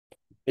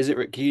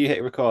Can you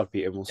hit record,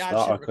 Peter, and we'll Yeah, I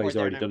start? should Okay, he's record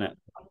there already now. done it.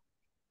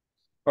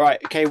 All right,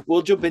 okay,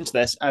 we'll jump into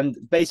this. And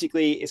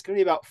basically, it's going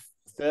to be about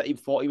 30,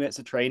 40 minutes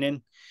of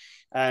training.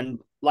 And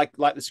like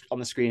this on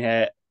the screen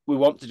here, we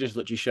want to just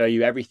literally show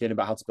you everything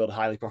about how to build a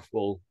highly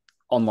profitable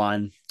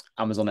online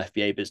Amazon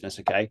FBA business,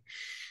 okay?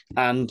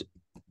 And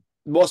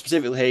more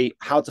specifically,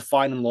 how to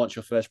find and launch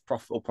your first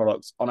profitable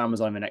products on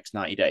Amazon in the next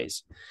 90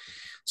 days.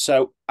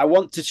 So I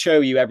want to show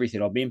you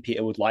everything, or me and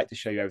Peter would like to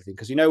show you everything.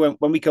 Because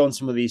when we go on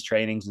some of these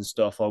trainings and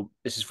stuff, or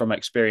this is from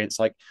experience,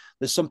 like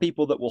there's some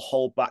people that will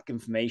hold back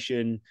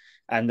information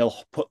and they'll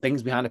put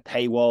things behind a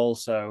paywall.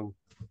 So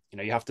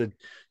you have to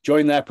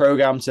join their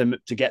program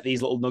to get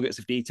these little nuggets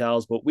of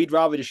details. But we'd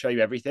rather just show you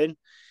everything.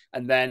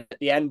 And then at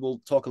the end,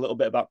 we'll talk a little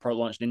bit about Product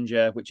Launch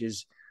Ninja, which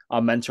is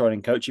our mentoring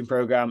and coaching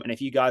program. And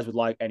if you guys would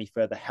like any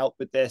further help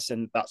with this,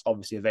 and that's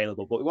obviously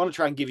available, but we want to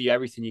try and give you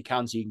everything you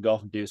can so you can go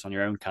off and do this on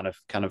your own kind of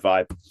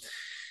vibe.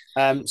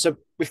 So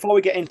before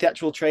we get into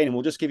actual training,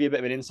 we'll just give you a bit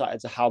of an insight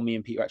into how me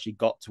and Peter actually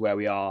got to where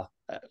we are,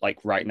 like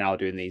right now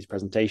doing these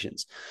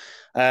presentations.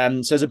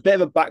 So there's a bit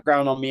of a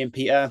background on me and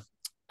Peter.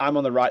 I'm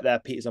on the right there,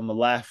 Peter's on the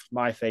left.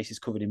 My face is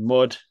covered in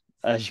mud.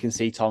 As you can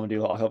see, Tom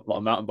do a lot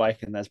of mountain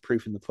biking, and there's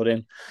proof in the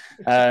pudding.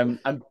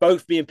 And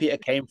both me and Peter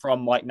came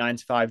from like 9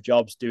 to 5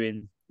 jobs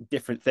doing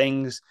different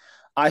things.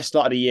 I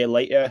started a year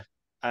later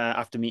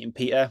after meeting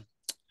Peter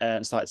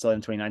and started selling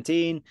in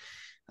 2019.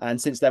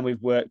 And since then,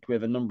 we've worked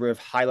with a number of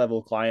high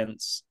level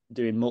clients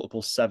doing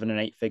multiple 7 and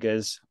 8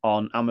 figures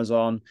on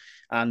Amazon.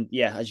 And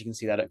yeah, as you can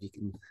see, that if you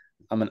can,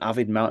 I'm an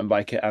avid mountain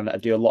biker and I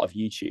do a lot of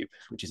YouTube,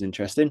 which is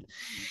interesting.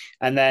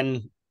 And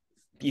then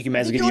you can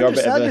I maybe think give you your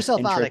bit of undersell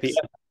an yourself, intro, Peter.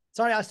 Alex.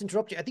 Sorry, Alex, to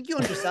interrupt you. I think you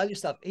undersell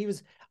yourself.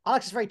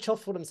 Alex is very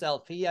tough with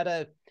himself. He had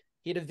a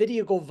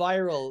video go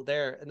viral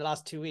there in the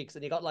last 2 weeks,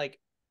 and he got like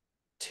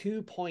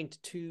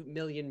 2.2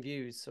 million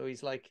views. So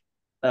he's like,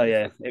 Oh he's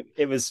yeah,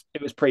 it was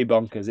pretty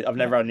bonkers. I've yeah.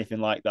 never had anything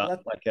like Well, that.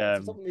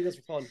 that's something he does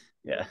for fun.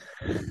 Yeah,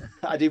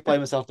 I do play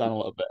myself down a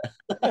little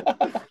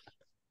bit.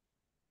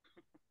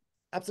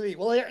 Absolutely.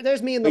 Well,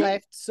 there's me in the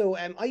left. So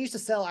I used to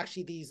sell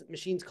actually these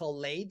machines called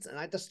lathes, and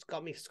I just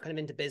got me kind of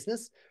into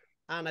business.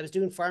 And I was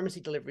doing pharmacy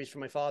deliveries for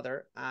my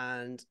father,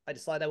 and I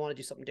decided I want to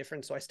do something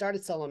different. So I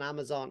started selling on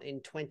Amazon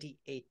in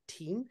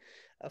 2018,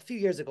 a few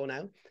years ago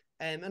now.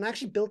 And I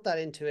actually built that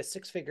into a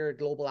six-figure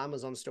global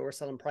Amazon store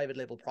selling private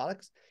label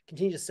products.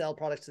 Continue to sell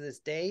products to this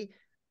day.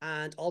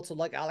 And also,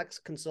 like Alex,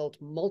 consult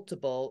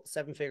multiple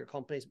seven-figure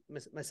companies,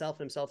 myself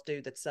and himself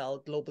do, that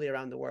sell globally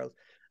around the world.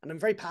 And I'm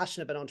very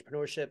passionate about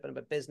entrepreneurship and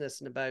about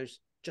business and about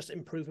just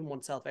improving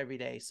oneself every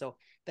day. So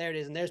there it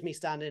is. And there's me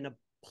standing in a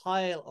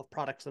pile of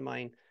products of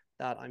mine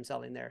that I'm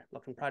selling there,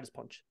 looking proud as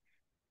punch.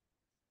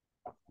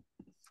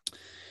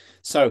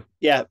 So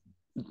yeah,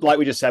 like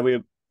we just said,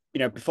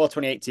 before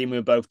 2018, we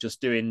were both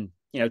just doing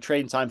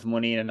trading time for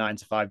money in a 9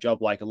 to 5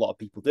 job, like a lot of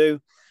people do.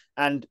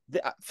 And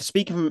for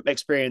speaking from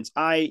experience,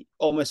 I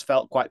almost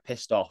felt quite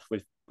pissed off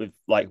with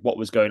like what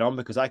was going on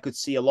because I could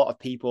see a lot of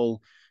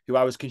people who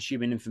I was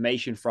consuming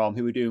information from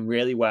who were doing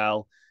really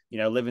well,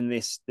 living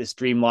this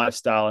dream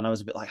lifestyle, and I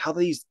was a bit like, how are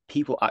these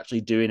people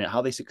actually doing it?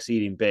 How are they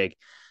succeeding big?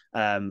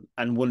 And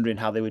wondering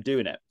how they were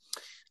doing it.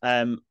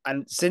 And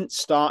since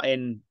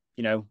starting,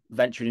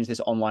 venturing into this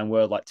online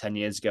world like 10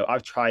 years ago,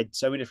 I've tried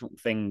so many different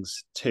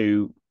things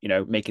to,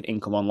 make an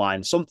income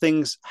online. Some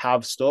things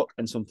have stuck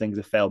and some things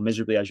have failed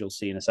miserably, as you'll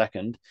see in a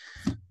second.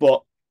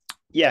 But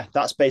yeah,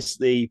 that's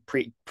basically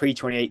pre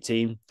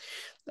 2018.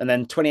 And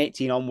then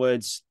 2018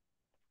 onwards,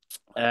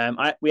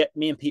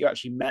 me and Peter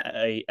actually met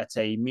at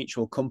a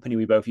mutual company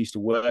we both used to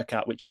work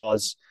at, which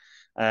was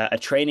a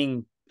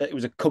training. It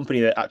was a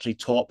company that actually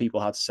taught people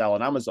how to sell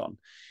on Amazon,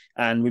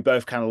 and we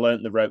both kind of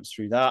learned the ropes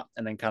through that,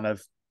 and then kind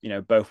of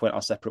both went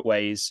our separate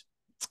ways.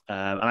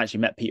 I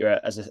actually met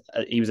Peter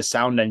he was a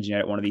sound engineer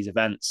at one of these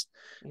events,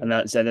 and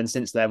then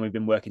since then we've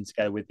been working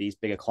together with these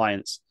bigger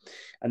clients,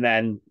 and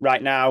then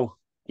right now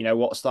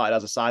what started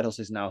as a side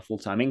hustle is now a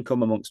full-time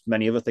income amongst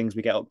many other things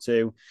we get up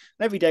to.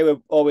 And every day we're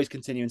always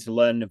continuing to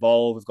learn and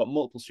evolve. We've got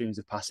multiple streams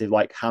of passive,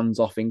 like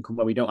hands-off income,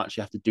 where we don't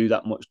actually have to do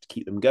that much to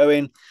keep them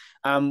going.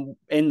 In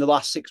the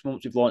last 6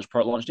 months, we've launched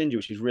Product Launch Ninja,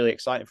 which is really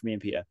exciting for me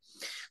and Peter.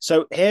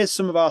 So here's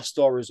some of our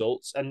store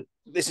results. And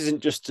this is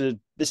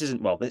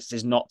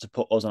not to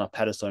put us on a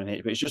pedestal in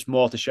here, but it's just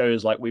more to show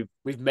us like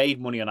we've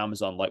made money on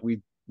Amazon. Like we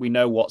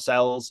know what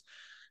sells,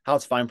 how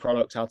to find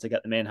products, how to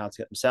get them in, how to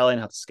get them selling,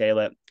 how to scale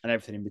it, and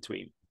everything in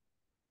between.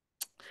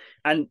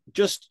 And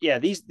just yeah,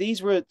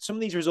 these were some of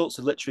these results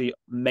are literally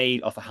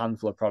made off a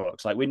handful of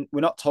products. Like we're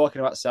not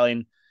talking about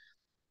selling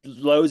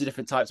loads of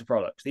different types of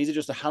products. These are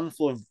just a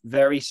handful of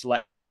very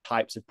select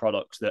types of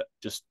products that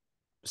just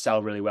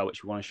sell really well,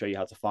 which we want to show you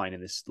how to find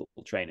in this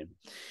little training.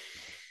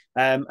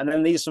 And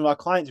then these are some of our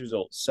clients'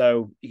 results.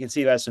 So you can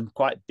see there's some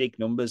quite big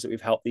numbers that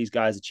we've helped these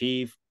guys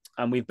achieve.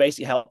 And we've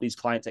basically helped these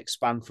clients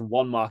expand from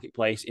one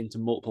marketplace into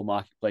multiple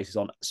marketplaces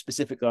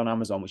specifically on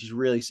Amazon, which is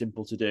really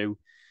simple to do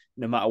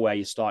no matter where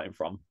you're starting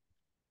from.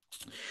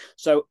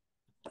 So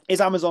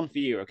is Amazon for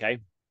you? Okay.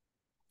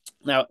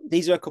 Now,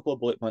 these are a couple of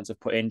bullet points I've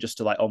put in just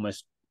to like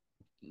almost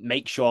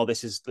make sure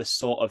this is the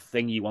sort of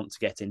thing you want to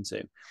get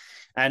into.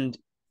 And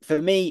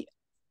for me,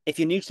 if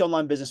you're new to the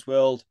online business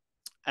world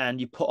and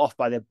you're put off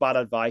by the bad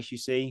advice you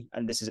see,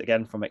 and this is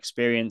again from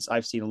experience,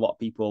 I've seen a lot of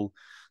people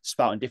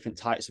spouting different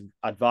types of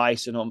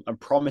advice and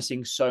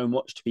promising so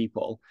much to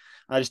people.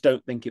 And I just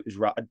don't think it was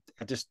right.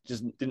 I just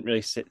didn't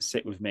really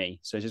sit with me.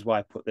 So this is why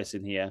I put this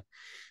in here.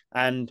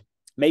 And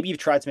maybe you've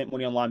tried to make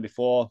money online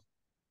before.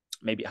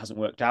 Maybe it hasn't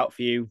worked out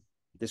for you.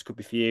 This could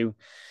be for you.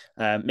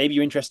 Maybe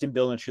you're interested in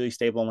building a truly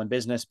stable online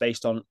business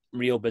based on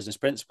real business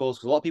principles.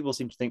 Because a lot of people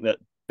seem to think that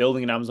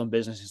building an Amazon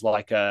business is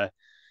like not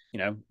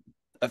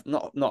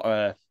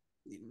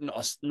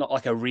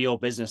like a real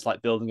business,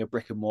 like building a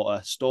brick and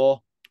mortar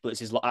store, but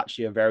this is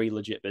actually a very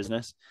legit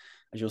business,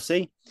 as you'll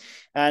see.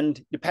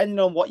 And depending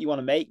on what you want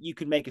to make, you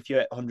could make a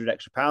few hundred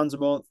extra pounds a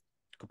month,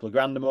 a couple of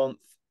grand a month,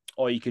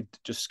 or you could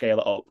just scale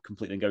it up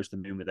completely and go to the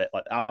moon with it.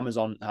 Like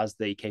Amazon has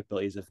the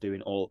capabilities of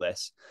doing all of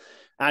this.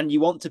 And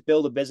you want to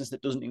build a business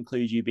that doesn't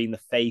include you being the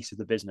face of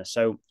the business.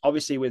 So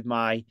obviously with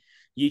my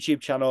YouTube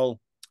channel,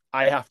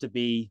 I have to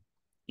be,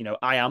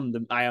 I am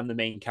the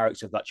main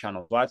character of that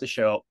channel. So I have to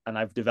show up, and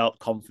I've developed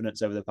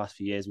confidence over the past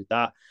few years with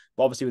that.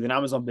 But obviously with an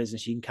Amazon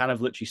business, you can kind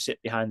of literally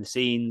sit behind the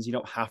scenes. You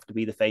don't have to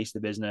be the face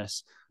of the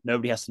business.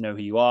 Nobody has to know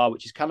who you are,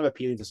 which is kind of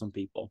appealing to some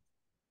people.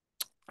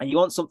 And you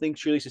want something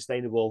truly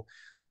sustainable,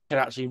 can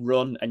actually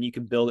run, and you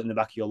can build it in the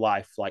back of your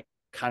life, like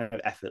kind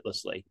of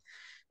effortlessly.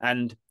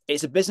 And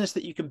it's a business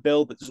that you can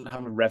build that doesn't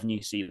have a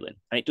revenue ceiling,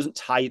 and it doesn't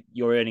tie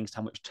your earnings to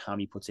how much time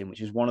you put in,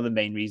 which is one of the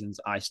main reasons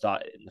I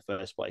started in the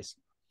first place.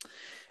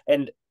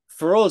 And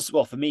for us,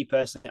 well, for me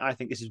personally, I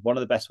think this is one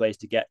of the best ways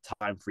to get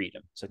time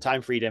freedom. So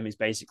time freedom is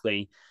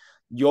basically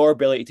your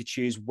ability to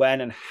choose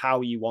when and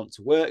how you want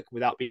to work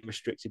without being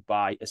restricted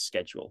by a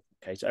schedule.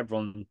 Okay, so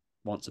everyone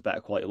wants a better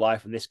quality of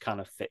life, and this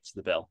kind of fits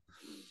the bill.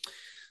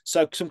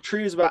 So some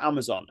truths about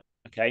Amazon.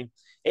 Okay,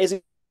 it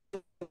isn't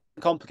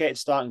complicated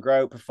to start and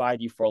grow,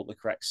 provided you follow the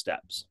correct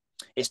steps.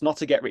 It's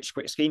not a get rich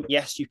quick scheme.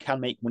 Yes, you can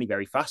make money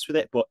very fast with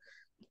it, but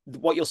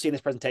what you'll see in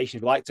this presentation,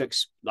 if you like to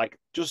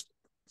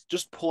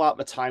just pull out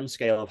the time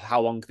scale of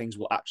how long things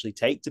will actually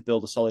take to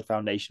build a solid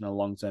foundation on a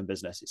long-term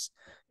business. It's,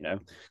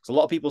 because a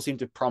lot of people seem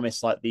to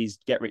promise like these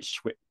get rich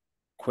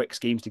quick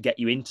schemes to get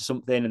you into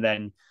something, and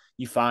then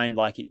you find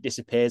like it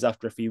disappears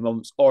after a few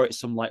months, or it's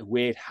some like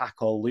weird hack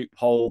or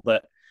loophole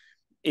that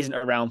isn't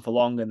around for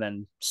long, and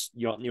then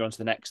you're on to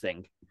the next thing,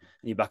 and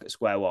you're back at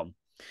square one.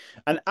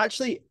 And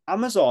actually,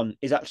 Amazon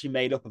is actually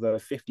made up of over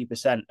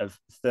 50% of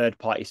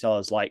third-party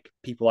sellers, like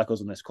people like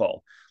us on this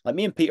call. Like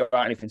me and Peter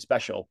aren't anything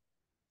special.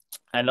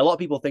 And a lot of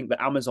people think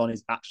that Amazon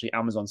is actually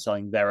Amazon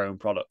selling their own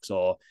products,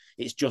 or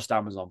it's just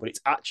Amazon, but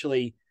it's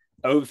actually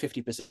over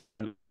 50%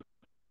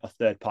 of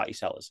third-party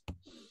sellers.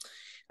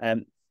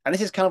 And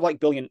this is kind of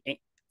like building an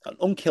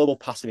unkillable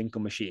passive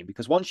income machine,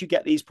 because once you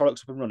get these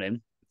products up and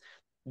running,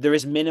 there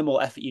is minimal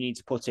effort you need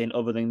to put in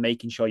other than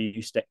making sure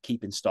you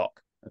keep in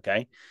stock.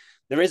 Okay.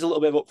 There is a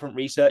little bit of upfront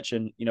research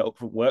and,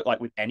 upfront work, like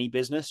with any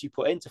business you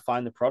put in to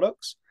find the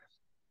products.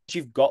 Once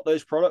you've got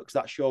those products,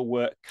 that's your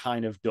work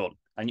kind of done.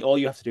 And all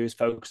you have to do is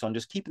focus on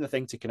just keeping the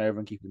thing ticking over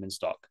and keeping them in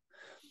stock.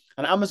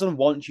 And Amazon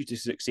wants you to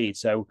succeed.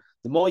 So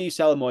the more you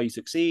sell, the more you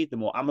succeed, the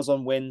more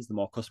Amazon wins, the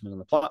more customers on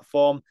the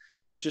platform,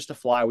 just a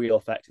flywheel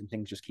effect, and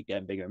things just keep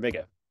getting bigger and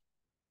bigger.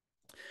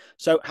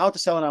 So how to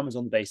sell on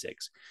Amazon, the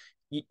basics.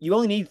 You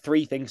only need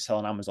 3 things to sell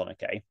on Amazon,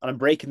 okay? And I'm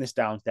breaking this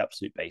down to the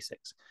absolute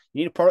basics. You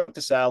need a product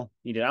to sell,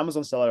 you need an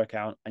Amazon seller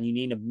account, and you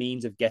need a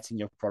means of getting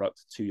your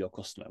product to your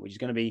customer, which is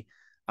going to be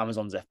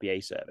Amazon's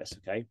FBA service,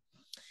 okay?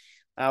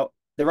 Now,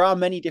 there are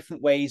many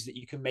different ways that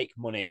you can make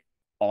money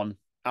on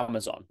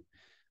Amazon.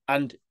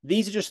 And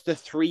these are just the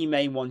 3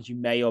 main ones you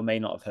may or may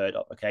not have heard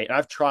of, okay? And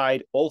I've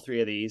tried all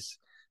 3 of these,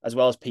 as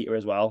well as Peter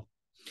as well.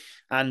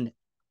 And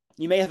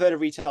you may have heard of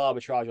retail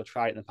arbitrage or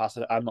tried it in the past.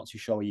 I'm not too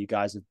sure where you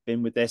guys have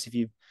been with this. If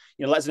you've,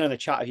 let us know in the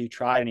chat if you've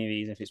tried any of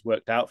these, if it's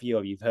worked out for you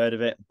or you've heard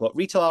of it. But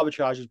retail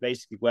arbitrage is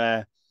basically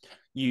where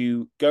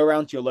you go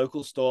around to your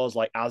local stores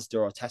like Asda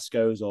or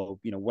Tesco's or,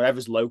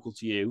 wherever's local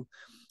to you,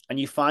 and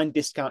you find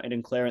discounted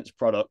and clearance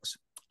products,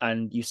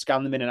 and you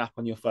scan them in an app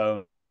on your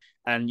phone,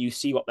 and you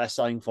see what they're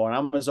selling for on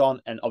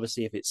Amazon. And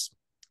obviously, if it's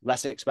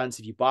less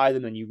expensive, you buy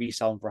them and you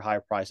resell them for a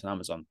higher price on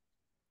Amazon,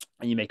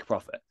 and you make a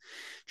profit.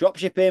 Drop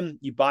shipping,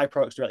 you buy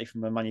products directly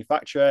from a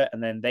manufacturer,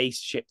 and then they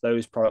ship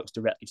those products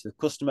directly to the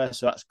customer.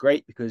 So that's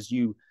great because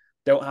you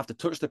don't have to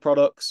touch the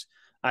products,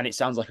 and it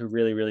sounds like a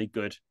really, really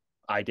good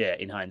idea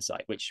in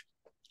hindsight, which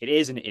it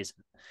is and it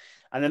isn't.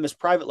 And then there's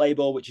private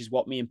label, which is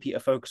what me and Peter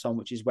focus on,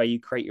 which is where you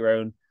create your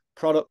own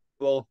product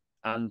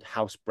and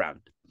house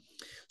brand.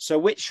 So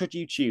which should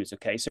you choose?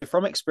 Okay, so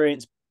from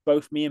experience,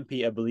 both me and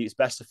Peter believe it's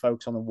best to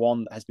focus on the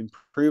one that has been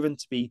proven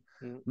to be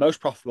most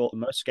profitable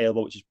and most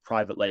scalable, which is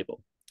private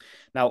label.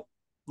 Now,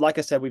 like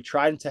I said, we've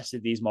tried and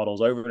tested these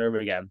models over and over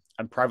again,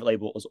 and private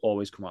label has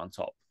always come out on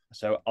top.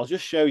 So I'll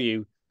just show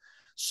you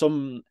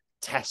some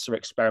tests or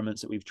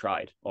experiments that we've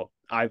tried, or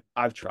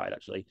I've tried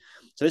actually.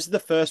 So this is the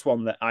first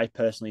one that I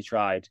personally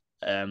tried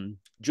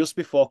just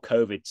before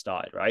COVID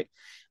started, right?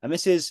 And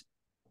this is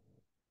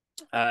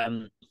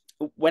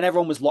when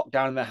everyone was locked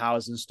down in their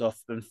house and stuff,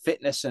 and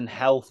fitness and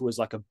health was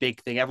like a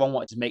big thing, everyone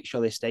wanted to make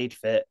sure they stayed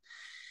fit.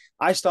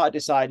 I started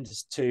deciding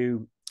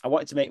I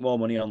wanted to make more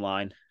money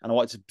online, and I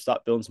wanted to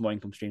start building some more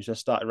income streams.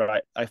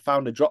 So I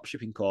found a drop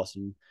shipping course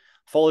and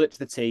followed it to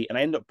the T, and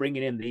I ended up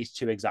bringing in these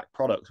two exact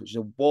products, which is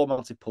a wall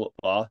mounted pull up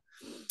bar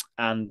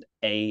and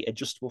a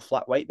adjustable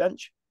flat weight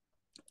bench.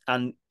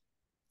 And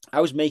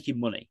I was making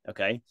money.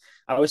 Okay.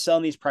 I was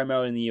selling these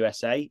primarily in the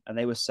USA, and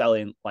they were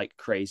selling like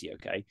crazy.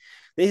 Okay.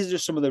 These are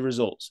just some of the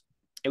results.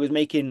 It was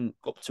making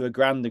up to a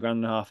grand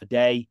and a half a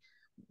day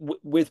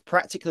with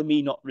practically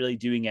me not really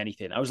doing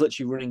anything. I was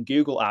literally running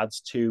Google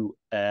ads to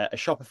a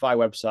Shopify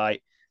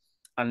website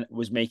and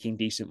was making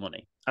decent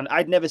money. And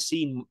I'd never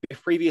seen,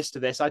 previous to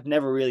this, I'd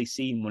never really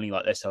seen money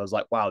like this. I was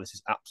like, wow, this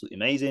is absolutely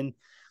amazing.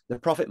 The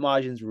profit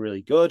margins were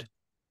really good.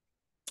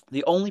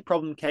 The only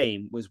problem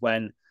came was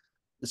when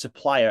the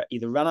supplier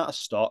either ran out of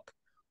stock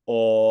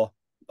or,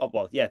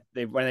 when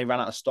they ran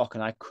out of stock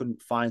and I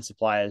couldn't find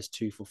suppliers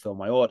to fulfill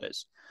my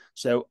orders.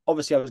 So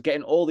obviously I was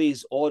getting all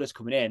these orders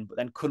coming in, but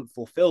then couldn't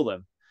fulfill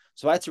them.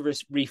 So I had to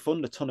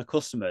refund a ton of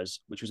customers,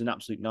 which was an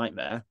absolute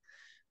nightmare.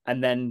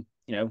 And then,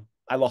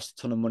 I lost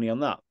a ton of money on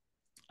that.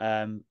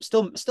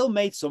 Still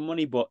made some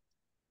money, but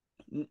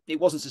it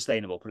wasn't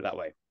sustainable, put it that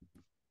way.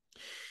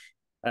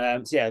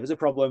 So yeah, it was a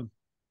problem.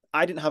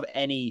 I didn't have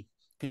any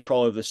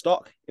control over the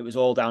stock. It was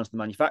all down to the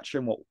manufacturer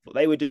and what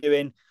they were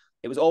doing.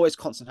 It was always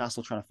constant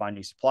hassle trying to find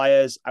new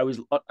suppliers. I was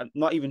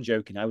not even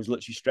joking. I was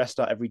literally stressed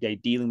out every day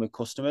dealing with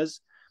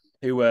customers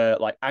who were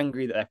like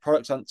angry that their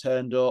products hadn't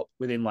turned up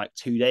within like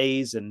 2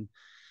 days. And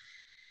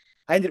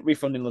I ended up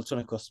refunding a ton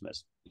of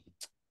customers.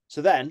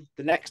 So then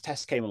the next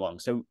test came along.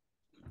 So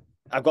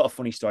I've got a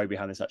funny story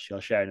behind this, actually.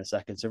 I'll share in a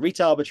second. So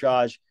retail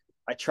arbitrage,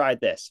 I tried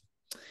this.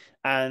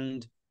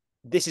 And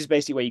this is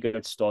basically where you go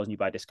to stores and you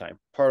buy discounted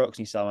products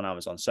and you sell on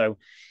Amazon. So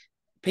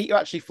Peter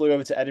actually flew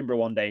over to Edinburgh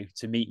one day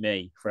to meet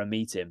me for a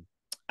meeting.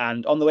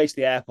 And on the way to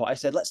the airport, I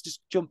said, let's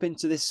just jump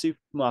into this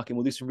supermarket and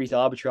we'll do some retail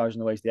arbitrage on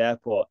the way to the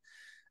airport.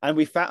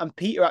 And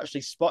Peter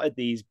actually spotted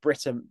these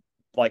Brita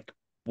like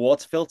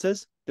water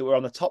filters that were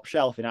on the top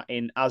shelf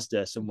in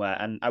Asda somewhere.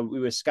 And we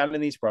were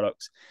scanning these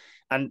products.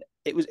 And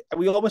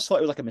we almost thought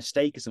it was like a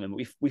mistake or something.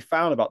 But we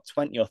found about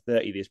 20 or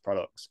 30 of these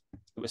products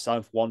that were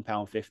selling for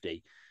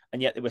 £1.50.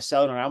 And yet they were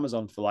selling on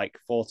Amazon for like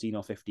 14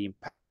 or 15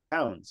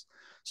 pounds.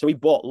 So we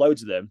bought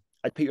loads of them.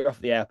 I picked her off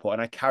at the airport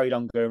and I carried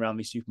on going around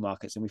these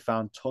supermarkets, and we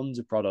found tons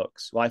of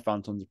products. Well, I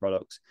found tons of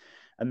products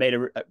and made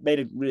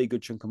a really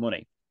good chunk of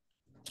money.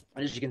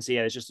 And as you can see,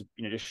 it's just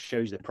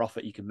shows the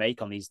profit you can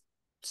make on these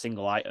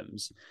single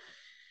items,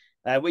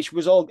 which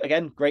was all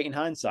again great in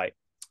hindsight.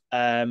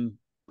 Again,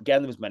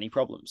 there was many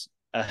problems.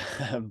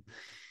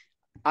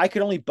 I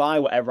could only buy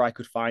whatever I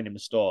could find in the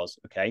stores.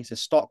 Okay, so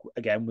stock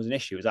again was an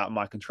issue; it was out of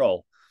my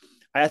control.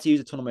 I had to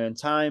use a ton of my own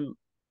time,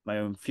 my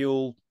own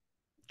fuel,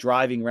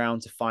 driving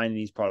around to find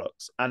these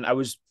products. And I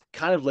was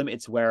kind of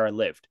limited to where I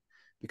lived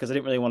because I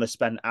didn't really want to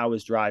spend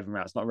hours driving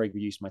around. It's not a very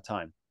good use of my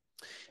time.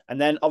 And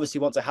then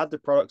obviously once I had the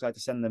products, I had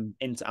to send them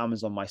into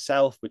Amazon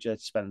myself, which I had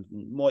to spend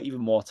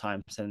even more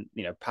time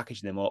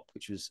packaging them up,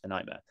 which was a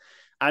nightmare.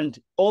 And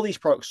all these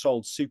products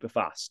sold super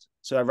fast.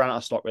 So I ran out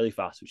of stock really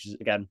fast, which is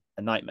again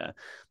a nightmare.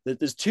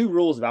 There's two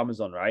rules of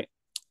Amazon, right?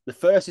 The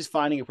first is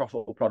finding a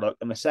profitable product,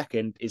 and the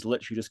second is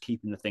literally just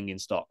keeping the thing in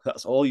stock.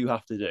 That's all you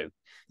have to do.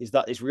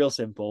 It's real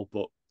simple,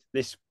 but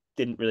this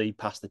didn't really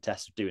pass the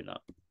test of doing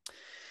that.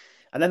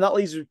 And then that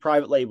leaves with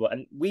private label.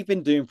 And we've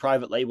been doing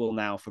private label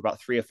now for about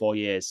 3 or 4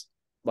 years,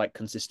 like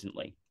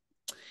consistently.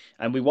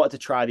 And we wanted to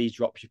try these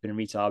dropshipping and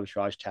retail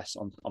arbitrage tests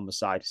on the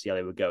side to see how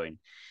they were going.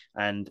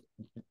 And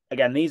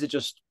again, these are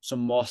just some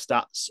more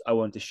stats I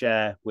wanted to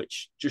share,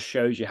 which just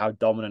shows you how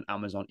dominant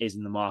Amazon is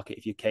in the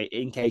market.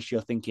 In case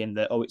you're thinking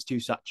that, it's too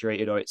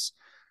saturated or it's,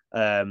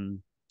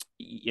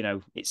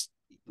 it's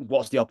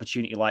what's the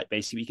opportunity like,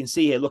 basically. You can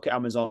see here, look at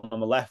Amazon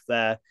on the left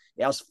there.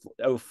 It has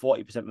over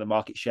 40% of the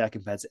market share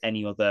compared to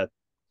any other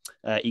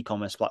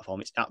e-commerce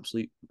platform.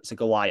 It's a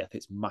Goliath.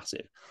 It's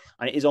massive,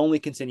 and it is only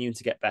continuing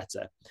to get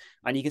better.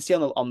 And you can see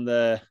on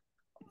the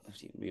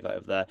move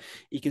over there,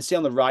 you can see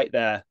on the right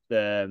there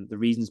the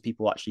reasons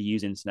people actually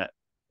use internet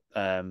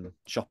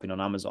shopping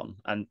on Amazon.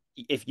 And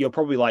if you're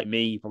probably like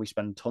me, you probably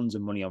spend tons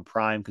of money on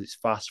Prime because it's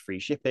fast, free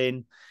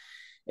shipping,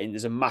 and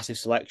there's a massive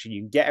selection.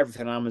 You can get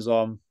everything on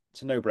Amazon.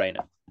 It's a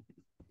no-brainer.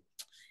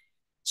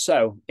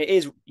 So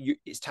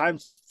it's time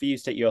for you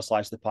to take your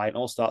slice of the pie, and it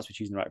all starts with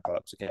choosing the right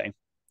products. Okay.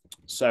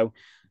 So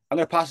I'm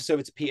going to pass this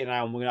over to Peter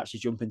now, and we're going to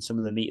actually jump in some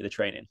of the meat of the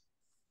training.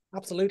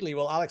 Absolutely.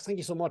 Well, Alex, thank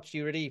you so much.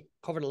 You really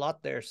covered a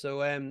lot there. So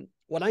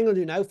what I'm going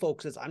to do now,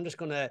 folks, is I'm just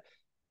going to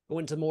go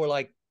into more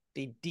like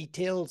the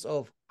details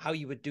of how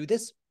you would do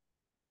this.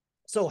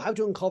 So how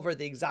to uncover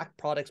the exact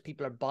products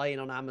people are buying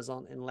on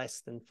Amazon in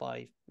less than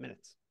 5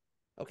 minutes.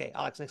 Okay,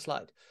 Alex, next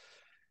slide.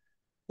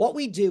 What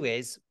we do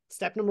is,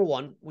 step number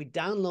 1, we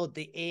download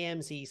the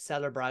AMZ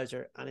seller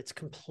browser, and it's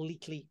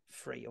completely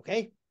free,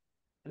 okay?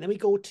 And then we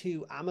go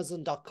to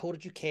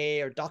amazon.co.uk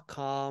or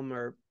 .com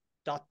or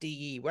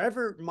 .de,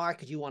 wherever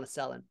market you want to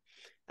sell in.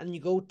 And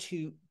you go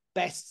to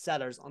best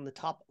sellers on the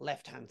top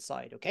left-hand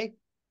side, okay?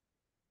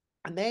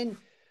 And then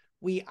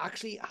we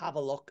actually have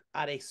a look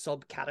at a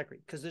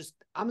subcategory, because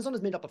Amazon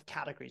is made up of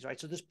categories, right?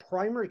 So there's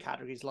primary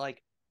categories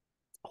like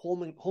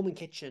home and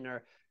kitchen,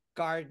 or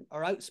garden,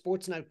 or out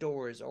sports and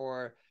outdoors,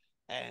 or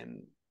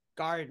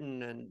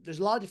garden, and there's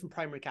a lot of different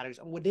primary categories,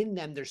 and within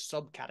them there's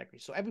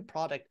subcategories. So every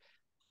product,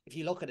 if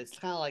you look at it, it's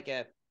kind of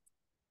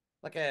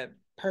like a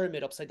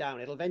pyramid upside down.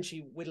 It'll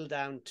eventually whittle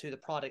down to the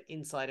product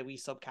inside a wee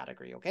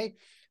subcategory, okay?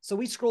 So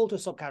we scroll to a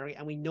subcategory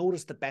and we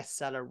notice the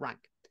bestseller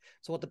rank.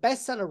 So what the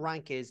bestseller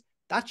rank is,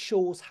 that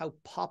shows how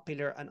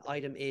popular an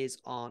item is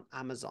on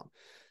Amazon.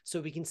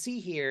 So we can see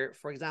here,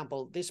 for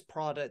example, this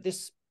product,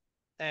 this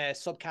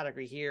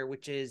subcategory here,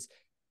 which is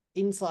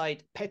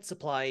inside pet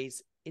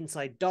supplies,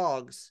 inside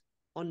dogs,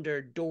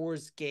 under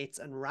doors, gates,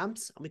 and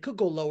ramps. And we could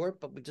go lower,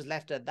 but we just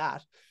left it at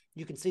that.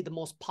 You can see the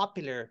most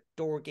popular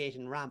door, gate,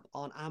 and ramp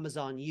on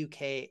Amazon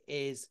UK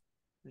is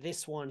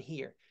this one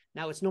here.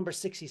 Now it's number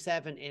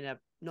 67 in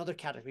another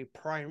category,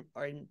 prime,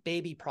 or in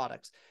baby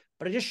products.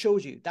 But it just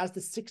shows you that's the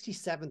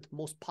 67th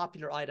most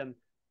popular item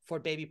for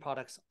baby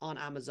products on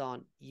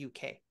Amazon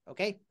UK.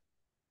 Okay.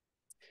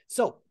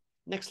 So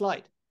next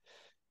slide.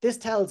 This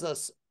tells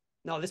us,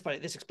 no,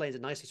 this explains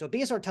it nicely. So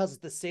BSR tells us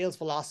the sales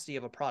velocity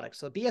of a product.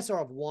 So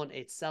BSR of 1,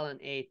 it's selling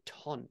a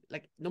ton.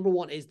 Like number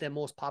 1 is the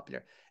most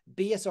popular.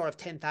 BSR of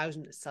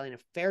 10,000 is selling a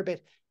fair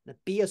bit. And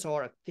a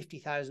BSR of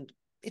 50,000,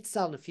 it's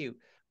selling a few.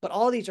 But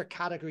all these are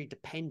category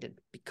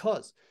dependent,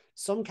 because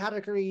some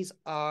categories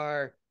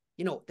are,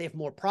 you know, they have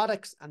more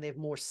products and they have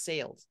more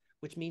sales,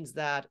 which means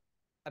that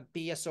a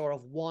BSR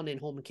of 1 in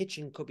home and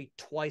kitchen could be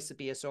twice a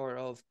BSR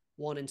of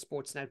 1 in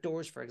sports and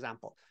outdoors, for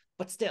example.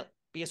 But still,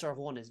 BSR of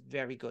 1 is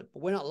very good,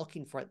 but we're not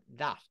looking for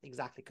that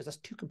exactly, because that's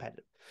too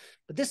competitive.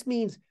 But this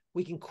means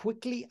we can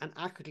quickly and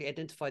accurately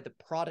identify the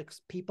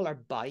products people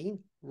are buying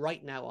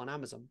right now on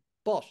Amazon.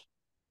 But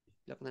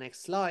look on the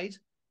next slide.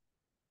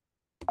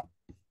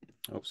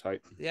 Oh, sorry.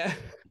 Yeah,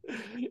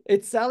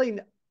 it's selling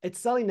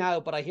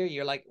now, but I hear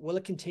you're like, will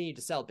it continue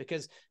to sell?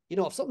 Because, you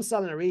know, if something's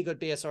selling a really good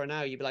BSR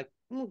now, you'd be like,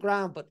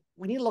 grand, but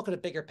we need to look at a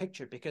bigger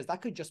picture, because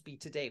that could just be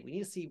today. We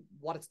need to see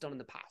what it's done in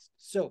the past.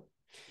 So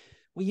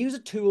we use a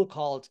tool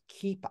called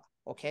Keepa,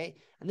 okay?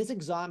 And this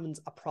examines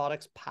a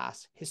product's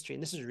past history.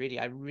 And this is really,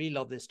 I really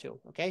love this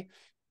tool, okay?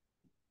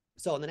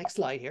 So on the next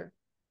slide here,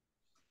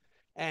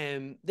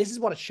 this is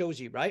what it shows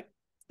you, right?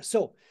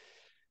 So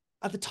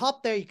at the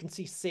top there, you can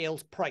see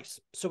sales price.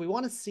 So we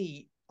want to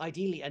see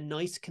ideally a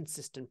nice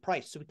consistent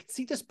price. So we can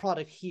see this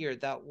product here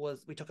that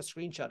we took a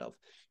screenshot of.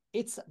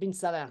 It's been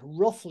selling at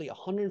roughly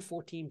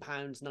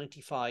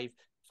 £114.95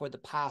 for the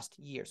past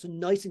year. So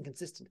nice and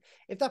consistent.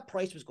 If that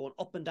price was going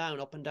up and down,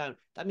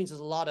 that means there's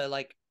a lot of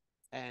like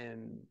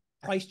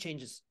price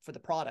changes for the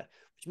product,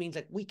 which means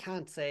like we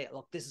can't say,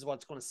 look, this is what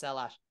it's going to sell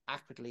at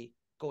accurately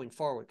going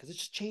forward, because it's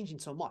just changing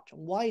so much.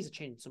 And why is it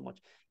changing so much?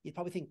 You'd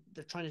probably think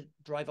they're trying to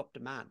drive up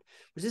demand,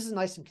 which this is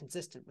nice and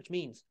consistent, which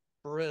means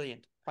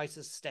brilliant. Price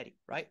is steady,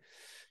 right?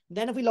 And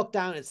then if we look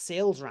down at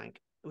sales rank,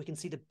 we can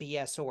see the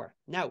BSR.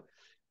 Now,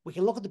 we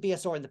can look at the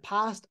BSR in the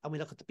past and we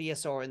look at the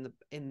BSR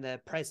in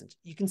the present.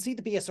 You can see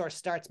the BSR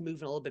starts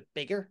moving a little bit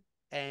bigger,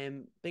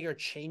 bigger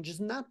changes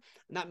in that.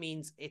 And that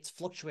means it's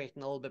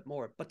fluctuating a little bit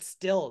more, but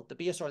still the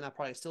BSR in that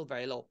product is still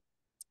very low.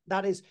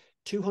 That is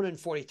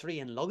 243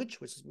 in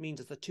luggage, which means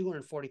it's the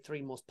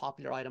 243 most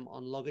popular item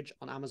on luggage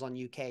on Amazon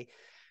UK.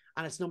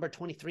 And it's number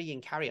 23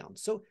 in carry-on.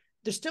 So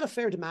there's still a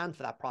fair demand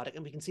for that product,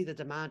 and we can see the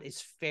demand is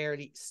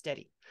fairly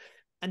steady.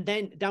 And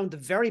then down the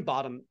very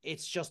bottom,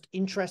 it's just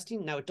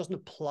interesting. Now, it doesn't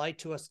apply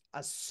to us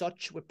as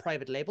such with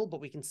private label, but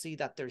we can see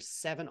that there's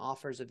 7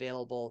 offers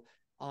available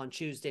on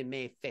Tuesday,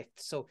 May 5th.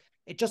 So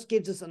it just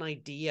gives us an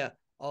idea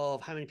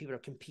of how many people are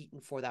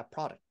competing for that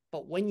product.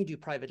 But when you do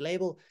private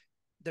label,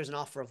 there's an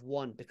offer of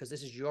 1, because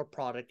this is your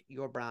product,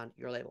 your brand,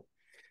 your label.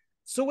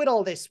 So with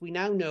all this, we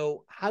now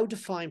know how to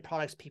find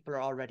products people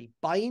are already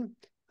buying.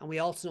 And we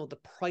also know the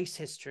price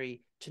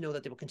history to know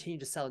that they will continue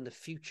to sell in the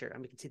future.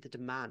 And we can see the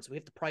demand. So we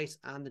have the price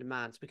and the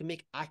demand. So we can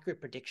make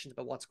accurate predictions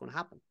about what's going to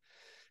happen.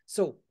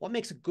 So what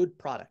makes a good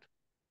product?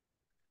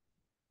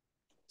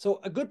 So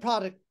a good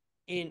product,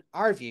 in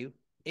our view,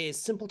 is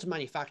simple to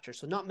manufacture.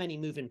 So not many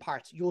moving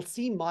parts. You'll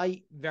see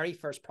my very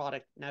first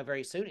product now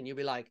very soon, and you'll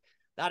be like,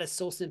 that is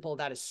so simple.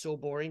 That is so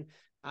boring.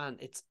 And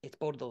it's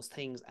both of those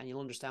things. And you'll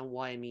understand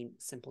why I mean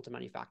simple to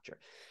manufacture.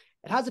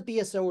 It has a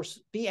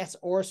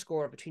BSR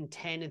score of between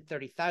 10 and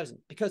 30,000,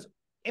 because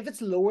if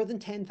it's lower than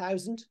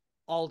 10,000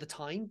 all the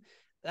time,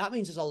 that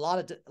means there's a lot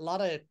of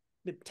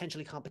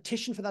potentially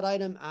competition for that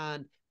item,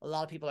 and a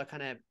lot of people are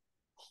kind of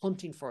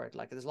hunting for it.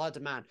 Like there's a lot of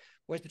demand.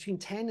 Whereas between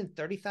 10 and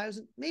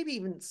 30,000, maybe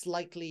even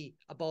slightly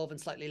above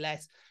and slightly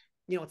less,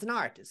 you know, it's an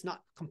art. It's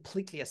not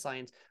completely a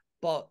science,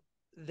 but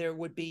there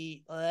would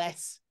be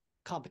less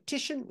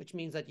competition, which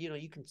means that, you know,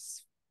 you can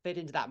fit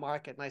into that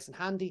market nice and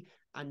handy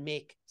and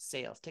make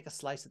sales, take a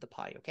slice of the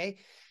pie, okay?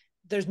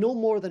 There's no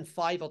more than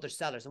 5 other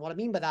sellers. And what I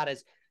mean by that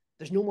is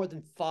there's no more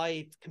than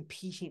 5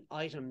 competing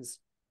items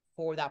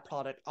for that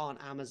product on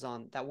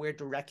Amazon that we're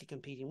directly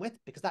competing with,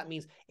 because that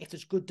means if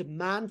there's good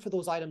demand for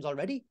those items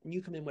already and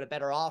you come in with a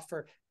better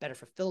offer, better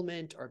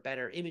fulfillment or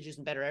better images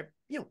and better,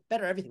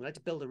 better everything. We like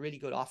to build a really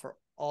good offer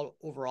all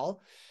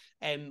overall.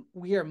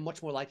 We are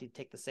much more likely to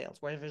take the sales.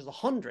 Whereas if there's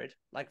 100,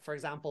 like for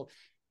example,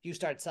 you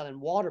start selling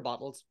water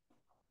bottles,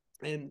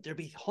 and there'll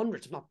be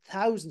hundreds, if not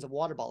thousands of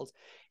water bottles.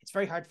 It's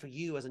very hard for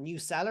you as a new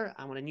seller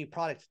and with a new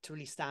product to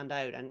really stand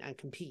out and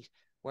compete.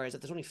 Whereas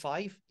if there's only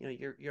 5,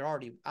 you're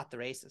already at the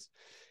races.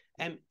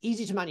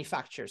 Easy to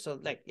manufacture. So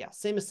like, yeah,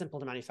 same as simple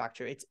to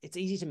manufacture. It's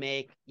easy to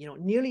make,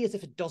 nearly as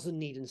if it doesn't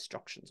need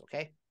instructions.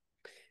 Okay.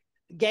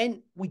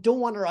 Again, we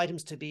don't want our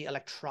items to be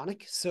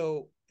electronic.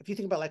 So if you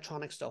think about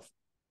electronic stuff,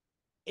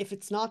 if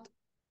it's not,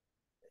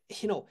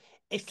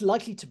 it's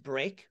likely to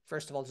break.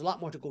 First of all, there's a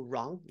lot more to go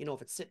wrong.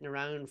 If it's sitting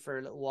around for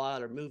a little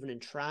while or moving in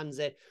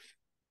transit,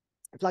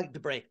 it's likely to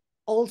break.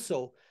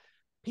 Also,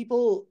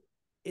 people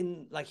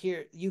in like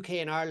here, UK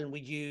and Ireland, we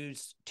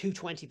use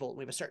 220 volt.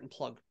 We have a certain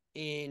plug.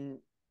 In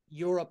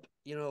Europe,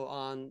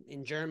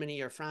 in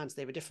Germany or France,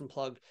 they have a different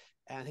plug.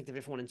 I think they have a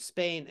different one in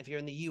Spain. If you're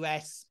in the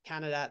US,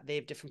 Canada, they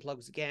have different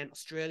plugs again.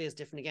 Australia is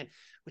different again,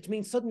 which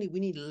means suddenly we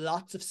need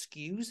lots of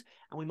SKUs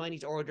and we might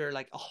need to order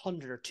like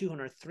 100 or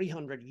 200,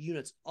 300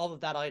 units of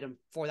that item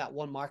for that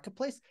one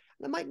marketplace.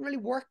 And it mightn't really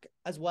work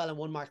as well in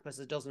one marketplace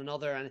as it does in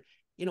another. And,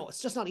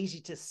 it's just not easy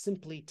to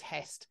simply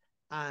test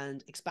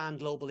and expand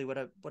globally with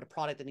a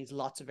product that needs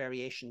lots of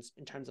variations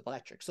in terms of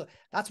electric. So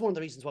that's one of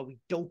the reasons why we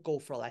don't go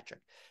for electric.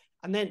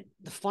 And then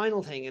the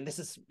final thing, and this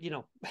is,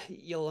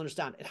 you'll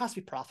understand, it has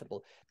to be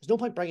profitable. There's no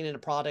point bringing in a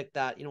product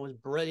that, is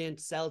brilliant,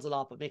 sells a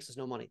lot, but makes us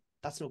no money.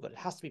 That's no good. It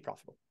has to be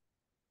profitable.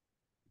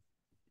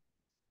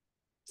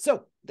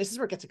 So this is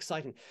where it gets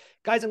exciting.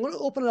 Guys, I'm going to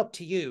open it up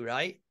to you,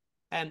 right?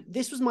 And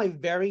this was my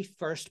very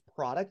first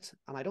product,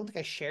 and I don't think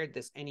I shared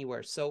this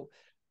anywhere. So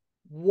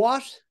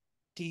what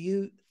do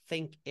you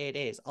think it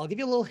is? I'll give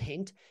you a little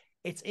hint.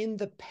 It's in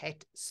the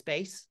pet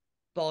space,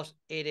 but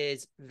it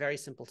is very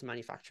simple to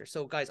manufacture.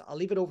 So guys, I'll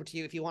leave it over to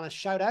you if you want to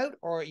shout out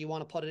or you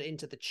want to put it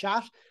into the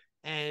chat.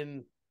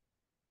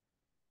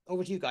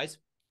 Over to you guys.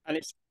 And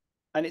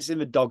it's in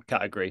the dog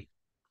category.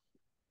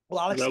 Well,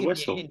 Alex gave me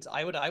a hint.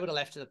 I would have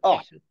left it. Oh,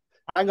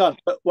 hang on.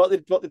 But what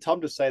did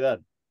Tom just say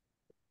then?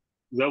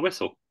 Is that a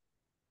whistle?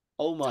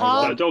 Oh my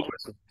Tom, God. A dog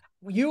whistle.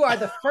 You are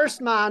the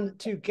first man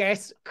to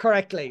guess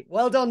correctly.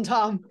 Well done,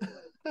 Tom.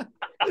 Alex,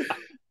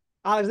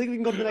 I think we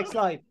can go to the next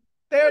slide.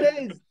 There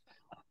it is.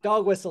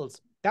 Dog whistles.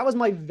 That was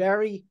my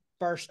very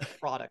first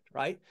product,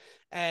 right?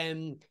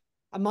 And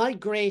my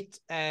great,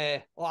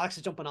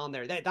 actually jumping on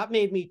there, that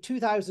made me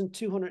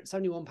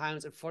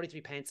 £2,271 and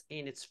 43 pence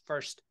in its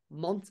first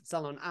month,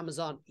 selling on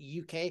Amazon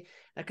UK.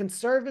 Now,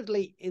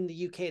 conservatively in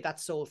the UK, that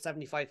sold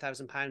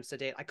 £75,000 to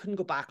date. I couldn't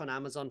go back on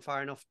Amazon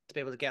far enough to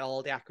be able to get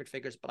all the accurate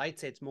figures, but I'd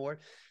say it's more.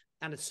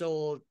 And it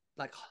sold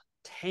like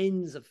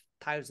tens of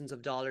thousands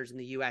of dollars in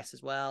the US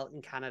as well,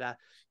 in Canada.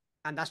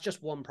 And that's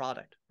just one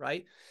product,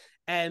 right?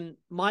 And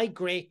my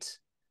great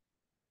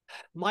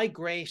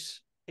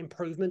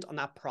improvement on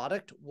that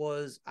product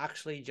was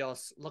actually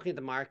just looking at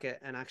the market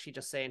and actually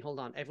just saying, hold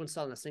on, everyone's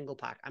selling a single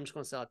pack. I'm just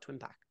going to sell a twin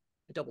pack,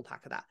 a double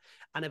pack of that.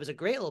 And it was a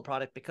great little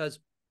product because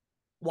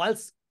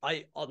whilst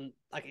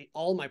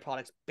all my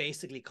products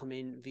basically come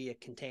in via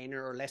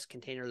container or less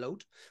container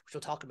load, which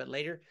we'll talk about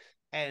later,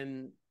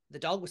 the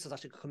dog whistles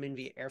actually come in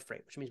via air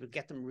freight, which means we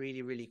get them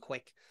really, really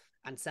quick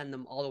and send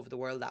them all over the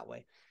world that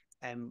way.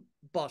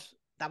 But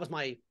that was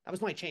my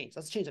change.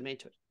 That's the change I made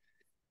to it.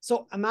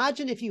 So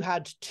imagine if you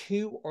had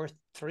 2 or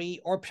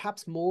 3 or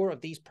perhaps more of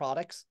these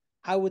products,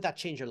 how would that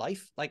change your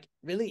life? Like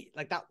really,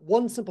 like that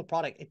one simple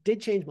product, it did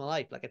change my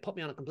life. Like it put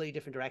me on a completely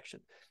different direction.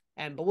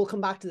 But we'll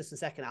come back to this in a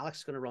second. Alex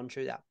is going to run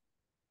through that.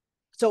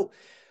 So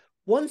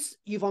once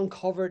you've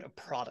uncovered a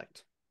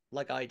product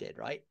like I did,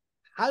 right?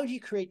 How do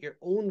you create your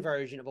own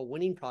version of a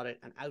winning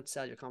product and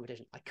outsell your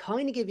competition? I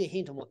kind of gave you a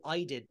hint on what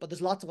I did, but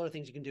there's lots of other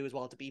things you can do as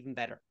well to be even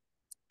better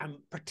and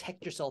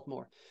protect yourself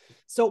more.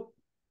 So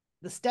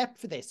the step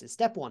for this is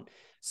step 1,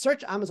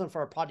 search Amazon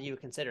for a product you were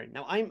considering.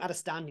 Now I'm at a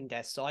standing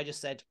desk, so I just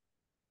said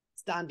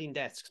standing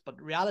desks, but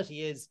the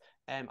reality is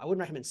I wouldn't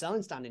recommend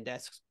selling standing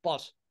desks,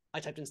 but I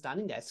typed in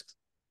standing desks.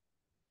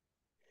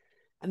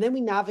 And then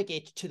we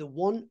navigate to the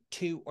 1,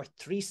 2, or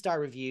 3-star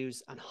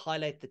reviews and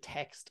highlight the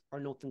text or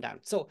note them down.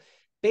 So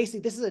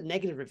basically, this is a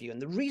negative review.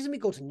 And the reason we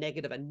go to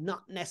negative and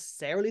not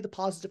necessarily the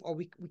positive,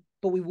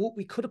 but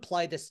we could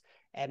apply this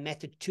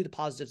method to the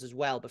positives as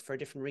well, but for a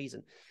different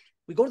reason.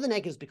 We go to the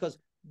negatives because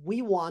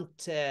we want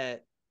to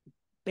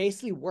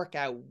basically work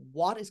out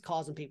what is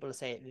causing people to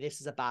say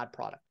this is a bad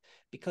product.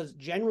 Because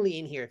generally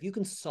in here, if you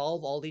can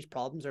solve all these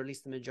problems, or at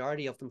least the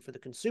majority of them for the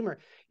consumer,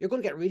 you're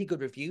going to get really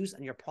good reviews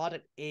and your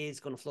product is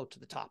going to float to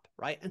the top,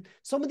 right? And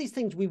some of these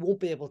things we won't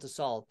be able to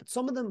solve, but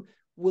some of them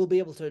we'll be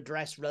able to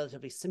address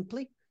relatively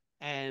simply.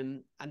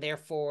 And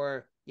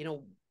therefore,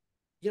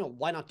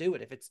 why not do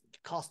it if it's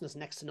costing us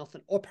next to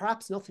nothing or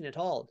perhaps nothing at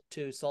all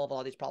to solve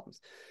all these problems?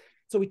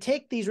 So we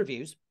take these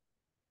reviews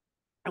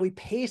and we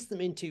paste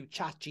them into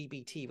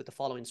ChatGPT with the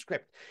following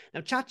script.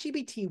 Now,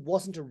 ChatGPT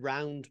wasn't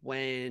around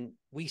when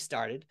we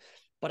started,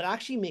 but it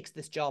actually makes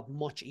this job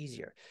much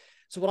easier.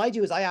 So what I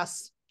do is I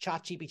ask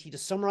ChatGPT to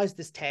summarize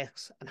this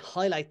text and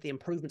highlight the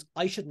improvements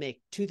I should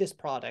make to this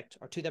product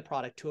or to the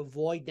product to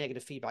avoid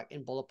negative feedback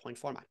in bullet point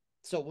format.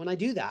 So when I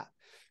do that,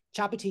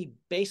 ChatGPT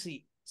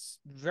basically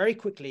very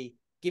quickly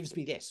gives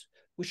me this,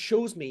 which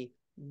shows me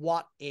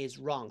what is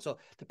wrong. So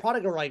the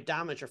product arrived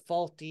damaged or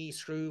faulty,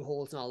 screw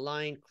holes not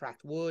aligned,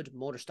 cracked wood,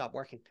 motor stopped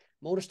working.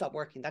 Motor stopped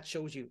working, that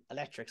shows you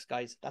electrics,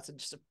 guys. That's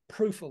just a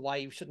proof of why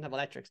you shouldn't have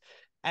electrics.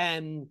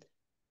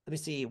 Let me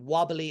see,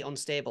 wobbly,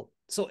 unstable.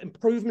 So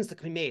improvements that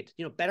can be made,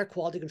 better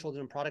quality control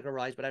than product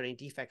arrives without any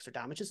defects or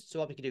damages. So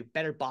what we can do,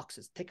 better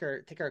boxes,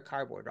 thicker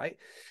cardboard, right?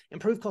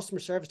 Improve customer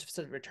service to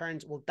facilitate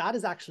returns. Well, that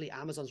is actually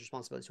Amazon's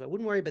responsibility. So I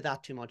wouldn't worry about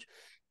that too much.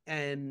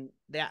 And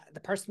the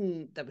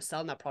person that was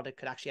selling that product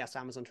could actually ask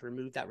Amazon to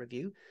remove that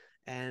review,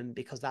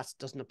 because that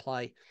doesn't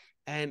apply.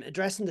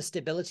 Addressing the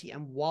stability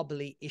and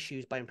wobbly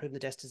issues by improving the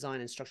desk design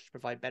and structure to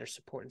provide better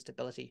support and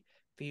stability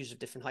for users of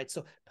different heights.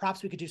 So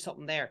perhaps we could do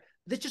something there.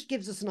 This just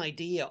gives us an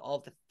idea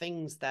of the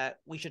things that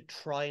we should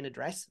try and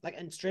address.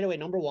 And straight away,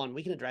 number one,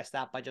 we can address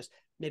that by just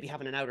maybe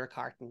having an outer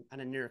carton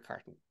and an inner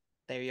carton.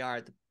 There you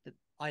are. The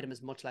item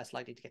is much less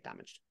likely to get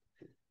damaged.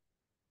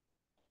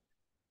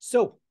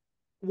 So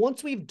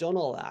once we've done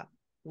all that,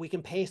 we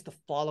can paste the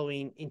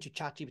following into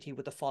ChatGPT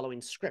with the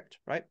following script,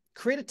 right?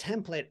 Create a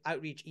template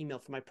outreach email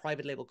for my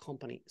private label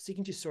company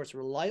seeking to source a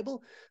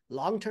reliable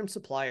long-term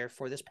supplier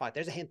for this product.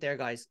 There's a hint there,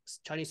 guys.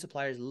 Chinese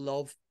suppliers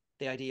love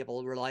the idea of a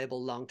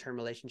reliable long-term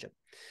relationship.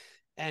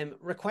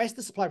 Request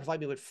the supplier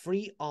provide me with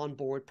free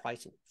onboard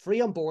pricing.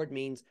 Free on board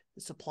means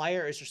the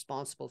supplier is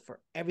responsible for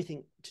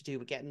everything to do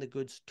with getting the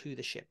goods to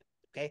the ship,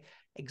 okay?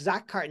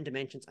 Exact carton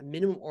dimensions and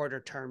minimum order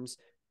terms,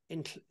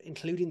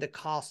 including the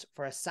cost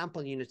for a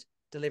sample unit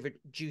delivered,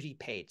 duty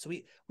paid. So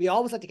we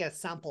always like to get a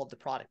sample of the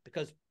product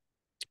because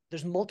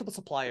there's multiple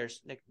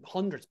suppliers, like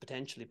hundreds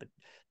potentially, but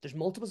there's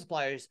multiple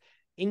suppliers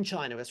in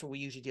China, that's what we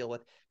usually deal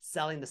with,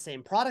 selling the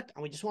same product,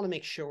 and we just want to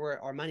make sure,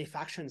 or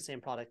manufacturing the same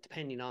product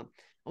depending on, and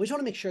we just want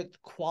to make sure that the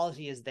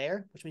quality is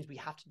there, which means we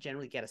have to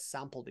generally get a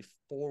sample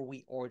before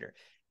we order.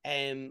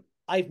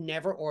 I've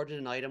never ordered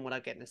an item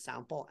without getting a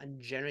sample,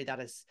 and generally that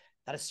has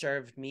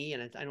served me,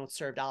 and I know it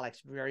served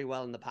Alex very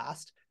well in the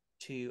past,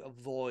 to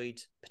avoid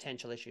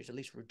potential issues, at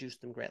least reduce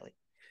them greatly.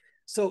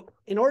 So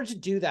in order to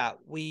do that,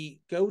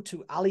 we go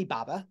to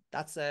Alibaba.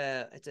 That's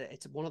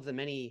it's one of the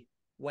many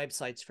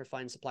websites for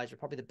finding suppliers, but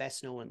probably the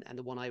best known and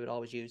the one I would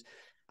always use.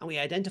 And we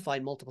identify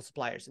multiple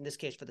suppliers, in this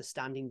case for the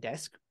standing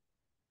desk.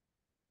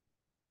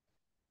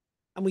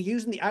 And we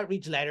use in the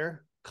outreach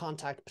letter,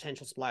 contact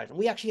potential suppliers. And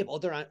we actually have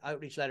other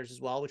outreach letters as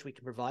well, which we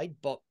can provide.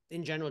 But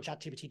in general,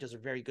 ChatGPT does a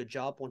very good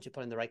job once you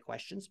put in the right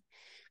questions.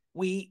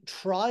 We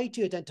try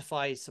to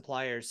identify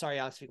suppliers. Sorry,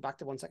 Alex, if you go back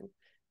to 1 second.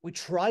 We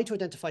try to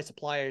identify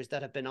suppliers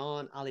that have been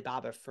on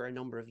Alibaba for a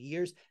number of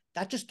years.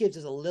 That just gives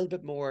us a little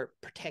bit more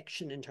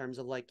protection in terms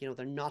of, like,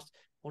 they're not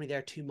only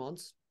there 2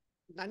 months.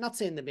 I'm not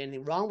saying there'd be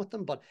anything wrong with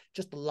them, but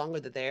just the longer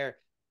they're there,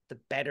 the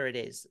better it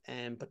is.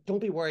 But don't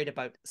be worried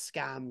about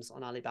scams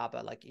on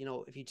Alibaba. Like,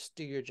 if you just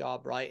do your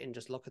job right and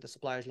just look at the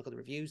suppliers, look at the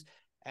reviews,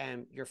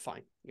 you're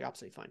fine. You're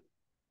absolutely fine.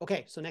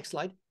 Okay, so next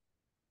slide.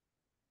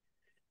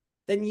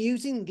 Then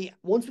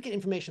once we get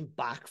information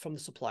back from the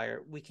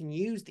supplier, we can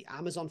use the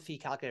Amazon fee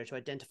calculator to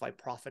identify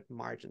profit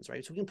margins,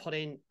 right? So we can put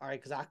in our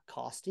exact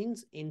costings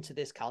into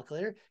this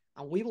calculator,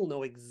 and we will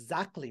know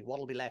exactly what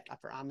will be left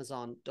after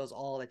Amazon does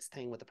all its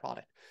thing with the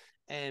product.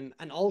 And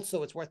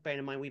also it's worth bearing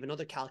in mind, we have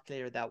another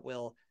calculator that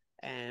will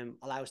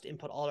allow us to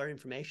input all our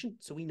information.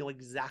 So we know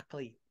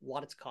exactly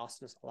what it's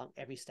costing us along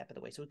every step of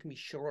the way. So we can be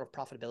sure of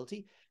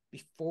profitability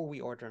before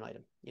we order an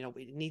item.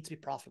 It needs to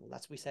be profitable.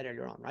 That's what we said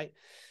earlier on, right?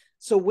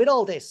 So with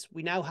all this,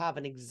 we now have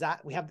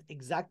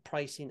exact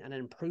pricing and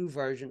an improved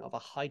version of a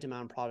high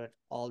demand product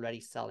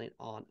already selling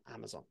on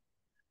Amazon.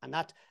 And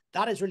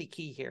that is really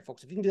key here,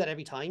 folks. If you can do that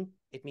every time,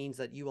 it means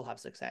that you will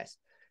have success.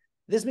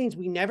 This means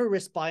we never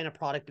risk buying a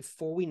product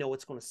before we know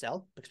it's going to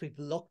sell, because we've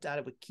looked at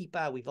it with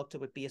Keepa, we've looked at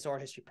it with BSR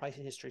history,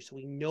 pricing history, so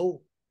we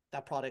know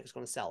that product is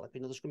going to sell. Like, we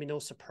know there's going to be no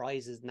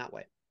surprises in that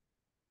way.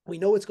 We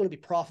know it's going to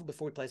be profitable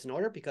before we place an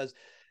order because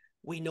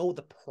we know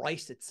the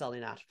price it's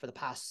selling at for the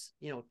past,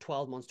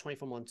 12 months,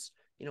 24 months,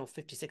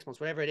 56 months,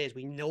 whatever it is.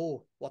 We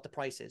know what the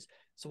price is.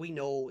 So we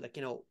know, like,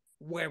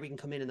 where we can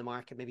come in the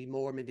market, maybe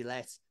more, maybe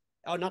less,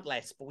 or not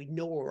less, but we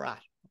know where we're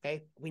at.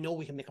 Okay. We know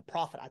we can make a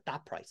profit at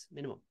that price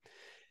minimum.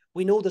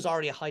 We know there's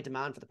already a high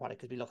demand for the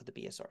product because we look at the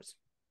BSRs.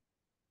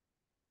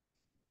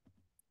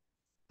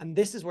 And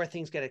this is where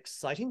things get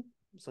exciting.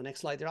 So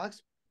next slide there,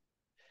 Alex.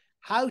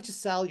 How to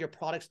sell your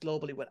products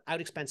globally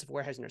without expensive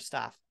warehousing or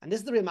staff. And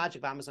this is the real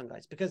magic of Amazon,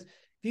 guys, because if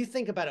you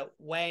think about it,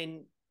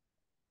 when,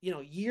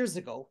 years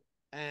ago,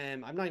 I'm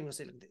not even going to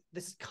say, like,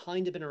 this has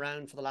kind of been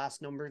around for the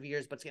last number of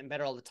years, but it's getting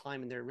better all the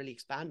time and they're really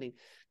expanding.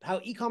 But how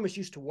e-commerce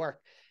used to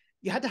work,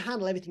 you had to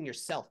handle everything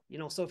yourself.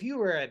 So if you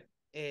were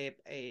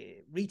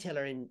a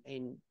retailer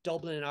in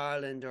Dublin, in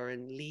Ireland, or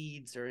in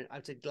Leeds, or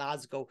outside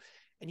Glasgow,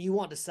 and you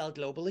want to sell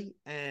globally,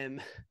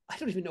 I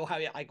don't even know how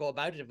I go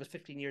about it. It was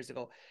 15 years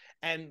ago.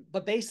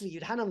 But basically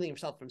you'd handle everything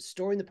yourself, from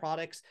storing the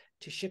products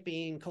to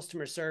shipping,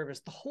 customer service.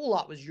 The whole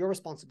lot was your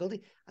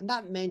responsibility. And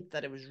that meant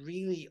that it was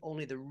really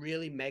only the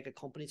really mega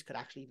companies could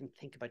actually even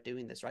think about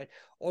doing this, right?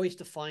 Or you used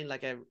to find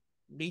like a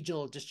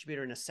regional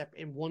distributor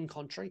in one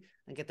country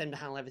and get them to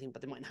handle everything,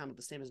 but they mightn't handle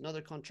the same as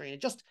another country.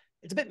 And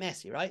it's a bit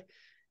messy, right?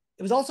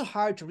 It was also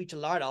hard to reach a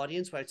large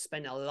audience without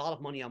spending a lot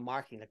of money on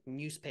marketing, like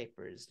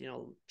newspapers,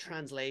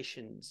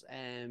 translations,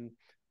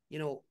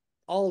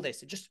 all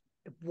this. It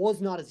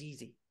was not as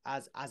easy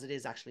as it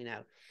is actually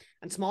now.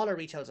 And smaller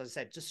retailers, as I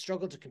said, just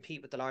struggled to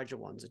compete with the larger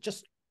ones. It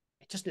just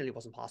nearly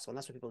wasn't possible. And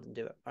that's why people didn't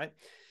do it, right?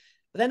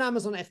 But then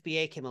Amazon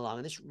FBA came along,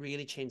 and this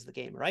really changed the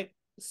game, right?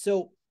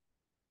 So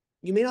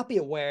you may not be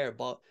aware,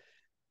 but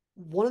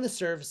one of the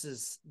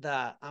services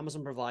that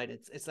Amazon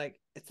provides, it's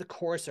the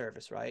core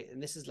service, right?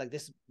 And this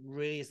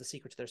really is the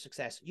secret to their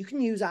success. You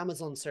can use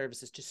Amazon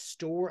services to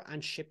store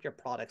and ship your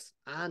products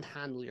and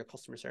handle your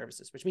customer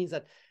services, which means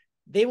that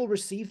they will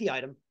receive the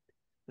item,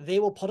 they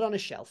will put it on a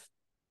shelf,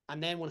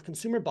 and then when a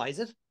consumer buys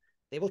it,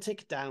 they will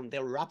take it down,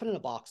 they'll wrap it in a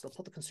box, they'll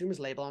put the consumer's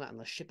label on it, and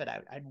they'll ship it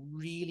out at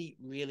really,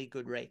 really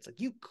good rates.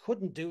 Like, you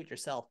couldn't do it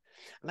yourself.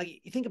 And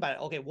like, you think about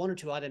it, okay, 1 or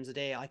 2 items a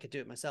day, I could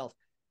do it myself.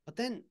 But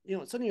then,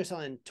 suddenly you're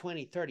selling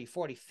 20, 30,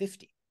 40,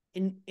 50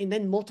 in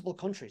then multiple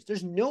countries.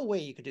 There's no way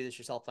you could do this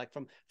yourself, like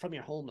from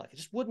your home. Like, it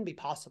just wouldn't be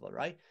possible,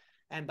 right?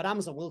 But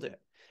Amazon will do it.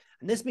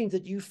 And this means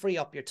that you free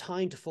up your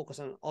time to focus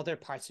on other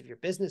parts of your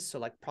business. So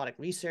like product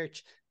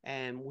research,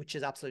 which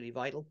is absolutely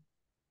vital.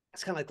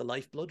 It's kind of like the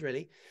lifeblood,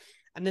 really.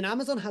 And then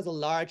Amazon has a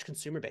large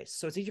consumer base,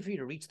 so it's easier for you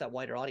to reach that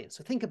wider audience.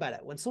 So think about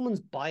it. When someone's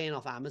buying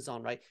off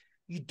Amazon, right,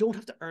 you don't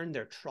have to earn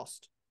their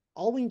trust.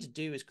 All we need to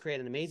do is create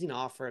an amazing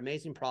offer,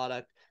 amazing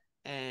product,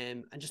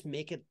 and just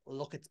make it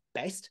look its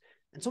best.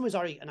 And somebody's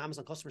already an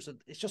Amazon customer, so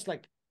it's just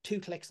like 2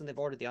 clicks and they've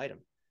ordered the item.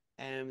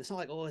 It's not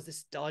like, oh, is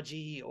this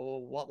dodgy,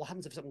 or what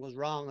happens if something goes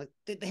wrong? Like,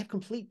 they have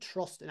complete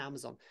trust in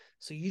Amazon,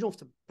 so you don't have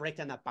to break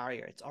down that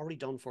barrier. It's already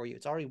done for you.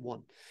 It's already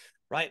won,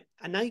 right?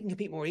 And now you can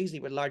compete more easily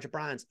with larger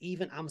brands,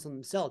 even Amazon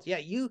themselves. Yeah,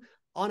 you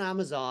on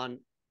Amazon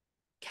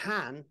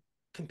can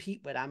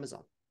compete with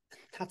Amazon.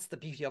 That's the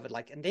beauty of it.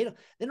 Like, and they don't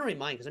really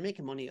mind, because they're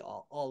making money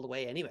all the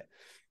way anyway.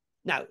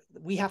 Now,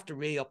 we have to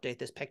really update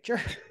this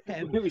picture.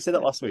 We said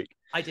that last week.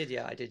 I did,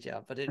 yeah.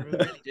 But it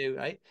really do,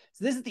 right?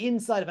 So this is the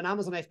inside of an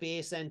Amazon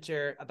FBA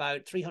center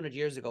about 300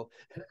 years ago.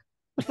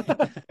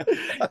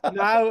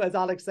 Now, as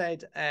Alex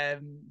said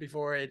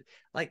before,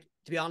 to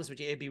be honest with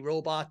you, it'd be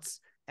robots.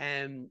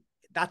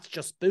 That's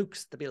just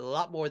books. There'd be a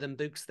lot more than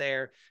books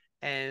there.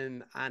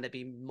 And it'd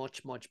be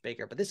much, much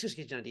bigger. But this just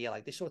gives you an idea.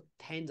 Like, they show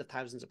tens of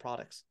thousands of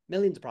products,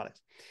 millions of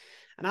products.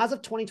 And as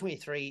of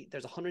 2023,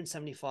 there's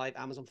 175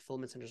 Amazon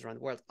fulfillment centers around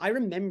the world. I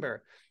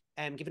remember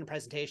giving a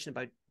presentation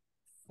about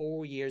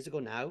 4 years ago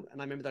now, and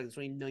I remember that there's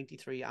only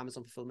 93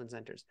 Amazon fulfillment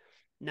centers.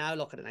 Now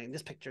look at it, and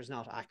this picture is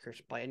not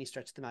accurate by any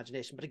stretch of the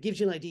imagination, but it gives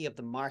you an idea of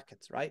the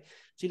markets, right?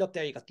 So you look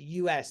there, you got the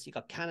US, you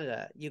got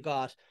Canada, you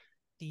got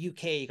the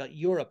UK, you got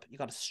Europe, you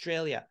got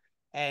Australia.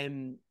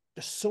 There's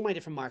so many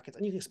different markets,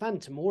 and you can expand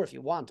into more if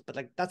you want. But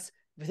like, that's, if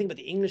you think about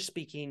the English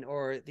speaking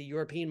or the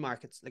European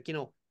markets, like,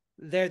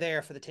 they're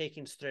there for the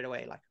taking straight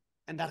away, like,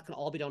 and that can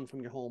all be done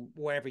from your home,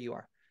 wherever you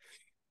are.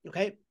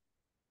 Okay.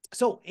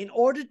 So in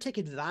order to take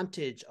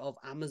advantage of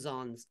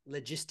Amazon's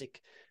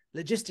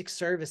logistic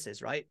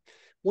services, right?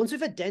 Once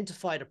we've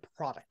identified a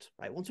product,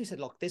 right? Once we said,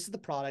 look, this is the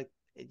product,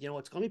 it's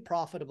going to be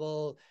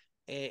profitable.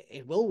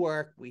 It will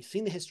work. We've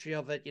seen the history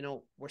of it.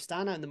 We're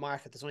standing out in the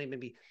market. There's only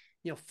maybe,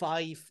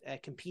 5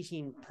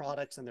 competing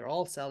products, and they're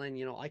all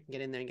selling. I can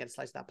get in there and get a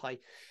slice of that pie.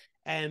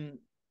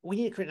 We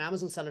need to create an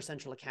Amazon Seller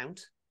Central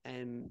account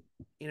in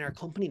our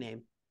company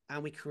name,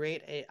 and we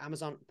create a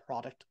Amazon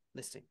product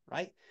listing,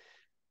 right?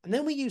 And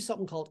then we use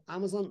something called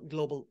Amazon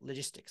Global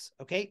Logistics.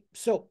 Okay,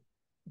 so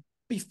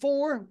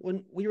before,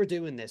 when we were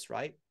doing this,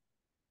 right,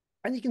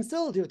 and you can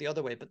still do it the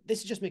other way, but this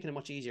is just making it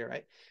much easier,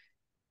 right?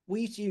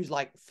 We used to use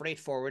like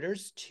freight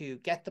forwarders to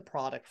get the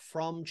product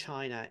from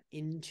China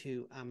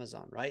into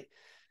Amazon, right?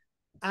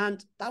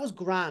 And that was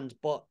grand,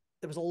 but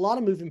there was a lot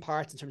of moving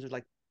parts in terms of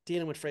like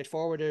dealing with freight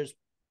forwarders,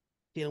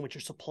 dealing with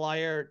your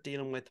supplier,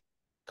 dealing with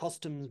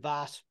customs,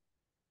 VAT,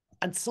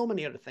 and so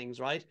many other things,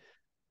 right?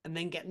 And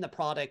then getting the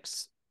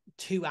products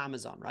to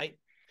Amazon, right?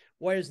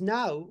 Whereas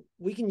now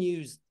we can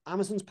use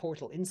Amazon's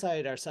portal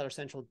inside our Seller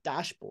Central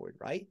dashboard,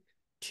 right,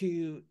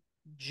 to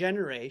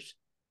generate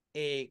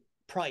a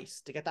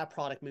price to get that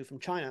product moved from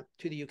China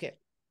to the UK.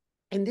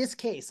 In this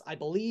case, I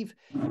believe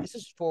this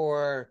is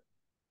for,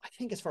 I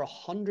think it's for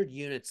 100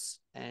 units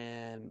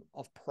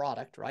of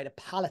product, right? A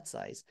pallet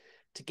size,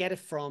 to get it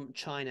from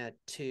China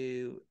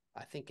to,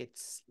 I think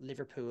it's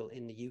Liverpool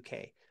in the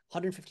UK,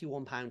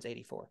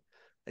 £151.84.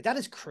 Like, that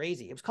is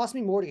crazy. It was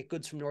costing me more to get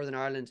goods from Northern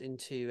Ireland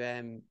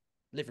into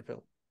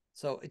Liverpool.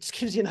 So it just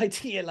gives you an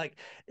idea, like,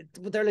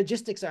 their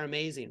logistics are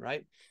amazing,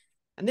 right?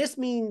 And this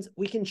means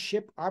we can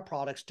ship our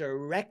products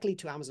directly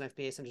to Amazon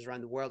FBA centers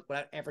around the world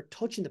without ever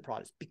touching the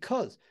products.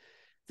 Because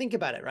think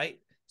about it, right?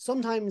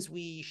 Sometimes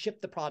we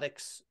ship the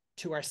products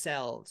to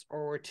ourselves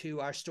or to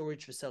our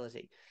storage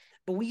facility.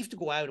 But we have to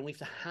go out and we have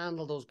to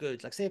handle those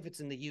goods. Like say if it's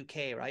in the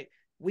UK, right?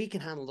 We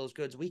can handle those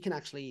goods. We can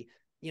actually,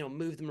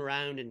 move them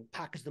around and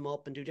package them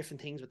up and do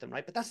different things with them,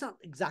 right? But that's not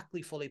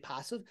exactly fully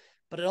passive,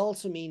 but it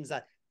also means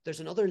that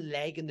there's another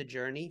leg in the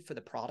journey for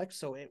the product.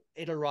 So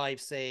it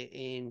arrives, say,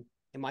 in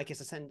my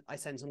case, I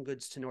send some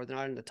goods to Northern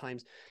Ireland at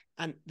times,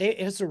 and it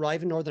has to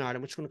arrive in Northern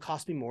Ireland, which is going to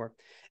cost me more.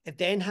 It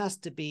then has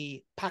to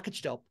be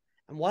packaged up.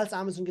 And whilst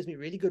Amazon gives me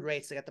really good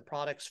rates to get the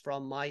products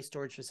from my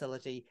storage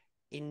facility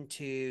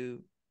into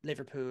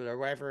Liverpool or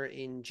wherever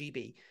in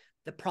GB,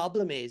 the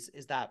problem is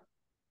that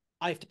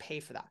I have to pay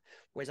for that.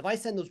 Whereas if I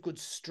send those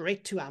goods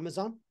straight to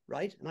Amazon,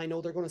 right, and I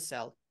know they're going to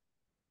sell,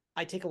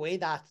 I take away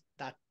that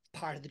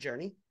part of the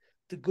journey.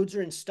 The goods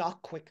are in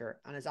stock quicker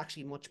and it's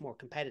actually much more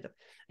competitive.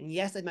 And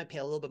yes, I might pay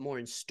a little bit more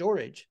in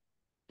storage,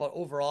 but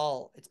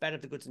overall, it's better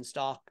if the goods in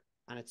stock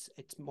and it's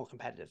more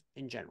competitive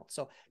in general.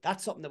 So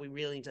that's something that we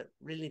really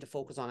need to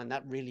focus on, and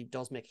that really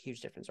does make a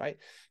huge difference, right?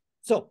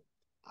 So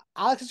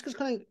Alex is just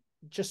going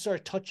to sort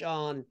of touch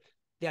on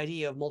the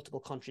idea of multiple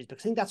countries,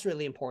 because I think that's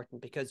really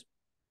important, because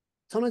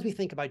sometimes we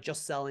think about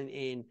just selling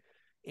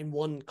in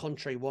one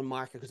country, one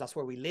market, because that's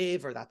where we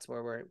live or that's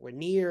where we're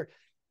near.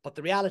 But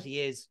the reality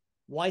is,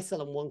 why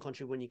sell in one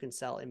country when you can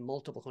sell in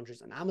multiple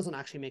countries? And Amazon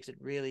actually makes it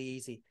really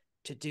easy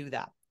to do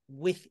that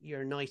with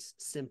your nice,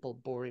 simple,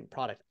 boring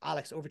product.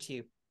 Alex, over to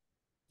you.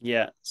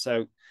 Yeah.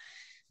 So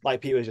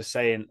like Pete was just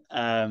saying,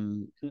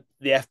 the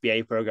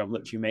FBA program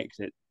literally makes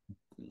it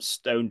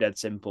stone dead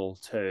simple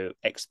to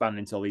expand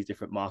into all these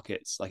different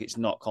markets. Like it's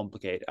not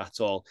complicated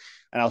at all.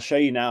 And I'll show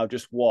you now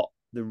just what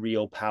the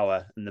real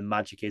power and the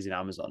magic is in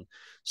Amazon.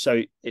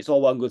 So it's all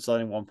well and good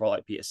selling one product,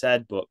 like Peter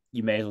said, but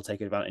you may as well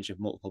take advantage of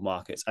multiple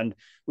markets. And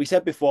we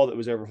said before that there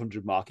was over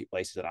 100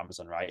 marketplaces on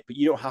Amazon, right? But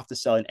you don't have to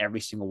sell in every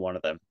single one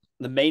of them.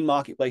 The main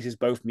marketplaces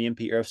both me and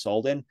Peter have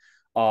sold in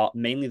are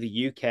mainly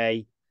the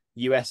UK,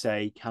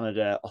 USA,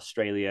 Canada,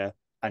 Australia,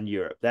 and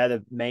Europe. They're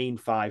the main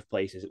 5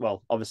 places.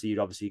 Well, obviously,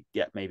 you'd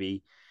get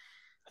maybe,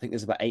 I think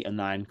there's about 8 or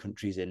 9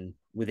 countries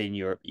within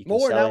Europe you can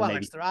more sell now, in.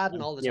 Alex. They're adding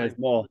all the time. There's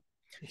more.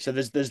 So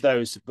there's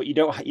those, but you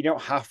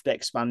don't have to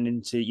expand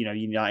into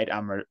United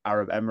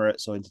Arab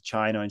Emirates or into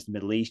China or into the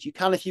Middle East. You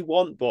can if you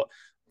want, but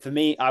for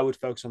me, I would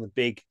focus on the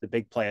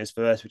big players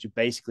first, which are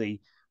basically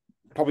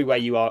probably where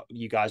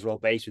you guys are all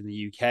based in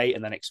the UK,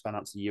 and then expand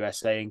out to the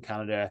USA and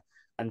Canada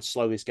and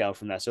slowly scale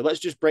from there. So let's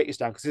just break this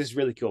down because this is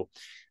really cool.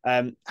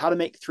 How to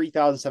make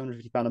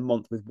 £3,750 a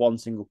month with one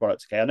single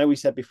product. Okay, I know we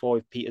said before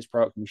with Peter's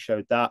product and we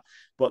showed that,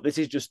 but this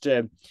is just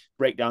to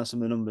break down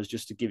some of the numbers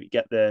just to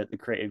get the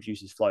creative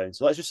juices flowing.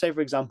 So let's just say,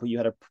 for example, you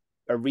had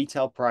a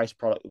retail price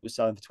product that was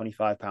selling for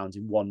 £25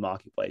 in one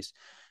marketplace,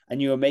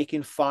 and you were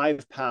making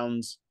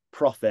 £5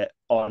 profit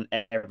on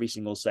every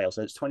single sale.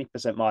 So it's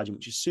 20% margin,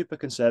 which is super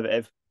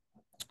conservative.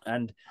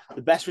 And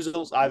the best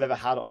results I've ever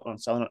had on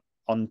selling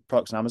on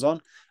products on Amazon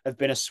have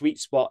been a sweet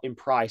spot in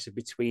price of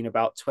between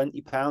about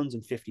 £20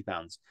 and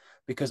 £50,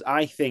 because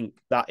I think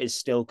that is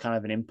still kind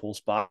of an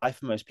impulse buy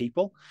for most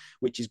people,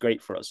 which is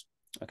great for us.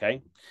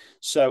 Okay.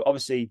 So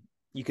obviously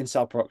you can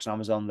sell products on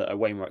Amazon that are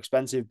way more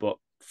expensive, but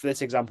for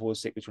this example, we'll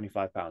stick with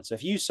 £25. So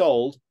if you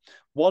sold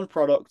one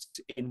product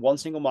in one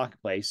single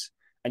marketplace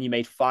and you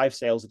made 5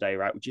 sales a day,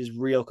 right, which is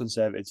real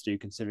conservative to do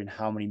considering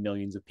how many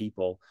millions of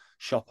people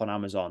shop on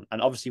Amazon.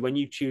 And obviously when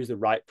you choose the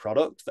right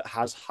product that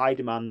has high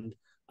demand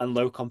and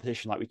low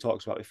competition, like we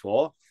talked about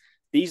before,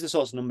 these are the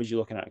sorts of numbers you're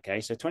looking at. Okay,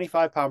 so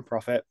 £25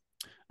 profit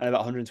and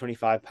about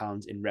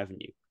 £125 in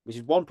revenue, which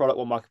is one product,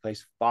 one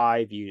marketplace,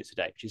 5 units a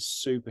day, which is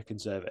super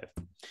conservative.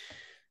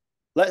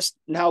 Let's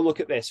now look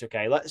at this.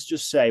 Okay, let's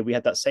just say we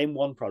had that same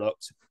one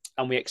product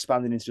and we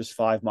expanded into just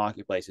 5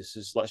 marketplaces.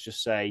 So let's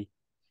just say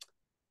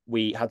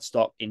we had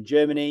stock in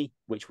Germany,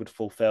 which would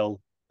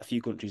fulfill a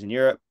few countries in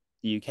Europe,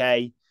 the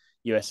UK,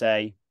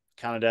 USA,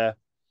 Canada.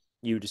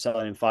 You would just sell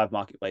in 5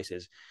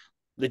 marketplaces.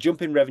 The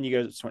jump in revenue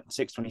goes to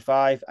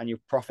 625 and your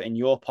profit in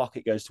your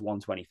pocket goes to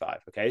 125.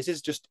 Okay, this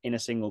is just in a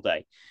single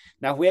day.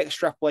 Now, if we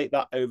extrapolate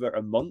that over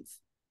a month,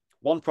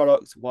 one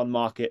product, one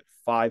market,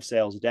 5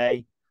 sales a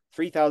day,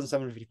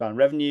 £3,750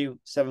 revenue,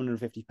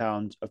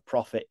 £750 of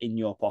profit in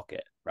your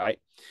pocket, right?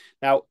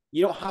 Now,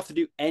 you don't have to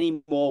do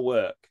any more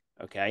work,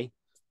 okay,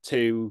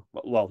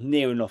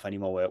 near enough any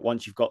more work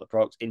once you've got the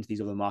products into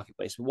these other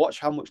marketplaces. Watch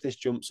how much this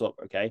jumps up,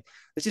 okay?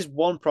 This is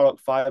one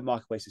product, 5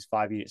 marketplaces,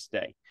 5 units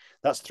a day.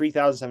 That's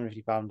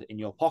 £3,750 in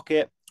your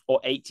pocket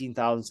or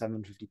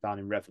 £18,750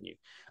 in revenue.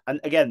 And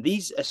again,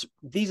 these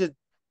are,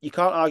 you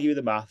can't argue with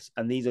the maths,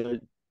 and these are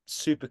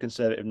super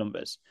conservative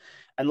numbers.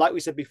 And like we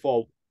said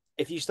before,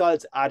 if you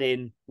started to add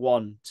in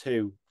 1,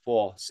 2,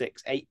 4,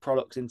 6, 8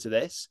 products into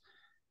this,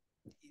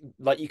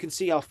 like you can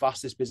see how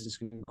fast this business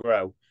can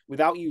grow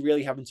without you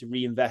really having to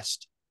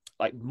reinvest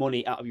like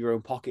money out of your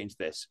own pocket into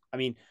this. I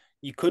mean,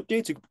 you could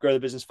do to grow the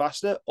business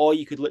faster, or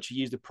you could literally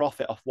use the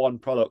profit off one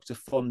product to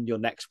fund your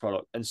next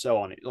product and so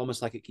on. It's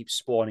almost like it keeps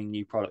spawning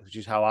new products, which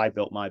is how I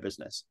built my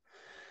business.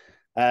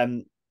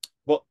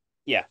 But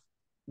yeah,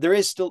 there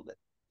is still,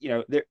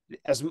 there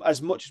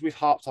as much as we've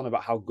harped on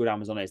about how good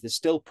Amazon is, there's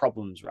still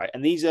problems, right?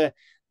 And these are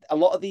a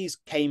lot of these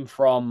came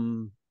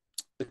from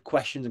the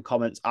questions and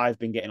comments I've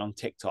been getting on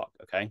TikTok.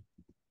 Okay.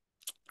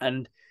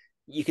 And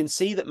you can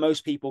see that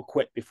most people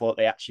quit before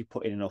they actually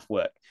put in enough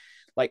work.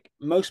 Like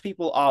most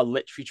people are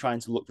literally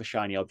trying to look for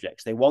shiny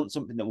objects. They want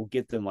something that will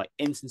give them like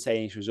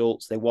instantaneous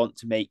results. They want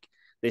to make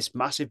this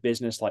massive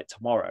business like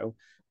tomorrow.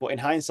 But in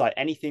hindsight,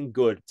 anything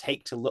good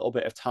takes a little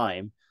bit of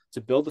time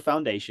to build the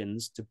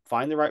foundations, to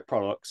find the right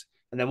products.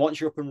 And then once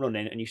you're up and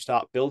running and you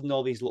start building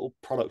all these little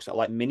products that are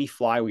like mini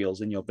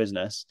flywheels in your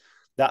business,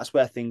 that's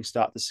where things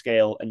start to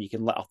scale and you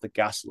can let off the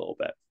gas a little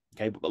bit.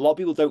 Okay. But a lot of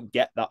people don't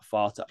get that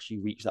far to actually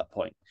reach that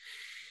point.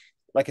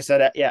 Like I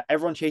said, yeah,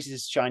 everyone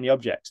chases shiny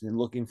objects and then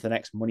looking for the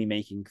next money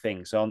making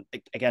thing. So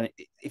again,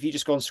 if you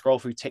just go and scroll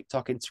through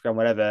TikTok, Instagram,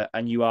 whatever,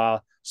 and you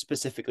are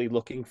specifically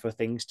looking for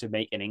things to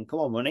make an income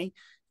or money,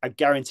 I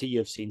guarantee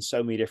you've seen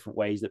so many different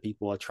ways that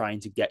people are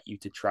trying to get you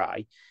to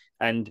try.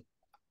 And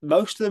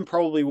most of them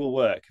probably will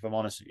work, if I'm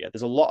honest with you.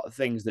 There's a lot of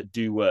things that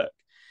do work.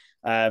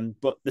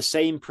 But the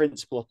same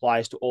principle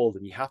applies to all of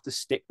them. You have to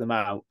stick them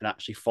out and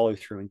actually follow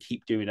through and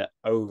keep doing it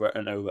over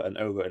and over and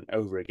over and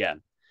over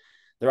again.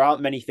 There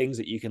aren't many things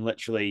that you can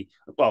literally,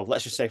 well,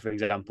 let's just say, for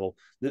example,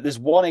 there's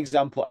one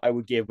example I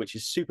would give, which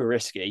is super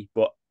risky,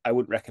 but I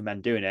wouldn't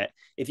recommend doing it.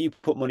 If you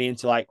put money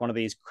into like one of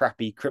these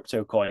crappy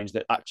crypto coins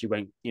that actually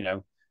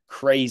went,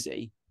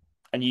 crazy,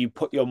 and you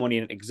put your money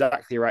in at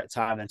exactly the right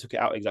time and took it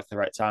out at exactly the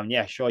right time,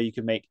 yeah, sure, you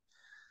can make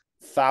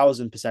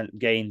 1,000%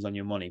 gains on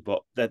your money,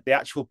 but the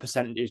actual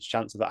percentage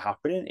chance of that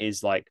happening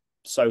is like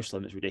so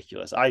slim, it's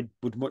ridiculous. I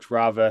would much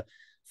rather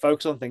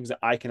focus on things that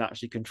I can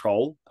actually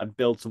control and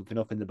build something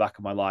up in the back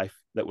of my life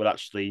that would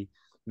actually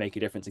make a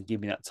difference and give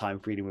me that time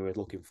freedom we were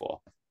looking for.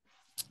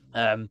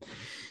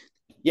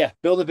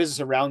 Build a business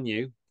around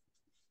you,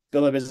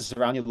 build a business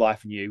around your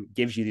life and you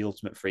gives you the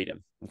ultimate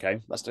freedom. Okay.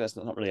 That's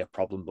not really a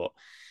problem, but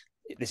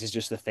this is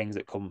just the things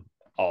that come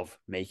of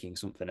making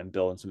something and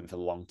building something for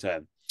the long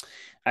term.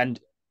 And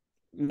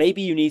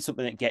maybe you need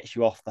something that gets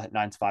you off that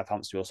 9 to 5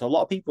 hamster wheel. So a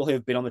lot of people who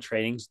have been on the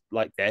trainings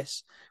like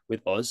this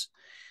with us,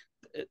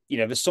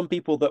 there's some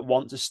people that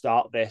want to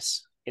start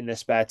this in their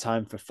spare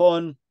time for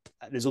fun.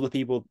 There's other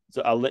people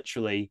that are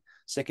literally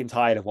sick and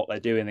tired of what they're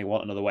doing. They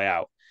want another way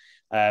out.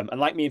 And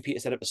like me and Peter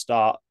said at the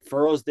start,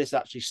 for us, this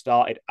actually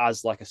started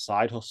as like a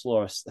side hustle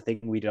or a thing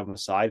we did on the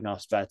side in our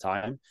spare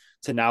time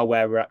to now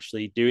where we're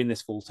actually doing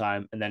this full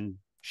time and then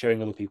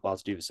showing other people how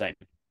to do the same.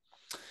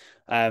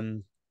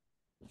 And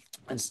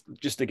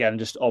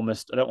just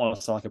almost, I don't want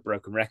to sound like a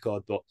broken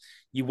record, but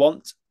you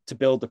want to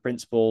build the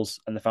principles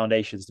and the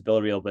foundations to build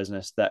a real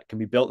business that can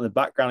be built in the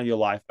background of your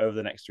life over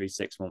the next 3 to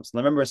 6 months. And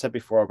I remember I said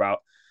before about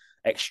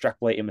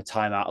extrapolating the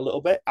time out a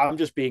little bit. I'm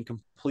just being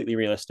completely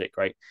realistic,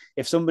 right?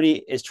 If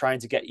somebody is trying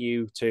to get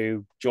you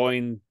to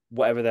join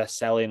whatever they're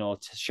selling or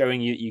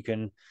showing you that you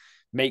can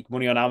make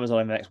money on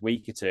Amazon in the next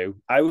week or two,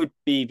 I would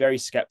be very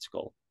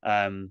skeptical.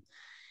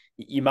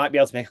 You might be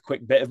able to make a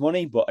quick bit of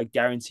money, but I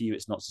guarantee you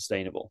it's not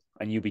sustainable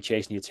and you'll be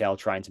chasing your tail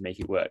trying to make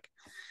it work.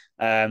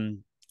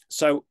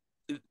 So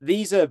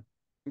these are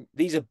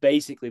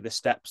basically the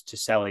steps to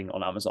selling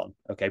on Amazon.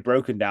 Okay.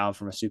 Broken down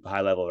from a super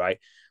high level, right?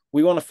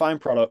 We want to find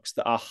products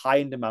that are high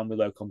in demand with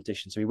low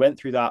competition. So we went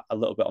through that a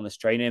little bit on this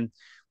training.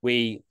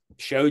 We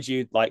showed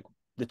you like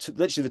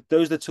literally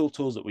those are the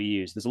tools that we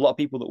use. There's a lot of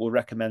people that will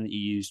recommend that you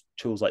use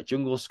tools like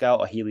Jungle Scout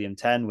or Helium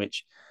 10,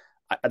 which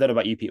I don't know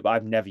about you, Pete, but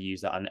I've never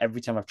used that. And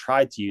every time I've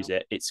tried to use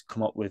it, it's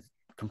come up with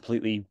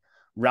completely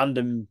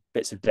random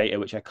bits of data,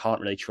 which I can't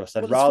really trust.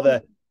 I was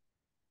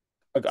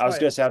going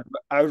to say,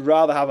 I would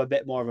rather have a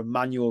bit more of a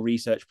manual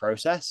research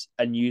process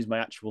and use my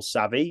actual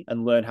savvy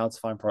and learn how to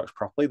find products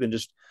properly than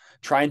just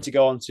trying to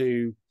go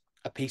onto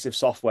a piece of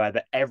software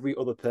that every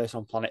other person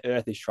on planet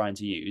Earth is trying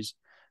to use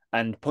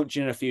and punch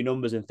in a few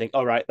numbers and think,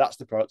 all right, that's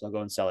the product, I'll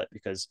go and sell it.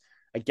 Because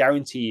I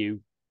guarantee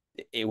you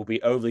it will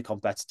be overly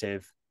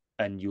competitive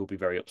and you will be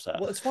very upset.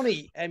 Well, it's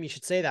funny, you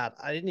should say that.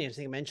 I didn't even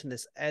think I mentioned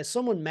this.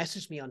 Someone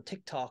messaged me on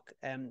TikTok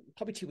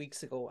probably 2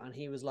 weeks ago, and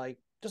he was like,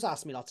 just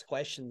asked me lots of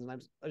questions, and I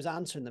was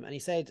answering them. And he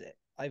said,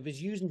 I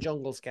was using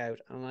Jungle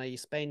Scout, and I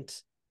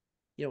spent,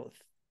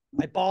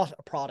 I bought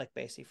a product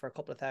basically for a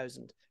couple of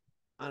thousand,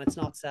 and it's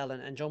not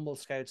selling, and Jungle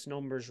Scout's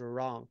numbers were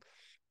wrong.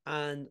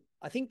 And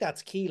I think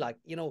that's key. Like,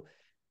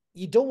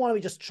 you don't want to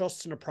be just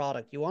trusting a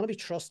product. You want to be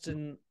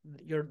trusting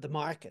the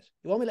market.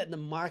 You want to be letting the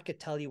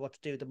market tell you what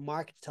to do, the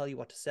market tell you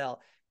what to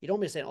sell. You don't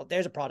be saying, oh,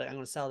 there's a product, I'm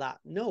going to sell that.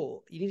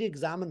 No, you need to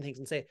examine things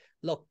and say,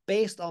 look,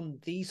 based on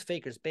these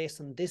figures,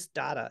 based on this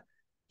data,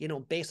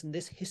 based on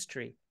this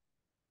history,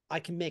 I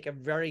can make a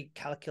very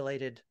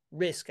calculated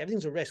risk.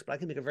 Everything's a risk, but I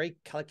can make a very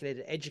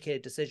calculated,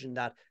 educated decision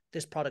that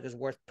this product is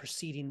worth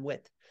proceeding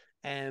with.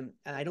 And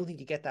I don't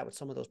think you get that with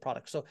some of those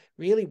products. So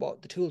really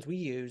what the tools we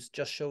use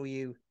just show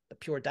you the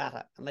pure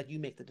data and let you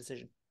make the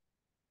decision.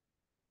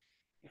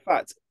 In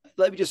fact,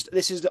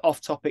 this is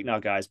off topic now,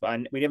 guys,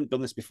 but we haven't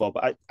done this before,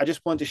 but I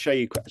just wanted to show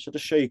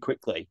you,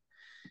 quickly.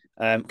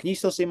 Can you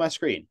still see my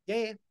screen?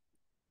 Yeah.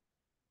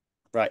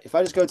 Right. If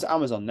I just go to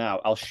Amazon now,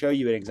 I'll show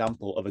you an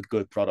example of a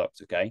good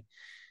product. Okay.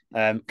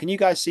 Can you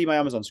guys see my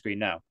Amazon screen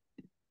now?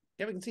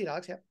 Yeah, we can see it,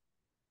 Alex. Yeah.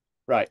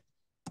 Right.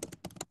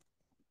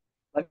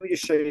 let me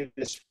just show you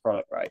this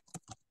product, right?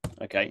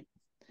 Okay.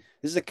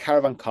 This is a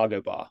caravan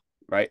cargo bar,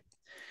 right?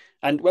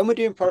 And when we're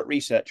doing product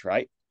research,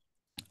 right?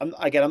 I'm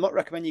not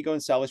recommending you go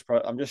and sell this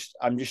product.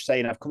 I'm just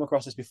saying I've come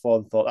across this before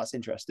and thought that's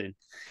interesting.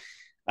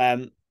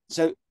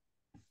 So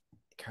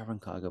caravan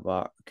cargo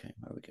bar. Okay,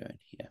 where are we going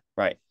here?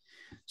 Right.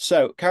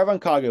 So caravan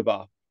cargo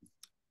bar.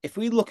 If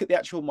we look at the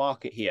actual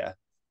market here,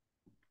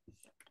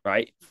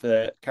 right,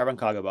 for caravan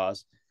cargo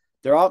bars,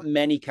 there aren't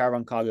many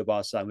caravan cargo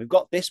bars selling. We've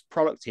got this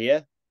product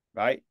here,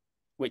 right,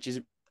 which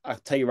is, I'll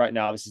tell you right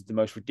now, this is the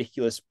most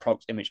ridiculous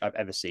product image I've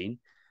ever seen.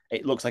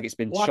 It looks like it's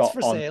been What's shot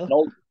for on.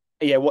 sale?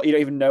 Yeah, what you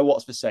don't even know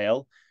what's for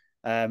sale.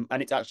 And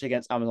it's actually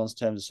against Amazon's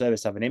terms of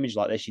service to have an image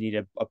like this. You need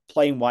a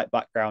plain white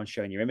background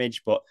showing your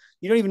image, but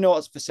you don't even know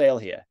what's for sale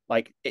here.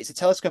 Like, it's a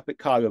telescopic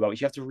cargo bar, which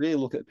you have to really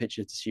look at the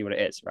picture to see what it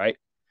is, right?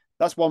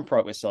 That's one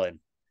product we're selling.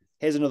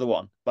 Here's another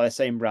one by the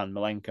same brand,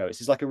 Malenko.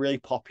 This is like a really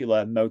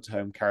popular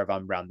motorhome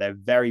caravan brand. They're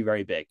very,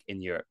 very big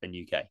in Europe and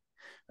UK.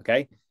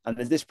 Okay. And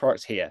there's this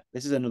product here.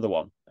 This is another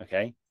one.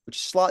 Okay. Which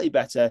is slightly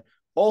better.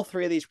 All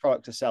three of these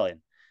products are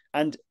selling.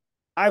 And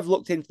I've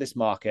looked into this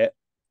market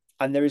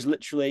and there is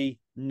literally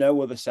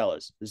no other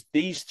sellers. There's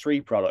these three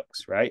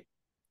products, right?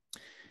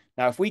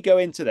 Now, if we go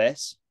into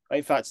this,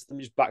 in fact, let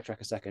me just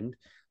backtrack a second.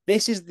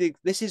 This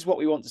is what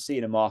we want to see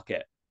in a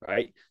market,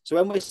 right? So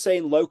when we're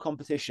saying low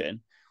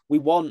competition, we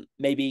want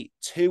maybe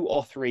two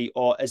or three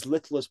or as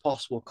little as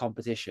possible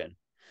competition.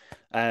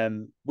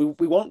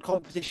 We want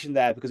competition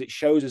there because it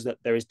shows us that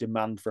there is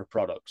demand for a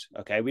product.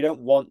 Okay, we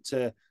don't want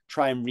to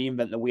try and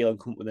reinvent the wheel and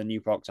come up with a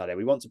new product idea.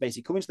 We want to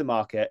basically come into the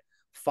market,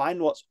 find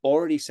what's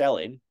already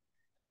selling,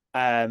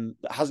 that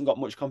hasn't got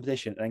much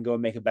competition, and then go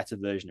and make a better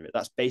version of it.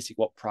 That's basic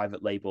what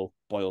private label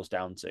boils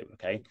down to.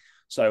 Okay,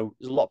 so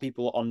there's a lot of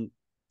people on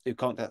who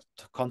contact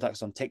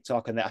us on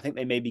TikTok, and I think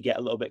they maybe get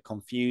a little bit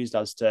confused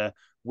as to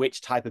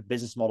which type of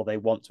business model they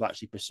want to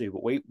actually pursue.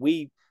 But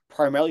we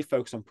primarily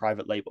focus on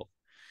private label.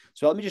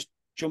 So let me just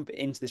jump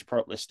into this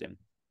product listing.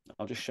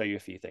 I'll just show you a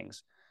few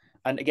things.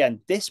 And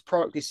again, this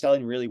product is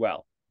selling really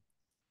well.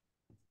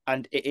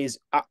 And it is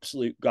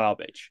absolute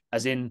garbage,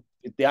 as in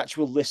the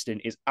actual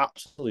listing is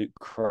absolute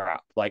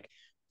crap. Like,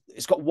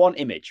 it's got one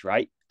image,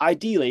 right?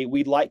 Ideally,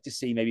 we'd like to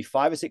see maybe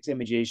 5 or 6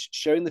 images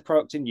showing the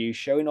product in use,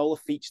 showing all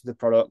the features of the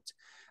product,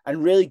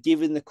 and really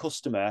giving the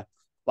customer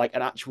like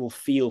an actual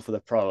feel for the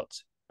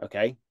product.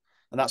 Okay.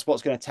 And that's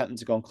what's going to tempt them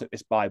to go and click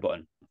this buy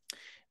button.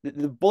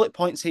 The bullet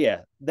points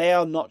here, they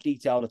are not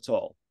detailed at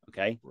all.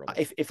 Okay.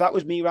 If that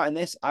was me writing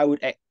this, I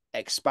would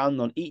expand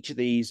on each of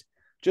these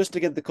just to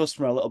give the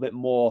customer a little bit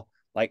more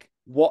like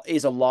what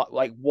is a lot,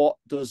 like what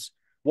is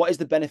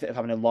the benefit of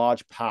having a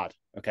large pad?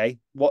 Okay.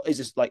 What is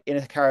this like in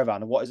a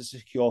caravan? What is a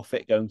secure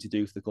fit going to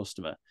do for the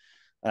customer?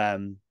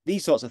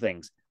 These sorts of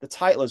things. The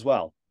title as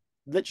well.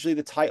 Literally,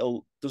 the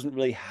title doesn't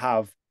really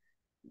have.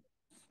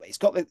 It's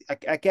got the.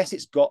 I guess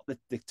it's got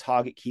the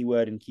target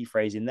keyword and key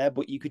phrase in there,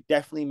 but you could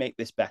definitely make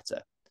this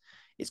better.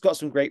 It's got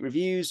some great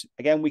reviews.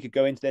 Again, we could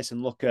go into this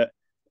and look at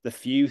the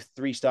few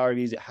 3-star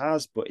reviews it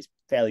has, but it's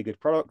fairly good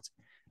product.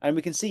 And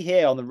we can see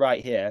here on the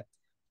right here,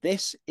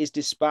 this is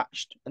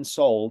dispatched and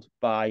sold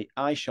by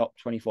iShop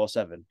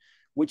 24/7,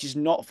 which is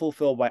not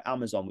fulfilled by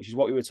Amazon, which is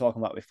what we were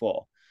talking about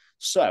before.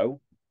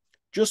 So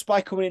just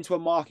by coming into a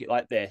market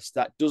like this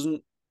that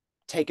doesn't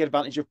take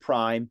advantage of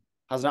Prime,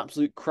 has an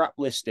absolute crap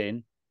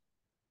listing,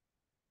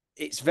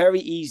 it's very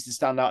easy to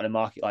stand out in a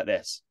market like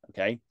this.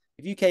 Okay.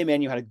 If you came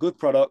in, you had a good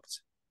product,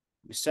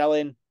 you're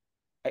selling,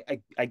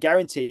 I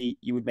guarantee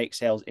you would make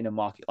sales in a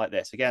market like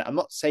this. Again, I'm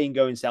not saying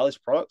go and sell this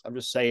product. I'm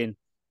just saying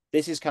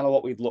this is kind of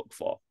what we'd look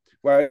for.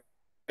 Whereas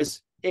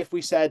if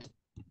we said,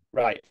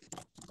 right,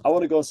 I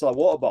want to go and sell a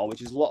water bottle,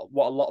 which is what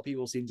a lot of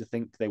people seem to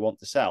think they want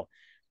to sell.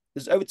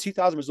 There's over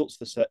 2,000 results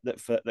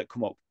that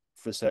come up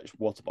for search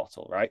water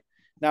bottle, right?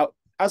 Now,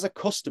 as a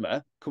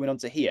customer coming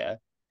onto here,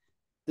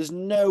 there's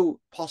no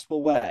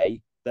possible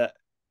way that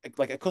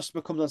like a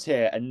customer comes onto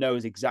here and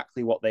knows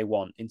exactly what they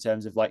want in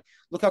terms of like,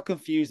 look how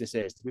confused this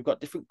is. We've got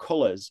different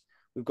colors,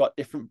 we've got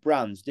different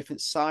brands,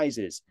 different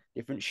sizes,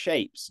 different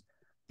shapes.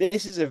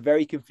 This is a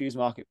very confused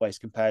marketplace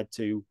compared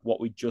to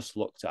what we just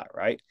looked at,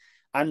 right?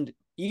 And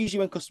usually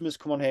when customers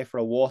come on here for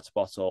a water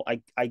bottle,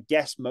 I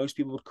guess most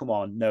people would come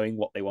on knowing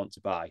what they want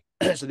to buy.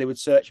 So they would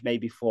search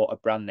maybe for a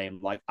brand name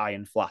like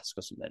Iron Flask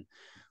or something.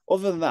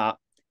 Other than that,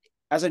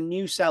 as a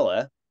new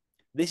seller,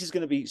 this is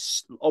going to be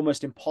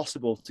almost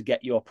impossible to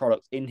get your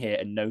product in here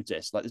and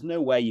notice. Like, there's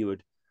no way you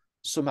would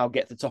somehow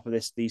get to the top of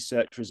these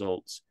search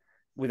results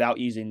without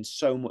using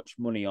so much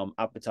money on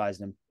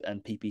advertising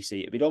and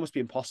PPC. It'd almost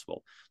be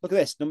impossible. Look at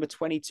this, number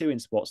 22 in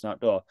sports and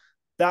outdoor.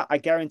 That I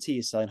guarantee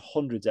is selling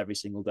hundreds every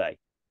single day,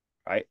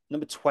 right?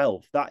 Number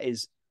 12,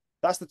 that's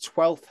the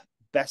 12th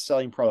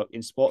best-selling product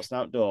in sports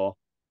and outdoor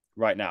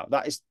right now.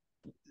 That is,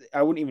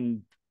 I wouldn't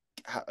even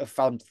have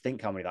found to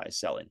think how many that is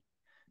selling.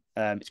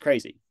 It's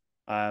crazy.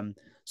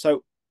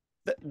 So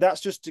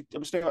that's just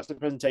I'm just going back to the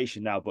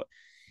presentation now, but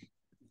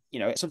you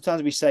know,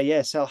 sometimes we say,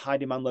 yeah, sell high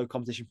demand, low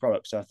competition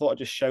products. So I thought I'd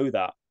just show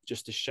that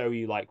just to show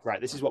you like,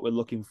 right, this is what we're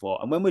looking for.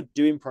 And when we're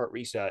doing product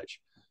research,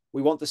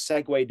 we want to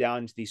segue down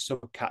into these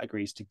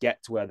subcategories to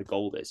get to where the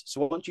gold is.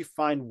 So once you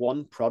find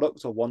one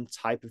product or one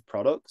type of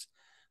product,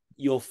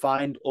 you'll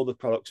find other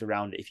products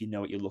around it if you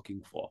know what you're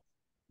looking for.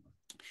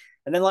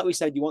 And then, like we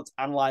said, you want to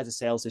analyze the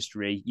sales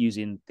history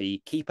using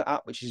the Keeper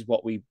app, which is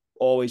what we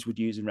always would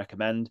use and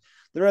recommend.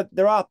 There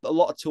are a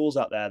lot of tools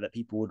out there that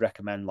people would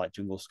recommend, like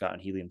Jungle Scout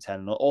and Helium 10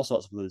 and all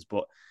sorts of others.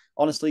 But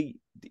honestly,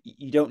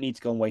 you don't need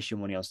to go and waste your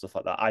money on stuff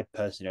like that. I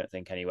personally don't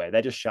think anyway.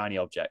 They're just shiny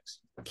objects.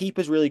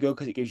 Keeper's really good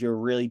because it gives you a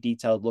really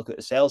detailed look at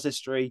the sales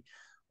history,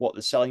 what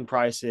the selling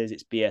price is,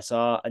 its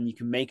BSR, and you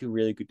can make a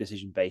really good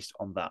decision based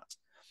on that.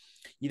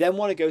 You then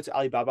want to go to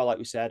Alibaba, like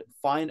we said,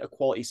 find a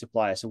quality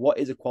supplier. So what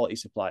is a quality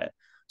supplier?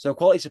 So a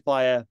quality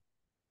supplier,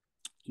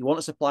 you want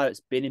a supplier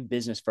that's been in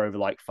business for over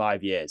like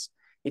 5 years.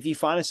 If you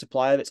find a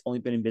supplier that's only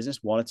been in business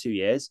 1 or 2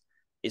 years,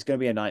 it's going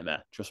to be a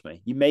nightmare. Trust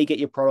me. You may get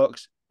your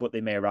products, but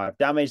they may arrive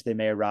damaged. They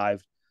may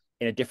arrive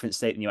in a different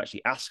state than you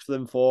actually asked for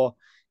them for.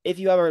 If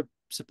you have a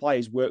supplier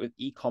who's worked with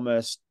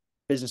e-commerce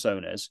business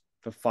owners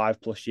for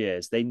 5+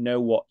 years, they know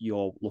what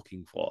you're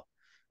looking for.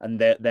 And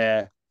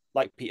they're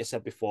like Peter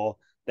said before,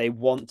 they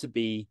want to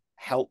be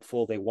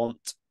helpful. They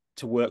want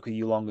to work with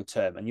you longer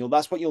term. And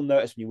that's what you'll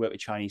notice when you work with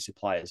Chinese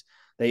suppliers.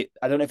 I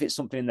don't know if it's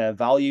something in their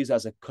values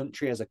as a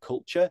country, as a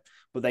culture,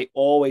 but they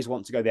always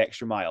want to go the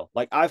extra mile.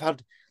 Like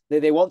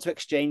they want to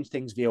exchange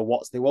things via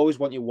WhatsApp. They always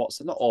want your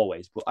WhatsApp, not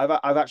always, but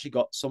I've actually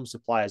got some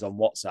suppliers on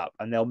WhatsApp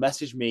and they'll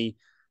message me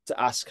to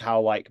ask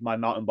how like my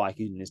mountain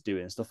biking is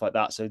doing and stuff like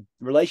that. So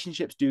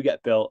relationships do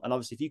get built. And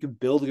obviously if you can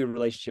build a good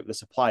relationship with a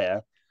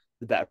supplier,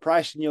 the better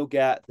pricing you'll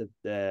get,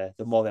 the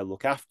more they'll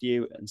look after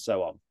you and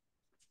so on.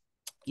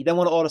 You then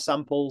want to order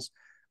samples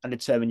and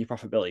determine your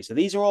profitability. So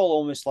these are all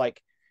almost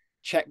like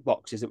check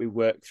boxes that we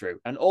work through.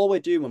 And all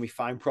we're doing when we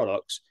find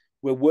products,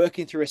 we're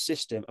working through a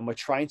system and we're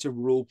trying to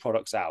rule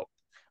products out.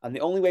 And the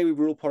only way we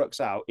rule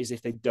products out is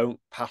if they don't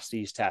pass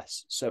these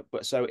tests.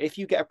 So if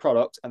you get a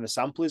product and the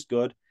sample is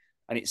good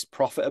and it's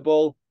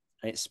profitable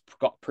and it's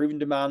got proven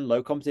demand,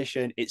 low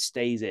competition, it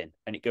stays in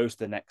and it goes to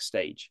the next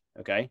stage.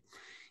 Okay.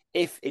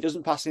 If it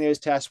doesn't pass any of those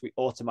tests, we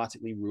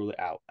automatically rule it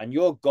out. And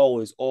your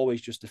goal is always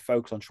just to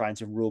focus on trying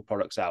to rule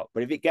products out.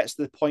 But if it gets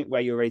to the point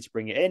where you're ready to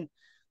bring it in,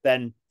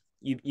 then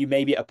you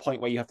may be at a point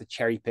where you have to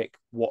cherry pick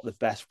what the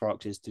best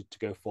product is to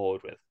go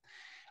forward with.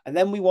 And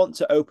then we want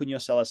to open your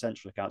Seller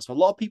Central account. So a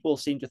lot of people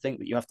seem to think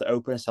that you have to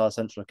open a Seller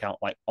Central account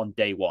like on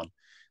day one.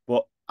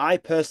 But I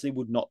personally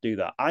would not do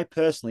that. I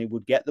personally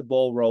would get the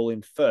ball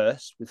rolling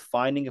first with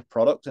finding a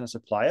product and a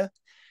supplier.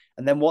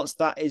 And then once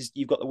that is,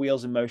 you've got the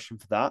wheels in motion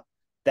for that,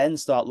 then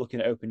start looking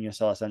at opening your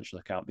Seller Central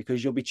account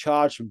because you'll be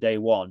charged from day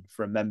one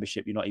for a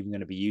membership you're not even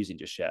going to be using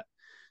just yet.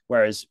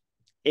 Whereas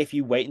if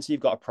you wait until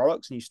you've got a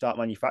product and you start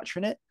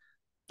manufacturing it,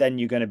 then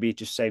you're going to be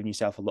just saving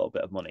yourself a little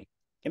bit of money.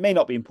 It may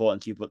not be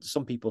important to you, but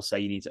some people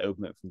say you need to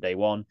open it from day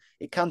one.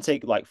 It can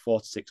take like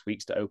 4 to 6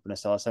 weeks to open a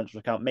Seller Central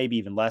account, maybe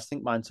even less. I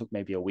think mine took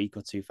maybe a week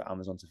or two for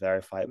Amazon to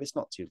verify it, but it's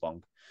not too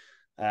long.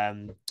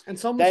 And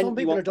some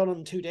people are done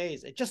in 2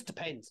 days. It just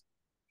depends.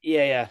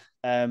 Yeah.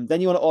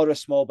 Then you want to order a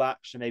small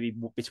batch, so maybe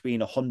between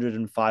 100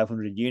 and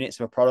 500 units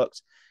of a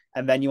product.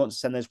 And then you want to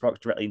send those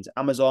products directly into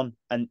Amazon.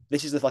 And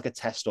this is like a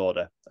test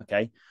order.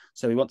 Okay.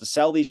 So we want to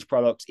sell these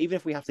products, even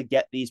if we have to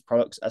get these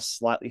products a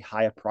slightly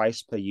higher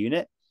price per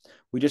unit,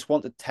 we just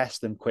want to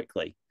test them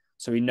quickly.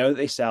 So we know that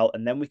they sell,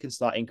 and then we can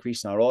start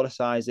increasing our order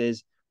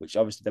sizes, which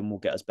obviously then will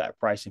get us better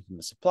pricing from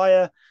the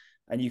supplier,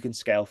 and you can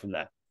scale from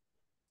there.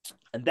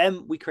 And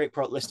then we create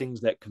product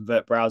listings that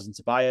convert browsers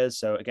into buyers.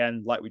 So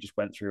again, like we just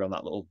went through on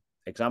that little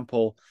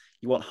example,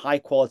 you want high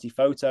quality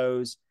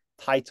photos,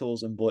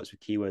 titles, and bullets with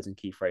keywords and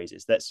key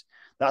phrases.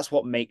 That's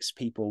what makes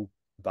people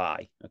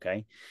buy.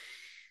 Okay.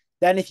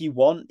 Then if you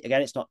want,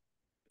 again, it's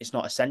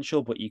not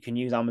essential, but you can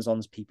use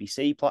Amazon's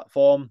PPC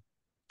platform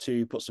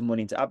to put some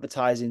money into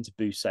advertising to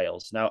boost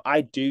sales. Now,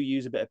 I do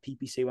use a bit of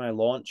PPC when I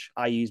launch.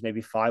 I use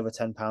maybe £5 or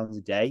 £10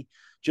 a day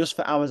just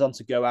for Amazon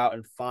to go out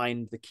and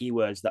find the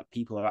keywords that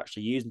people are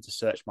actually using to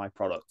search my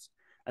products.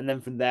 And then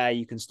from there,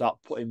 you can start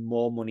putting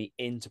more money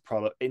into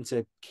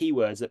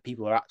keywords that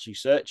people are actually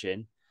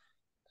searching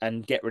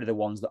and get rid of the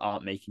ones that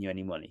aren't making you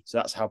any money. So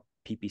that's how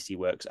PPC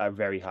works at a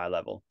very high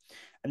level.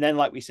 And then,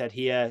 like we said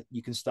here,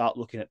 you can start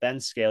looking at then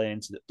scaling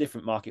into the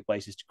different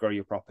marketplaces to grow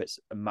your profits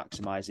and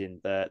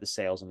maximizing the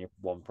sales on your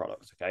one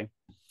product. Okay.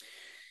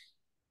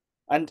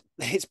 And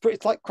it's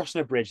like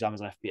crossing a bridge,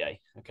 Amazon FBA.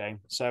 Okay.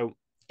 So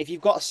if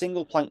you've got a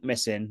single plank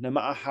missing, no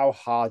matter how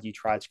hard you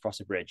try to cross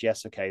a bridge,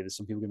 yes, okay, there's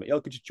some people going to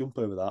be, could just jump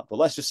over that. But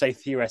let's just say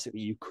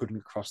theoretically you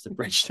couldn't cross the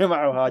bridge no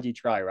matter how hard you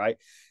try, right?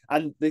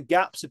 And the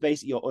gaps are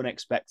basically your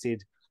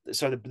unexpected.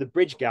 So the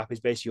bridge gap is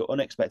basically your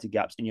unexpected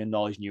gaps in your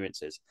knowledge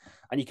nuances,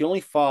 and you can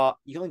only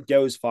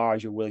go as far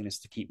as your willingness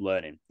to keep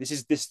learning.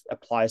 This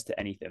applies to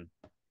anything,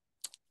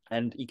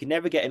 and you can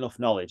never get enough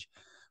knowledge.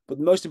 But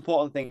the most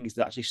important thing is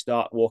to actually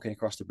start walking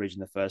across the bridge in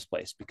the first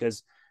place,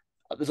 because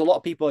there's a lot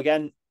of people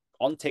again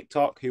on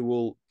TikTok who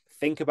will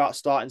think about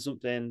starting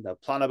something, they'll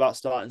plan about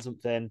starting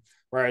something,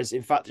 whereas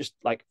in fact, just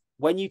like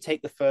when you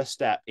take the first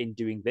step in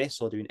doing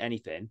this or doing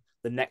anything,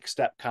 the next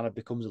step kind of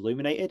becomes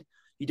illuminated.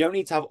 You don't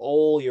need to have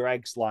all your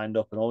eggs lined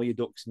up and all your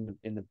ducks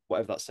in the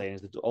whatever that saying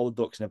is, all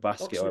the ducks in a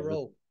basket. Ducks in a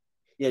row.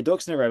 Yeah,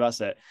 ducks in a row.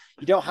 That's it.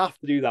 You don't have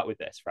to do that with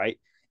this, right?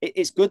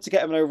 It's good to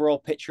get an overall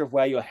picture of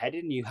where you're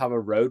headed and you have a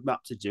roadmap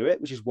to do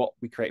it, which is what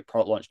we create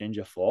Product Launch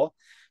Ninja for.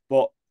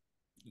 But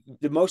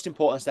the most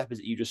important step is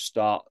that you just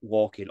start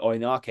walking, or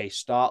in our case,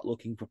 start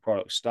looking for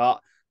products,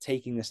 start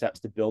taking the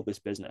steps to build this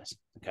business.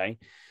 Okay.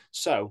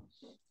 So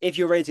if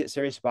you're ready to get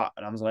serious about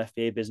an Amazon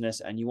FBA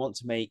business and you want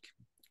to make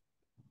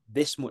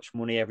this much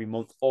money every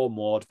month or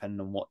more, depending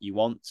on what you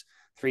want,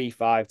 3,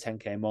 5,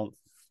 10K a month,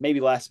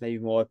 maybe less, maybe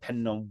more,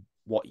 depending on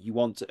what you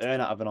want to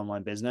earn out of an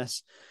online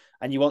business,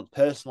 and you want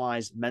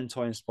personalized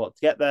mentoring support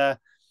to get there,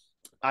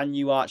 and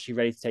you are actually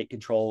ready to take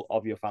control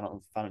of your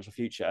financial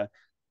future,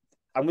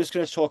 I'm just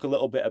going to talk a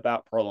little bit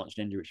about Product Launch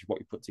Ninja, which is what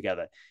we put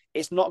together.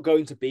 It's not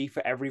going to be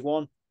for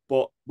everyone,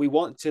 but we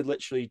want to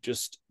literally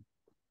just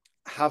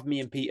have me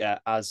and Peter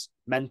as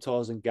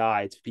mentors and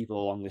guides for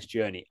people along this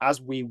journey,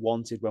 as we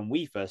wanted when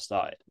we first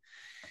started.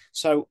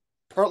 So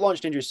Product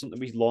Launch Ninja is something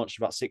we launched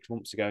about 6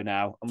 months ago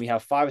now, and we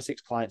have 5 or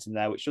 6 clients in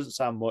there, which doesn't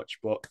sound much,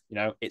 but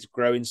it's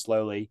growing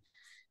slowly.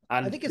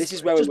 And I think this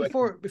is where just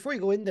before you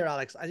go in there,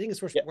 Alex, I think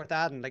it's worth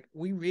adding. Like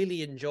we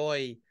really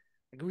enjoy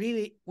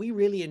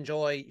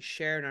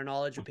sharing our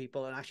knowledge with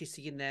people and actually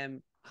seeing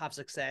them have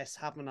success,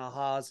 having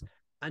ahas,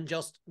 and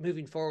just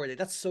moving forward.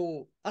 That's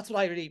what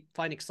I really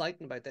find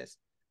exciting about this.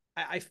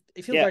 I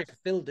feel very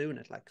fulfilled doing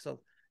it. Like, so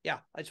yeah,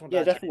 I just want to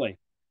add definitely.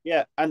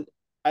 Yeah. And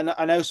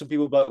I know some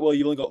people like, well,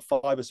 you've only got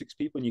 5 or 6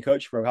 people in your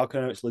coach program. How can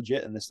I know it's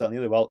legit and this, that, and the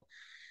other? Well,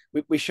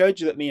 we showed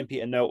you that me and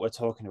Peter know what we're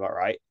talking about,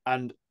 right?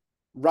 And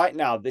right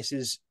now, this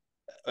is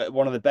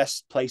one of the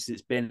best places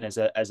it's been as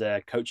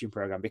a coaching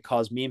program,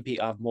 because me and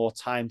Peter have more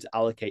time to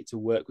allocate to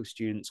work with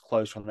students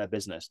close from their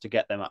business to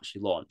get them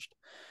actually launched.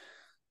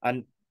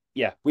 And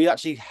yeah, we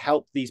actually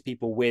help these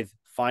people with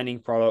finding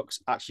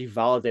products, actually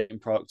validating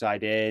product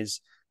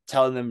ideas,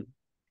 telling them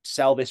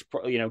sell this,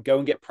 go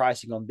and get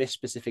pricing on this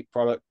specific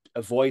product,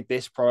 avoid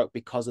this product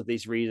because of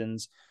these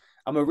reasons.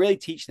 And we're really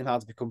teaching them how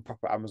to become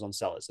proper Amazon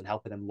sellers and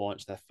helping them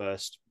launch their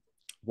first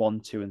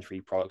 1, 2, and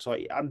 3 products,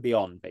 and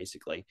beyond,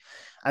 basically.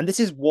 And this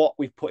is what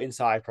we've put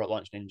inside Product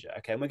Launch Ninja.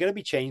 Okay. And we're going to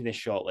be changing this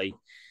shortly.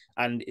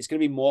 And it's going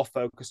to be more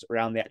focused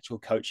around the actual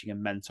coaching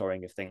and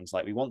mentoring of things.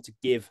 Like we want to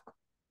give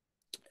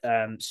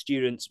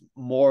students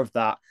more of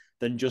that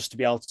than just to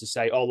be able to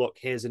say, oh, look,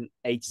 here's an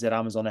A to Z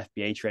Amazon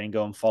FBA training,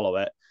 go and follow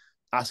it.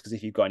 Ask us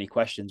if you've got any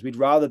questions. We'd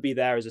rather be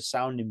there as a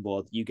sounding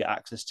board that you get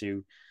access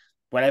to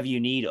whenever you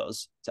need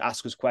us, to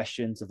ask us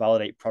questions, to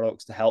validate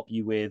products, to help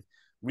you with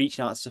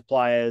reaching out to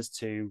suppliers,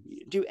 to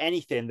do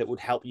anything that would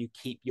help you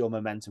keep your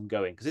momentum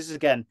going. Because this is,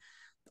 again,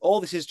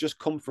 all this has just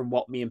come from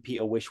what me and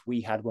Peter wish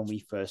we had when we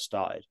first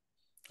started.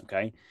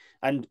 Okay.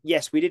 And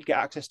yes, we did get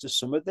access to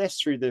some of this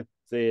through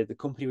the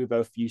company we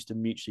both used to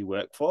mutually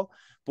work for,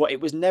 but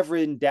it was never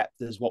in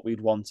depth as what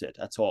we'd wanted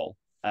at all.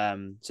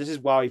 So this is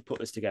why we've put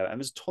this together. And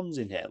there's tons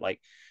in here. Like,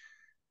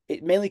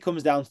 it mainly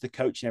comes down to the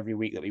coaching every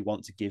week that we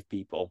want to give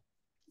people.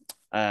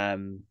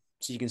 So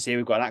you can see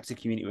we've got an active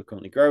community we're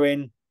currently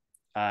growing,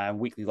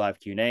 weekly live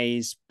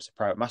Q&As, it's a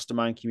private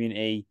mastermind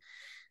community,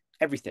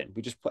 everything.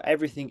 We just put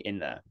everything in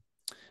there.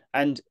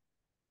 And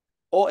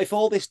if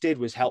all this did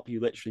was help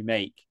you literally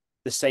make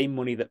the same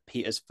money that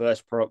Peter's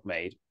first product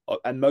made,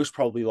 and most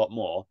probably a lot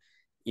more,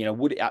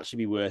 would it actually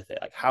be worth it?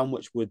 Like, how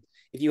much would,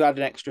 if you had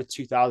an extra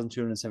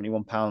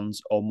 £2,271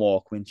 or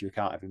more come into your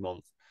account every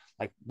month,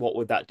 like, what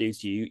would that do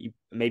to you?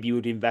 Maybe you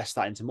would invest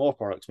that into more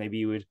products. Maybe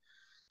you would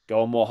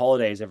go on more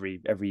holidays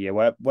every year,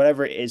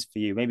 whatever it is for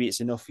you. Maybe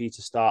it's enough for you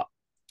to start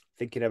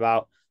thinking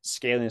about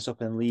scaling this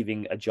up and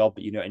leaving a job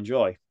that you don't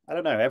enjoy. I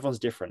don't know. Everyone's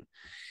different.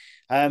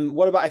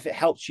 What about if it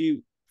helps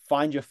you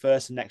find your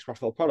first and next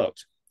profitable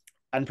product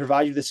and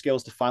provide you the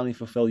skills to finally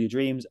fulfill your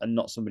dreams and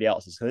not somebody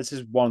else's? So this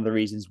is one of the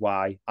reasons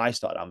why I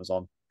started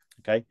Amazon.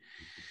 Okay.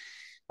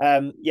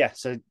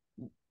 So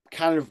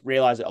kind of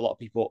realize that a lot of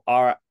people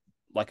are at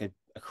like a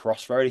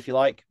crossroad, if you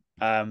like.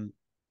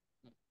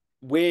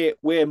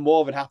 We're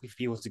more than happy for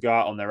people to go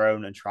out on their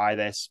own and try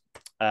this.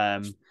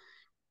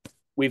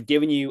 We've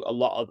given you a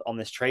lot on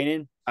this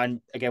training,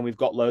 and again, we've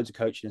got loads of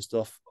coaching and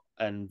stuff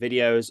and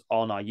videos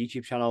on our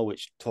YouTube channel,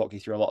 which talk you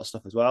through a lot of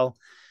stuff as well.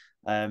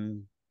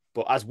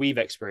 But as we've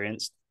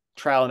experienced,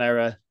 trial and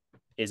error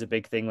is a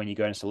big thing when you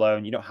go into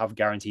alone. You don't have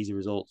guarantees of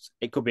results.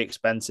 It could be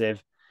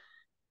expensive,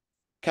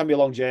 can be a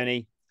long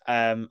journey.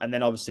 And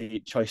then obviously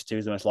choice 2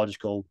 is the most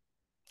logical.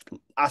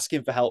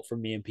 Asking for help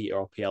from me and Peter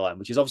or PLM,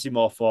 which is obviously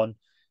more fun,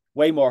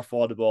 way more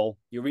affordable.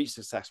 You reach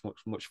success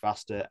much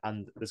faster,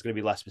 and there's going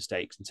to be less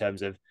mistakes in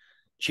terms of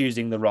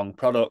choosing the wrong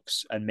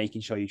products and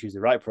making sure you choose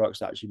the right products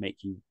that actually make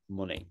you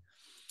money.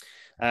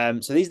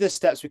 So these are the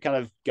steps we kind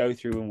of go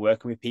through when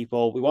working with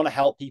people. We want to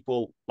help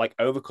people like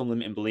overcome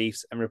limiting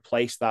beliefs and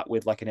replace that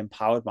with like an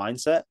empowered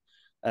mindset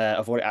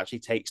of what it actually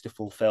takes to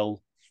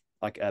fulfill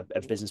like a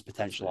business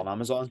potential on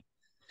Amazon.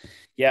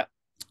 Yeah.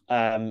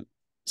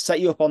 Set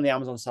you up on the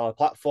Amazon seller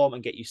platform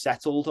and get you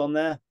settled on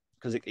there,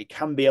 because it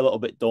can be a little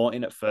bit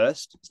daunting at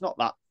first. It's not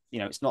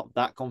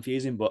that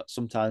confusing, but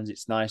sometimes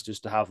it's nice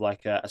just to have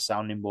like a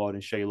sounding board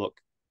and show you, look,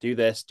 do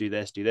this, do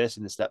this, do this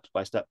in the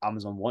step-by-step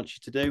Amazon wants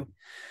you to do.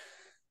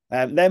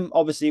 Then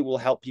obviously it will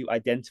help you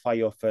identify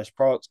your first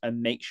product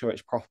and make sure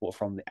it's profitable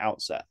from the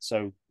outset.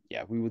 So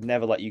yeah, we would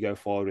never let you go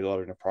forward with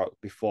ordering a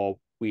product before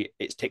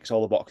it ticks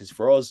all the boxes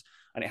for us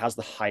and it has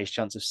the highest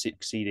chance of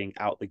succeeding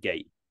out the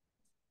gate.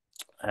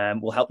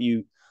 We'll help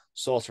you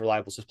source a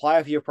reliable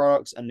supplier for your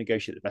products and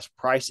negotiate the best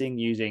pricing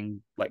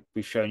using, like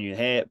we've shown you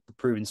here, the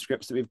proven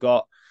scripts that we've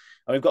got.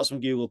 And we've got some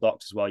Google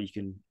Docs as well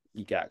you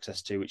get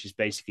access to, which is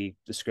basically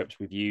the scripts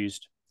we've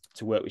used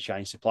to work with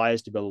Chinese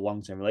suppliers to build a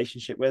long-term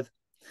relationship with.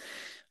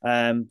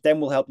 Then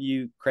we'll help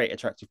you create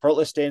attractive product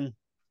listing.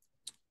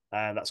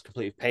 That's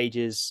complete with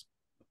pages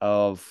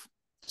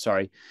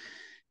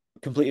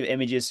complete with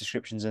images,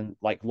 descriptions, and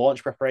like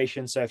launch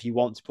preparation. So if you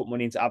want to put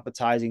money into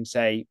advertising,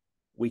 say,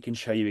 we can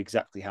show you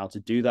exactly how to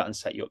do that and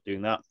set you up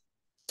doing that.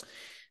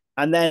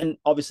 And then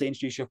obviously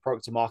introduce your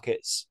product to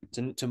markets,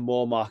 to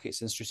more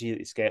markets and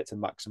strategically scale it to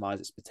maximize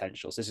its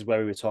potential. So this is where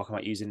we were talking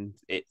about using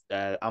it,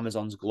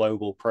 Amazon's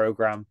global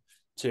program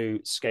to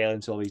scale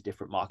into all these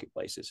different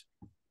marketplaces.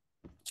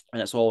 And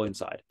that's all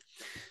inside.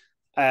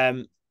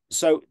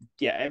 So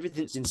yeah,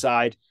 everything's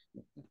inside.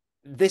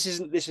 This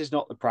is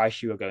not the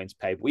price you are going to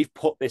pay, but we've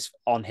put this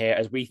on here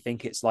as we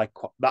think it's like,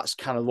 that's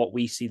kind of what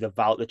we see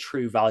the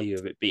true value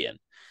of it being.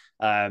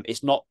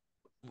 It's not,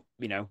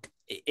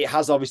 it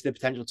has obviously the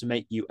potential to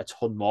make you a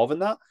ton more than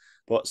that.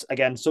 But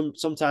again,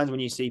 sometimes when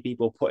you see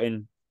people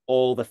putting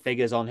all the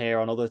figures on here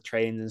on other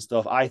trains and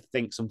stuff, I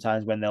think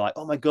sometimes when they're like,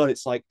 oh my God,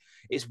 it's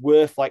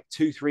worth like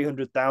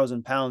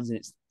 £200,000-300,000. And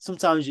it's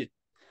sometimes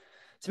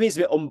to me, it's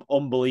a bit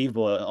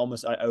unbelievable and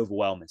almost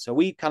overwhelming. So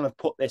we kind of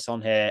put this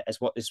on here as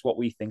what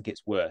we think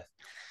it's worth.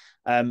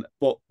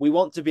 But we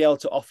want to be able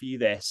to offer you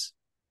this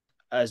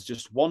as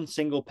just one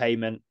single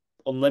payment,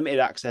 unlimited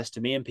access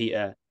to me and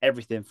Peter,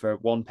 everything for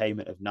one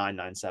payment of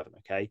 $997.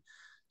 Okay.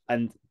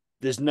 And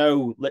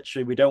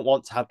we don't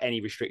want to have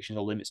any restrictions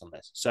or limits on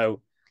this.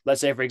 So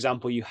let's say, for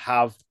example, you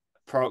have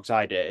product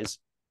ideas,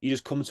 you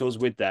just come to us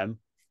with them.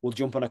 We'll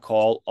jump on a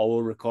call or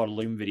we'll record a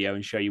Loom video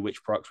and show you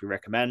which products we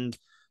recommend.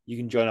 You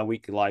can join our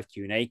weekly live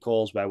Q&A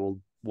calls where we'll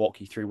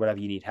walk you through whatever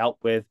you need help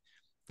with.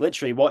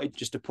 Literally wanted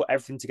just to put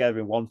everything together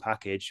in one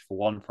package for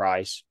one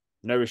price,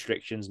 no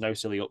restrictions, no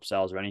silly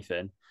upsells or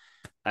anything.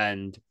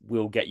 And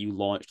we'll get you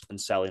launched and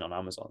selling on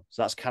Amazon.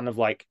 So that's kind of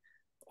like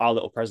our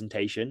little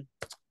presentation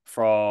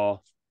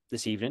for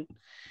this evening.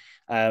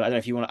 I don't know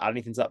if you want to add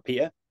anything to that,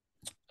 Peter.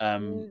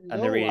 And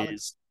there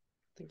is.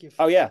 Thank you.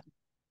 Oh yeah.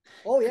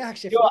 Oh yeah,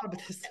 actually, I forgot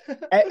about this.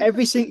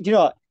 Every single, you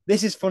know what?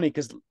 This is funny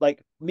because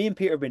like me and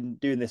Peter have been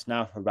doing this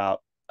now for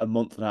about a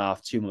month and a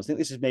half, 2 months. I think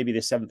this is maybe the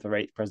 7th or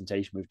 8th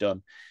presentation we've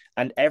done.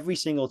 And every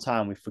single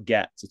time we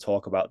forget to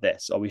talk about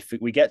this, or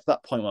we get to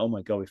that point where, oh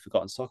my God, we've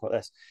forgotten to talk about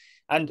this.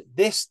 And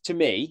this, to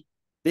me,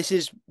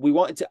 we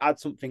wanted to add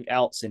something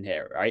else in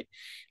here, right?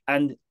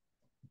 And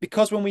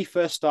because when we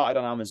first started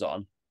on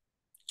Amazon,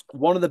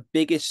 one of the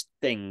biggest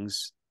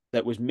things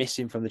that was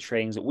missing from the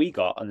trainings that we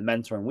got and the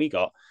mentoring we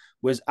got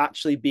was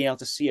actually being able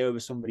to see over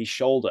somebody's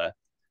shoulder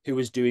who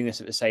was doing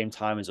this at the same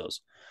time as us.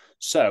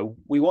 So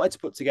we wanted to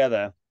put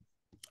together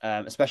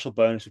a special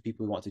bonus for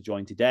people who want to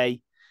join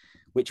today,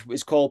 which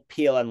is called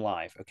PLN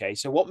Live. Okay,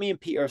 so what me and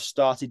Peter have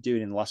started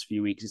doing in the last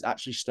few weeks is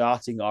actually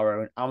starting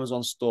our own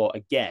Amazon store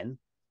again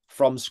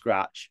from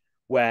scratch,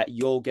 where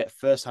you'll get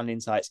first-hand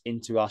insights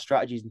into our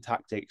strategies and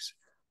tactics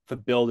for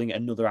building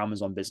another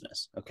Amazon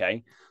business.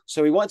 Okay,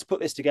 so we wanted to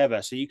put this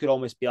together so you could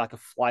almost be like a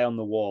fly on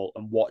the wall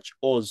and watch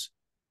us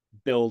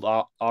build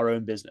our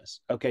own business.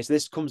 Okay, so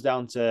this comes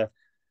down to,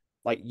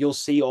 like, you'll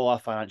see all our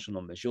financial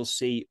numbers, you'll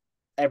see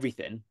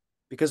everything,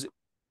 because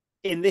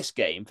in this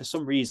game, for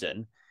some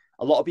reason,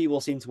 a lot of people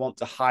seem to want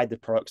to hide the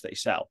products they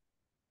sell.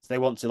 So they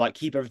want to like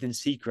keep everything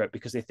secret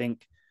because they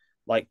think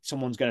like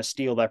someone's going to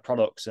steal their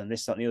products and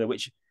this, that, and the other,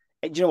 which,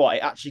 do you know what?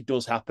 It actually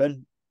does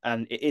happen.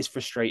 And it is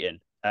frustrating.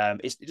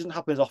 It doesn't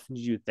happen as often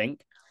as you would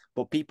think,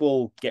 but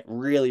people get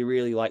really,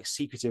 really like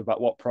secretive about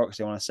what products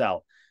they want to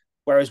sell.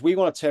 Whereas we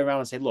want to turn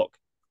around and say, look,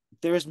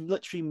 there is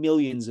literally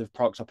millions of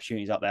product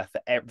opportunities out there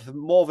for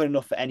more than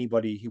enough for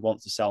anybody who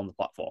wants to sell on the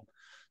platform.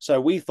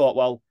 So we thought,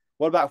 well,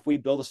 what about if we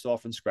build a store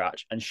from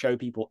scratch and show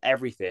people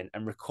everything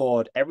and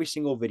record every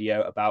single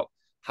video about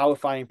how we're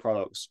finding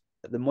products,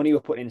 the money we're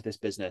putting into this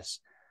business,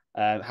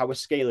 how we're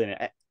scaling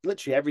it,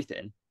 literally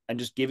everything, and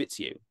just give it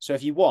to you. So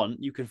if you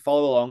want, you can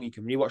follow along, you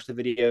can rewatch the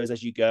videos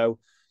as you go.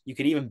 You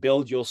can even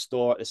build your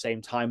store at the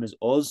same time as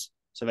us.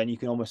 So then you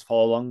can almost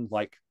follow along,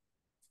 like,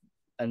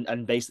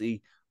 and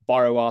basically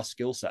borrow our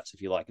skill sets,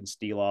 if you like, and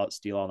steal our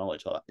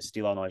knowledge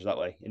that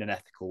way in an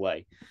ethical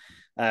way.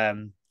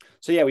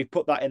 So yeah, we've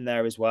put that in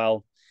there as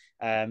well.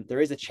 There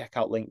is a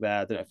checkout link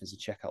there. I don't know if there's a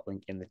checkout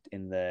link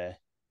in the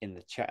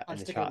chat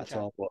at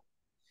all, but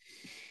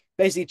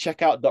basically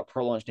check out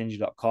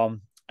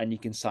 .prolaunchninja.com and you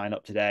can sign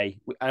up today.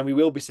 And we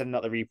will be sending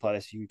out the replay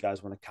list if you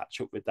guys want to catch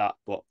up with that.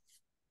 But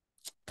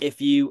if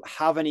you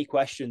have any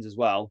questions as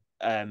well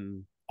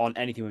on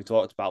anything we've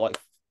talked about, like,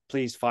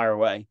 please fire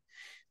away.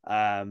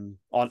 On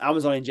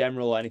Amazon in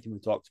general or anything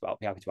we've talked about, I'll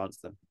be happy to answer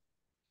them.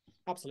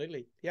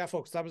 Absolutely. Yeah,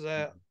 folks, that was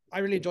a I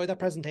really enjoyed that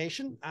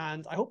presentation,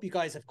 and I hope you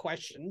guys have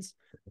questions.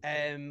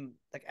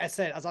 Like I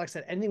said, as Alex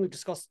said, anything we've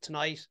discussed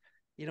tonight,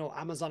 you know,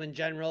 Amazon in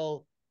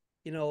general,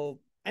 you know,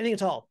 anything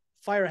at all,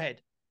 fire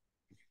ahead.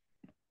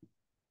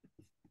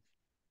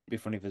 Be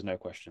funny if there's no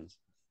questions.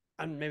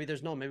 And maybe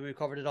there's none. Maybe we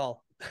covered it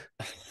all.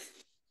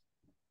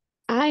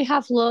 I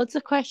have loads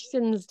of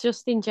questions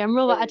just in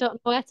general, but I don't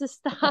know where to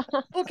start.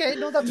 Okay,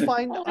 no, that's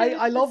fine.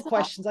 I love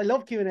questions. I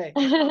love Q&A.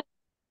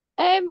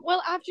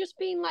 Well, I've just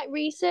been like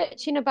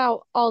researching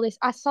about all this.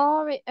 I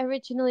saw it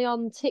originally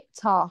on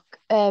TikTok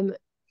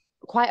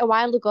quite a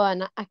while ago,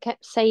 and I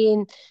kept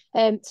saying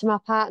to my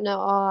partner,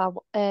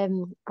 "Oh,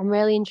 I'm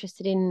really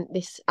interested in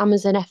this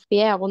Amazon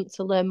FBA. I want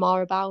to learn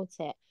more about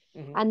it."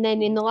 Mhm. And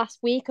then in the last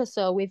week or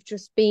so, we've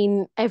just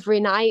been every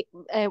night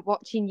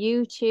watching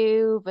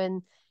YouTube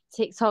and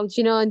TikTok,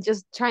 you know, and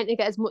just trying to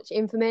get as much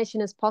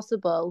information as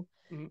possible.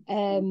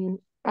 Mhm.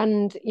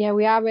 And yeah,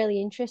 we are really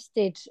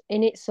interested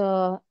in it.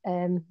 So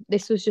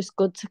this was just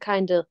good to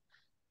kind of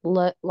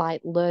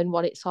learn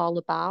what it's all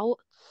about.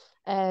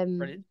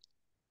 Brilliant.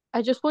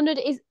 I just wondered,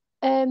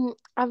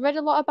 I've read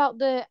a lot about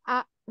the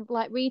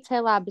like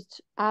retail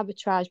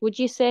arbitrage. Would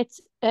you say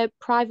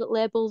private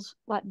labels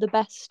like the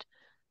best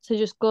to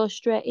just go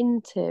straight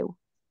into?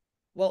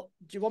 Well,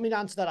 do you want me to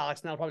answer that,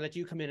 Alex? And I'll probably let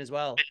you come in as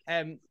well.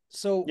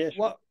 So Yeah,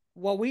 sure.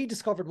 what we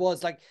discovered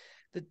was like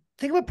the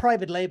thing about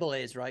private label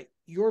is, right,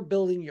 you're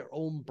building your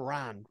own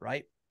brand,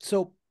 right?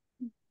 So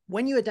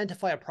when you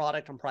identify a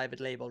product on private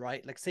label,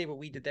 right, like say what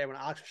we did there when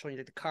Alex was showing you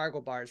like the cargo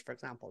bars, for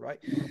example, right?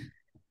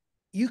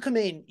 You come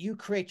in, you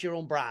create your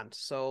own brand.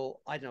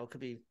 So I don't know, it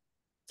could be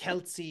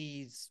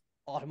Kelsey's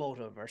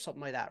Automotive or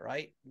something like that,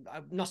 right?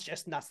 I'm not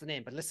suggesting that's the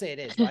name, but let's say it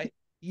is, right?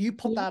 You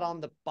put Yeah. that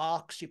on the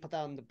box, you put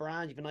that on the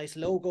brand, you have a nice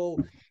logo,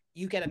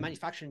 you get it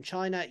manufactured in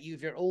China, you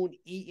have your own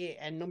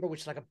EAN number,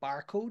 which is like a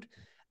barcode,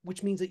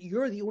 which means that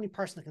you're the only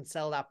person that can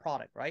sell that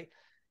product, right?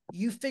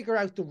 You figure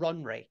out the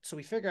run rate. So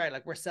we figure out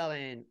like we're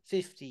selling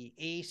 50,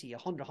 80,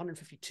 100,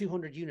 150,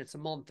 200 units a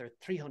month or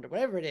 300,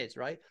 whatever it is,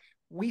 right?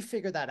 We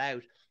figure that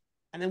out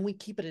and then we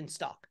keep it in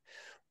stock.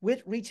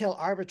 With retail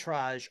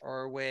arbitrage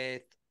or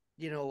with,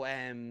 you know,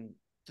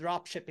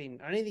 drop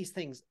shipping or any of these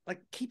things,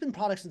 like keeping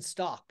products in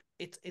stock,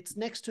 it's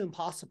next to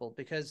impossible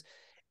because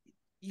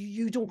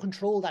you don't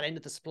control that end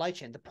of the supply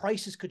chain. The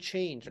prices could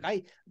change. Like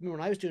I remember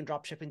when I was doing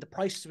drop shipping, the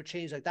prices would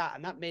change like that,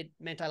 and that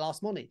meant I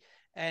lost money.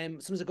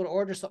 Sometimes I go to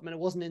order something and it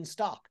wasn't in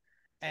stock.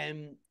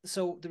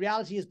 So the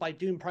reality is by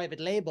doing private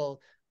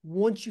label,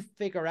 once you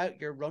figure out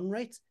your run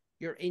rates,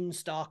 you're in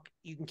stock,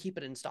 you can keep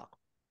it in stock.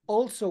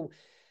 Also,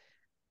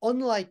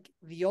 unlike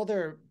the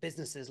other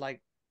businesses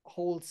like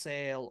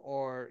wholesale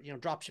or, you know,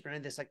 drop shipping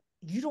and this, like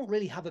you don't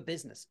really have a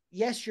business.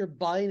 Yes, you're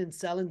buying and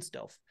selling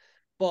stuff,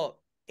 but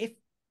if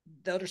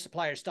the other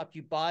suppliers stop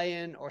you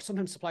buying, or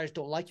sometimes suppliers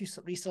don't like you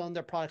reselling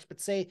their products, but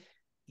say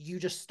you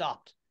just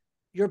stopped,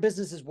 your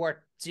business is worth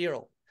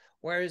zero.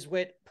 Whereas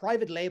with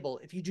private label,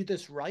 if you do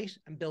this right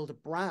and build a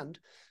brand,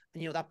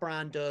 and you know that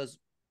brand does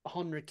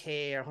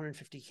 100K or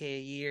 150K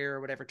a year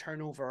or whatever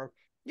turnover,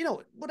 you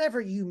know,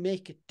 whatever you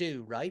make it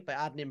do, right, by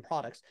adding in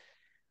products,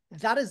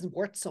 that isn't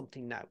worth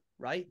something now,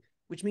 right?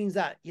 Which means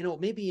that, you know,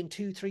 maybe in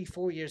 2, 3,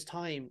 4 years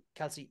time,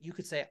 Kelsey, you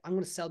could say, I'm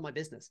going to sell my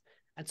business.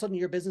 And suddenly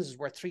your business is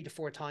worth 3 to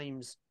 4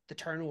 times the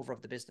turnover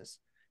of the business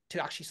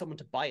to actually someone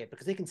to buy it,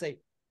 because they can say,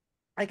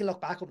 I can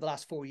look back over the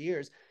last 4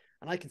 years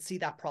and I can see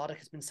that product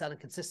has been selling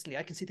consistently.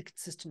 I can see the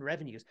consistent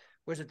revenues.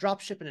 Whereas a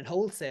drop shipping and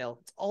wholesale,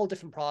 it's all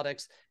different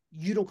products.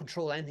 You don't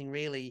control anything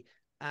really.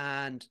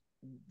 And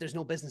there's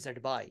no business there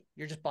to buy.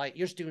 You're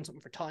just doing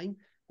something for time.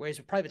 Whereas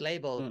with private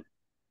label,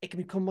 it can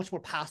become much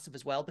more passive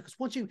as well, because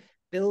once you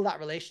build that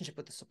relationship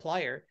with the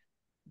supplier,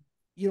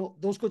 you know,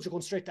 those goods are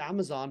going straight to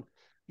Amazon.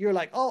 You're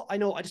like, oh, I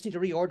know, I just need to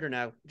reorder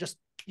now. You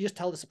just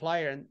tell the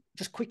supplier and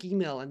just quick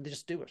email and they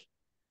just do it.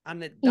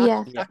 And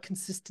that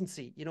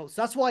consistency, you know,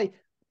 so that's why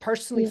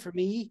personally for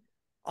me,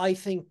 I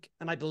think,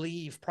 and I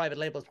believe private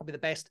label is probably the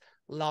best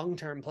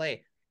long-term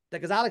play.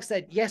 Like as Alex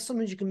said, yes,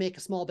 sometimes you can make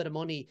a small bit of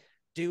money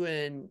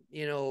doing,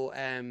 you know,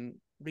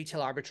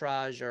 retail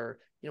arbitrage or,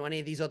 you know, any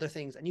of these other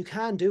things, and you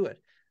can do it,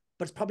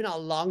 but it's probably not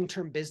a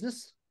long-term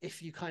business,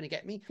 if you kind of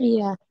get me.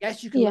 Yeah.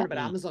 Yes, you can learn about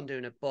Amazon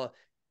doing it, but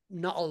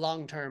not a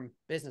long-term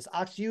business.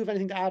 Alex, do you have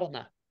anything to add on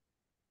that?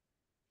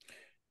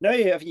 No,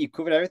 yeah, I think you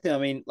covered everything. I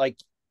mean, like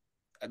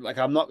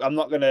I'm not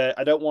gonna.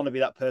 I don't want to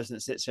be that person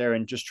that sits here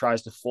and just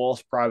tries to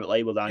force private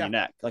label down your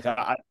neck. Like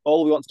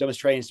all we want to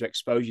demonstrate is to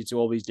expose you to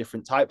all these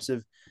different types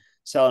of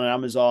selling on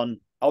Amazon.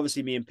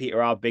 Obviously, me and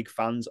Peter are big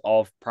fans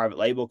of private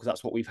label because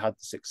that's what we've had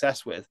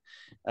success with.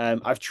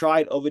 I've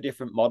tried other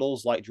different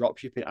models like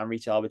dropshipping and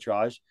retail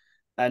arbitrage.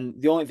 And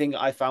the only thing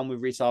I found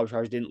with retail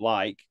arbitrage I didn't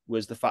like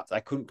was the fact that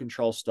I couldn't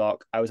control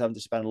stock. I was having to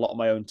spend a lot of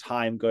my own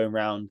time going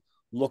around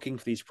looking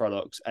for these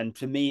products. And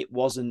to me, it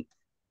wasn't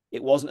a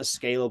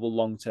scalable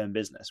long-term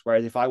business.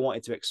 Whereas if I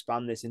wanted to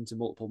expand this into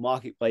multiple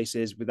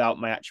marketplaces without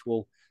my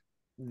actual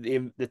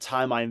the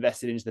time I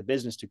invested into the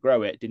business to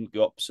grow it didn't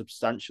go up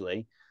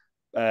substantially,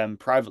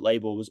 private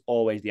label was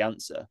always the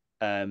answer.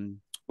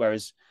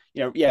 Whereas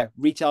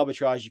retail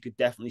arbitrage, you could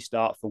definitely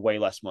start for way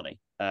less money.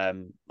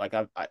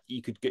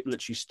 You could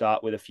literally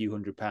start with a few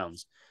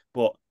 £100s,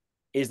 but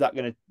is that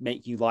going to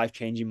make you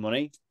life-changing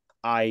money?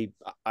 I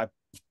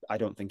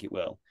don't think it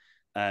will.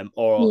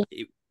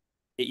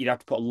 You'd have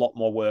to put a lot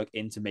more work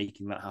into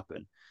making that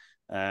happen.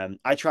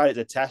 I tried it as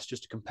a test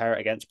just to compare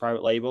it against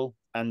private label,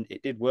 and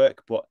it did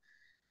work. But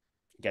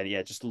again,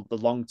 yeah, just the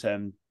long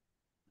term,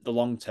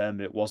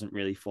 it wasn't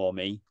really for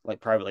me. Like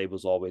private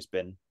label's always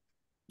been,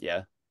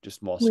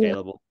 just more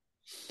scalable.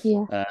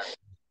 Yeah.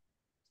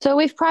 So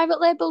with private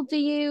label, do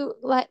you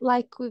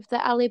like with the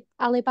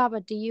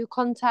Alibaba, do you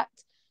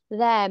contact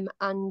them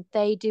and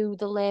they do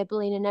the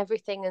labeling and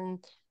everything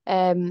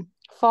and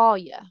for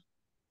you?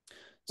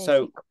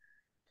 Basically?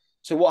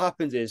 So what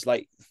happens is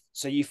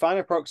so you find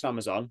a product on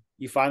Amazon,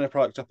 you find a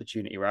product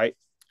opportunity, right?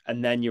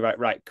 And then you're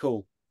right,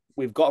 cool.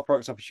 We've got a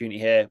product opportunity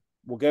here.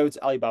 We'll go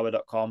to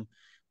Alibaba.com.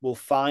 We'll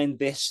find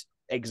this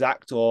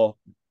exact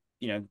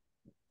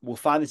we'll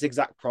find this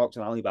exact product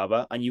on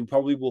Alibaba, and you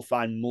probably will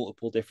find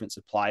multiple different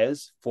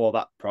suppliers for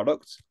that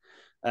product.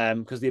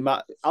 Because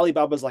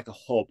Alibaba is like a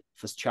hub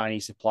for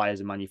Chinese suppliers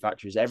and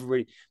manufacturers.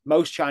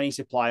 Most Chinese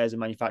suppliers and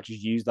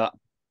manufacturers use that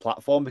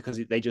platform because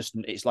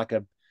it's like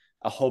a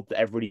hub that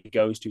everybody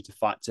goes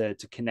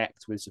to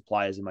connect with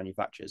suppliers and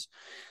manufacturers.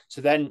 So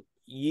then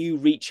you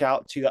reach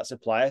out to that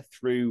supplier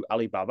through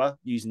Alibaba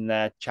using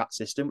their chat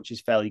system, which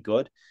is fairly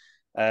good.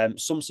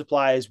 Some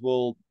suppliers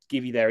will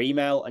give you their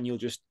email, and you'll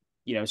just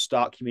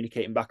start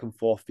communicating back and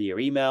forth via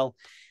email.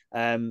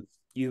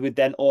 You would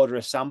then order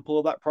a sample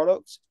of that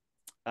product,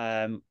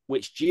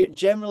 which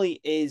generally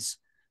is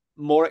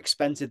more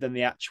expensive than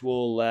the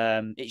actual.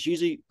 It's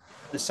usually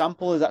the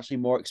sample is actually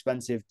more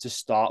expensive to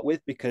start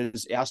with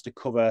because it has to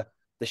cover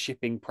the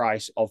shipping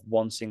price of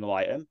one single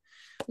item.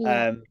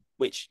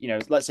 Which,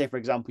 let's say, for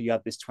example, you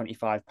had this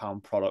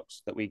 £25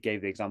 product that we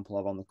gave the example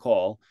of on the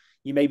call.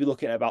 You may be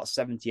looking at about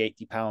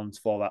 £70-80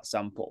 for that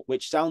sample,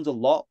 which sounds a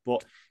lot,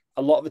 but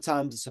a lot of the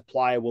times the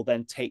supplier will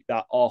then take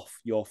that off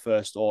your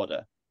first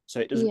order.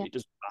 So it doesn't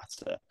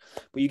matter.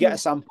 But you get a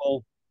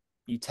sample,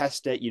 you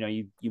test it,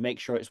 you make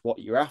sure it's what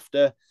you're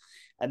after,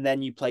 and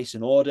then you place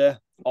an order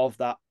of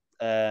that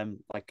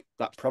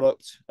that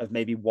product of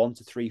maybe 100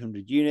 to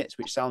 300 units,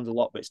 which sounds a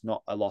lot, but it's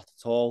not a lot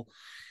at all.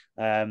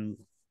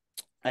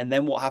 And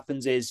then what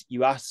happens is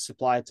you ask the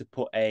supplier to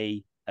put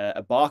a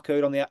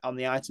barcode on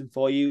the item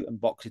for you and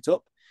box it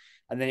up,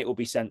 and then it will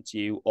be sent to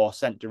you or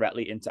sent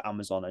directly into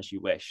Amazon as you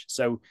wish.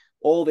 So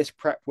all this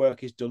prep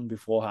work is done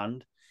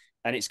beforehand,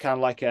 and it's kind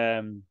of like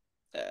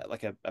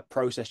a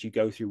process you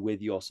go through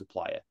with your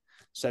supplier.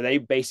 So they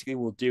basically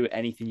will do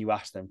anything you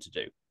ask them to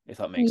do, if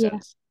that makes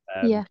sense.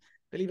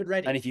 They leave it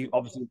ready. And if you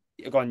obviously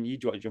go on, you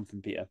want to jump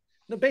in, Peter.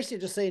 No, basically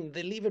just saying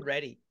they leave it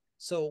ready.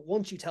 So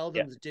once you tell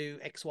them to do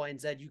X, Y, and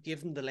Z, you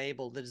give them the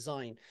label, the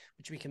design,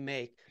 which we can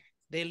make.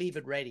 They leave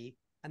it ready,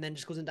 and then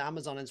just goes into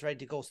Amazon and it's ready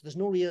to go. So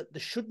there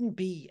shouldn't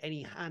be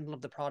any handling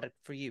of the product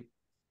for you.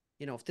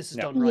 If this is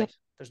done right,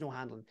 there's no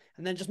handling.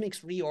 And then it just makes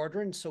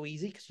reordering so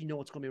easy because you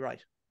know it's going to be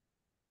right.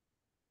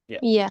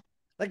 Yeah.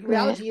 Like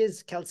reality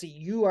is, Kelsey,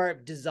 you are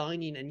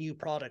designing a new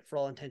product for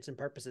all intents and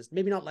purposes.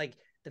 Maybe not like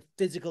the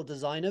physical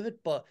design of it,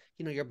 but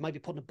you might be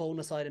putting a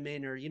bonus item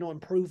in or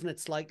improving it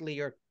slightly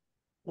or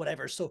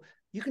whatever. So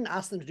you can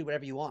ask them to do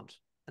whatever you want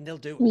and they'll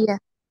do it. Yeah.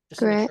 Just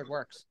to make sure it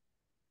works.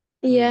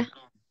 Yeah.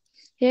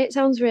 Yeah, it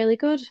sounds really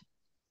good.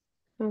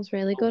 Sounds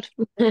really good.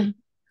 Thank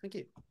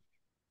you.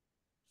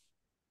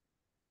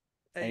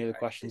 Any other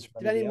questions?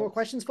 Any more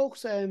questions,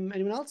 folks?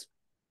 Anyone else?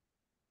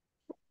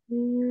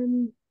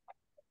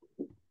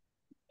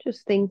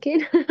 Just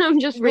thinking.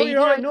 I'm just reading.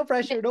 You're all right. No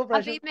pressure. No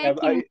pressure.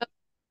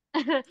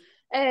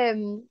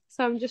 So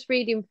I'm just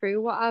reading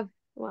through what I've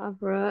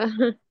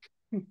wrote.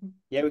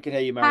 Yeah, we can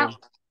hear you, Marion.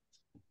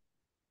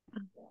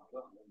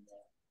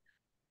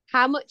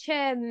 How much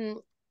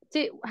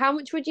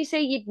would you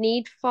say you'd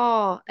need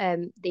for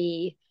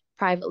the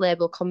private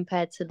label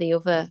compared to the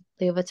other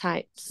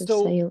types of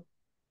sale?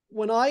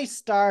 When I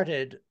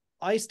started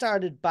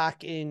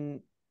back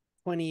in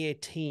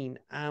 2018,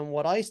 and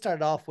what I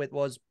started off with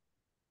was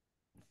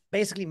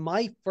basically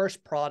my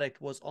first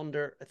product was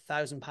under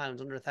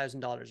 £1,000, under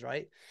 $1,000,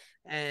 right?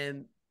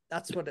 And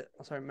that's what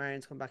sorry,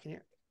 Marion's coming back in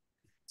here.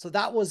 So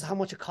that was how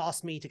much it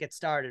cost me to get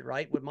started,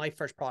 right? With my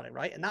first product,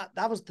 right? And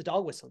that was the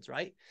dog whistles,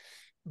 right?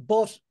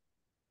 But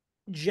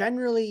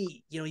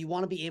generally, you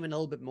want to be aiming a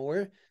little bit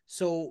more.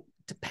 So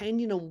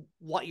depending on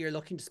what you're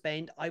looking to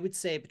spend, I would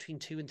say between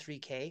 2 and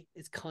 3K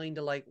is kind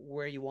of like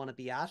where you want to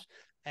be at.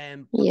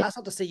 But that's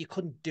not to say you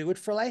couldn't do it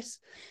for less.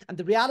 And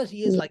the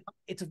reality is like,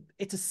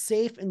 it's a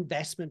safe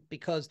investment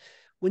because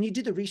when you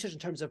do the research in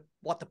terms of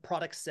what the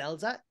product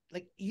sells at,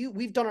 like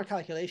we've done our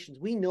calculations.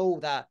 We know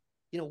that,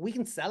 we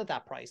can sell at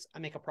that price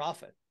and make a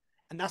profit.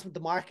 And that's what the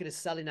market is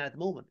selling at the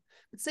moment.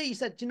 But say you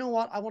said, you know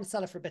what, I want to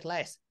sell it for a bit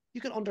less. You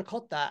can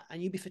undercut that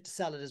and you'd be fit to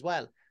sell it as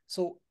well.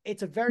 So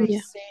it's a very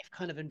safe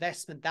kind of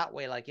investment that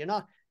way. Like you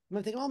might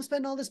think, oh, I'm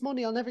spending all this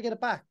money, I'll never get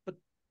it back. But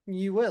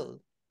you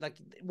will. Like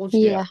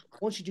Yeah.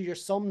 once you do your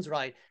sums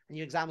right and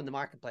you examine the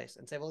marketplace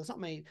and say, well, it's not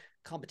my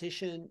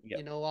competition. Yep.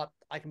 You know what?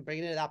 I can bring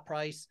it in at that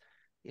price.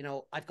 You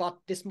know, I've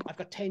got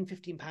 10,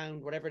 15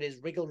 pound, whatever it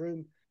is, wriggle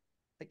room.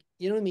 Like,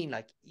 you know what I mean?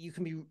 Like you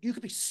can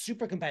be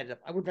super competitive.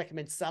 I would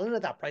recommend selling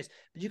at that price,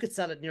 but you could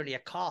sell it nearly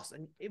at cost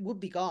and it would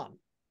be gone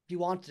if you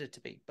wanted it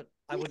to be, but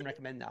I wouldn't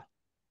recommend that.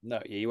 No,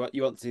 yeah,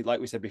 you want to, like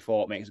we said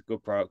before, it makes a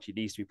good product. It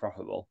needs to be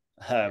profitable.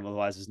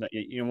 Otherwise, there's no,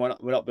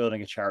 we're not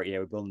building a charity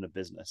here. We're building a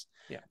business.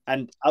 Yeah.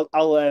 And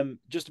I'll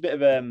just a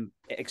bit of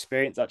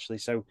experience actually.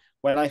 So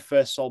when I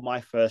first sold my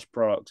first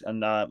product, and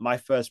my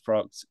first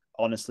product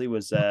honestly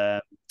was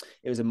it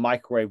was a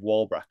microwave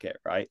wall bracket,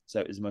 right?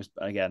 So it was the most,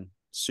 again,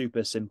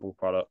 super simple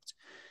product,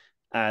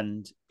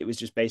 and it was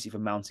just basically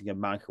for mounting a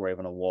microwave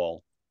on a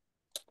wall.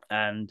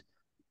 And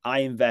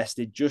I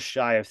invested just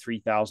shy of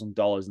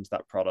 $3,000 into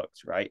that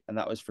product, right? And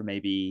that was for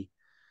maybe,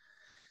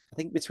 I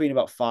think, between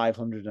about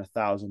 500 and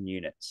 1,000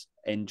 units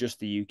in just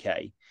the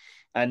UK.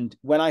 And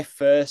when I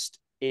first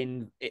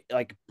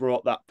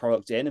brought that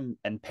product in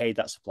and paid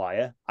that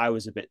supplier, I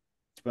was a bit,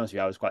 to be honest with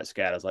you, I was quite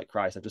scared. I was like,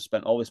 Christ, I've just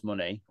spent all this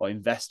money or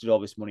invested all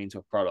this money into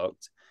a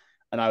product.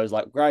 And I was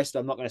like, Christ,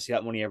 I'm not going to see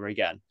that money ever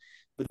again.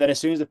 But then as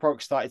soon as the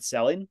product started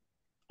selling,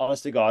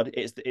 honest to God,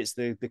 it's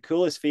the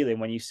coolest feeling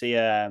when you see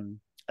a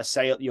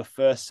sale, your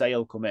first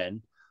sale come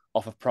in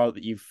off a product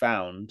that you've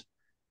found,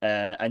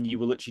 and you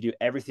will literally do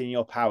everything in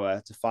your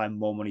power to find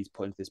more money to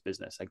put into this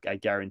business. I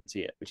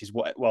guarantee it. Which is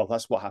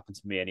that's what happened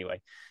to me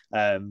anyway.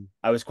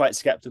 I was quite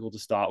skeptical to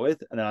start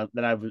with, and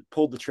then I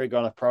pulled the trigger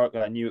on a product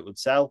that I knew it would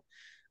sell,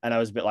 and I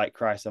was a bit like,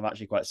 Christ, I'm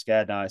actually quite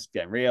scared now. It's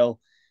getting real.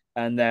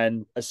 And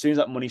then as soon as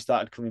that money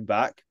started coming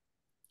back,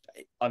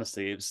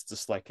 honestly, it was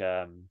just like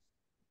a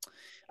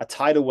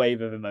tidal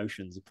wave of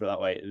emotions, to put it that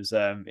way. It was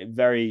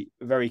very,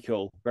 very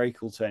cool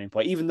turning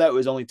point, even though it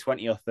was only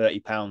 20 or 30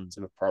 pounds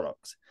of a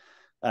product.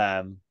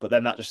 But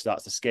then that just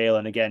starts to scale.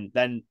 And again,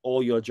 then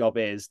all your job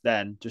is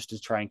then just to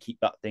try and keep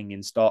that thing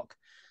in stock,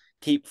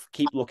 keep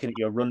looking at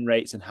your run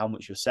rates and how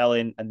much you're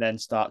selling, and then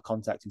start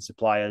contacting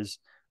suppliers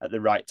at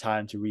the right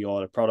time to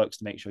reorder products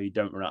to make sure you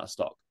don't run out of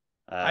stock.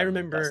 I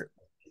remember,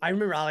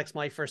 Alex,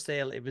 my first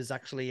sale, it was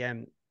actually,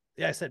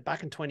 I said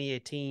back in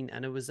 2018,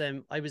 and it was,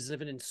 I was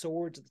living in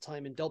Swords at the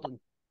time in Dublin,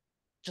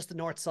 just the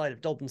north side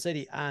of Dublin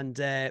City. And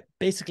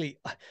basically,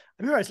 I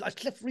remember I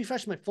was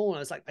refreshing my phone. I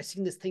was like, I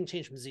seen this thing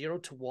change from 0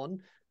 to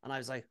 1. And I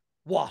was like,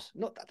 what?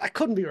 No, that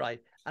couldn't be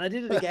right. And I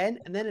did it again.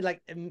 And then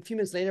a few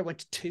minutes later, went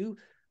to 2. And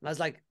I was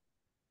like,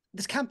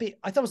 this can't be.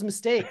 I thought it was a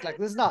mistake. Like,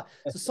 this is not.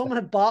 So someone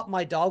had bought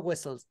my dog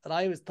whistles. And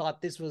I always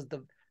thought this was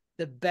the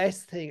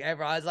best thing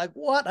ever. I was like,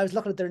 what? I was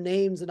looking at their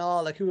names and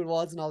all, like who it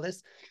was and all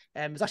this.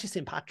 It was actually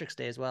St. Patrick's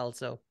Day as well.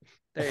 So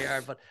there you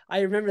are. But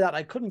I remember that.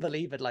 I couldn't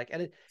believe it. Like,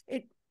 and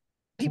it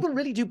people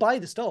really do buy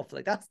the stuff.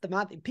 Like, that's the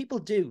mad thing. People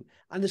do.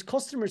 And there's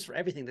customers for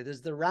everything.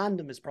 There's the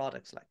randomest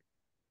products. Like,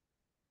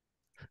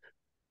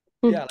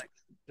 yeah, like,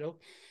 you know.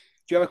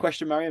 Do you have a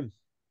question, Mariam?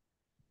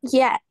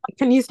 Yeah.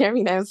 Can you hear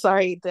me now?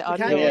 Sorry, the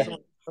audio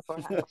wasn't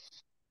beforehand.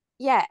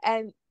 Yeah,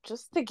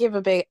 just to give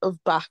a bit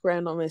of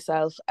background on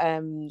myself,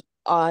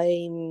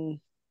 I'm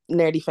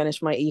nearly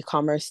finished my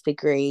e-commerce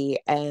degree.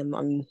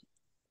 I'm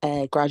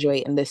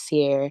graduating this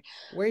year.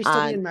 Where are you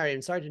studying,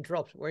 Mariam? Sorry to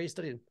interrupt. Where are you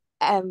studying?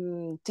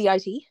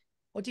 DIT.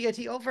 Oh,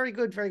 DIT. Oh, very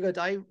good, very good.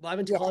 I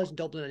went to college in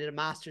Dublin. I did a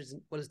master's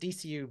in, it's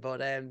DCU, but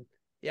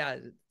yeah,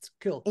 it's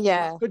cool.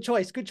 Yeah. Good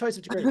choice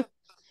of degree.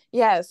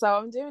 Yeah, so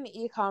I'm doing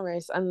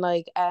e-commerce, and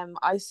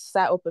I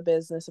set up a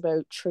business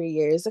about 3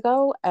 years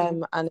ago,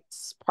 and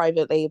it's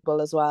private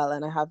label as well,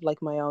 and I have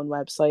my own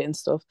website and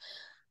stuff.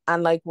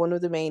 And one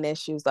of the main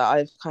issues that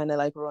I've kind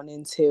of run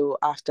into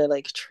after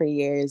 3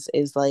 years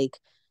is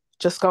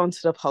just going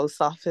to the post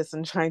office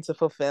and trying to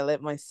fulfill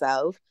it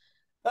myself.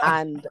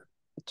 And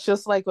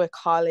just with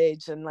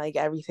college and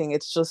everything,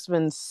 it's just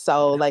been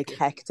so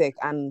hectic,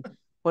 and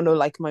one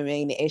of my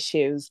main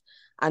issues.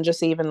 And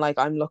just even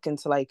I'm looking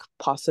to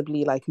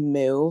possibly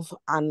move,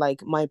 and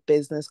my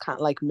business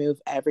can't move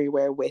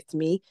everywhere with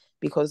me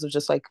because of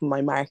just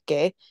my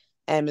market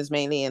is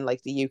mainly in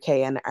the UK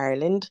and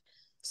Ireland.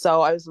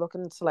 So I was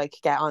looking to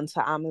get onto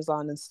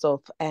Amazon and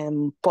stuff.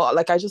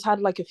 But I just had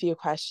a few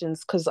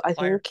questions, because I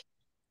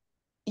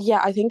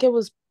think it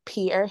was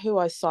Peter who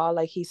I saw,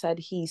 he said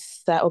he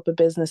set up a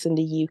business in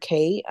the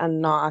UK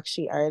and not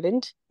actually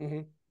Ireland.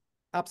 Mm-hmm.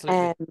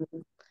 Absolutely.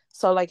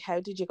 So how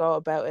did you go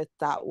about it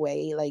that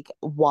way?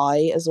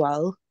 Why as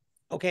well?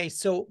 Okay,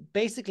 so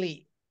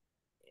basically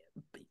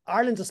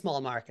Ireland's a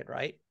small market,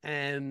 right?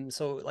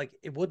 So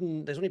it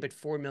wouldn't, there's only about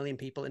 4 million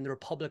people in the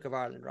Republic of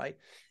Ireland, right?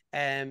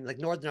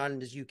 Northern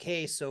Ireland is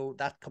UK, so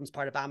that comes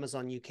part of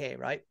Amazon UK,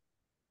 right?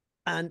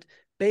 And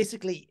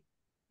basically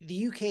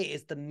the UK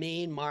is the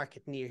main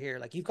market near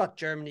here. You've got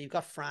Germany, you've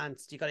got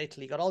France, you've got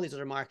Italy, you've got all these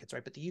other markets,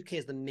 right? But the UK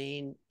is the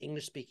main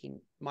English speaking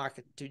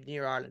market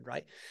near Ireland,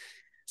 right?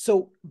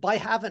 So by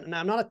having, and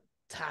I'm not a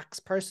tax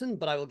person,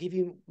 but I will give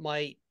you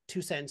my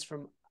 2 cents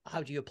from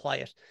how do you apply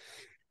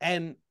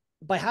it.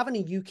 By having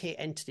a UK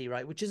entity,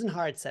 right, which isn't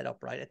hard set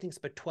up, right? I think it's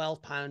about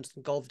 £12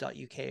 in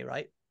gov.uk,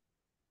 right?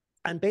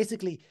 And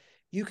basically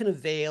you can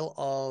avail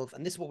of,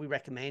 and this is what we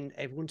recommend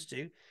everyone to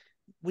do.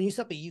 When you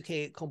set up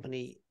a UK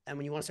company and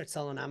when you want to start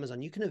selling on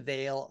Amazon, you can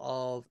avail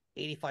of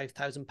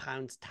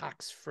 £85,000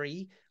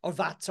 tax-free or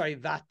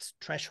VAT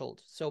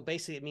threshold. So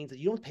basically it means that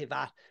you don't pay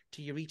VAT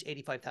till you reach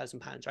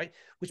 £85,000, right?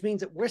 Which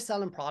means that we're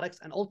selling products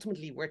and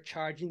ultimately we're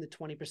charging the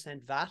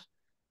 20% VAT.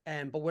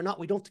 But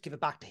we don't have to give it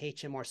back to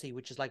HMRC,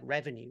 which is like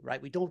revenue,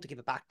 right? We don't have to give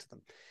it back to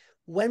them.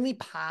 When we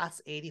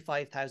pass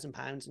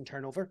 £85,000 in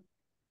turnover,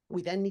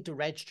 we then need to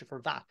register for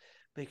VAT.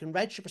 But you can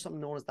register for something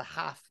known as the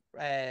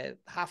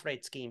half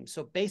rate scheme.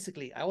 So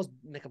basically, I always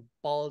make a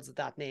balls of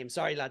that name.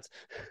 Sorry, lads,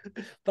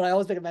 but I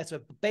always make a mess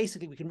of it. But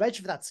basically, we can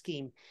register for that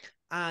scheme,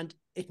 and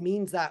it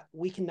means that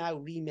we can now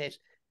remit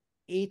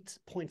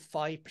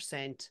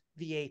 8.5%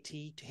 VAT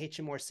to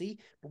HMRC,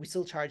 but we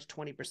still charge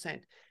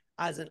 20%.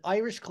 As an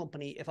Irish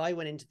company, if I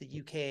went into the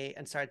UK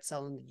and started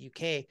selling in the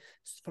UK,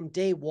 from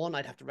day one,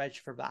 I'd have to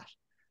register for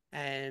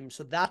VAT.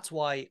 So that's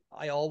why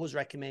I always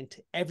recommend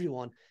to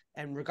everyone,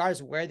 and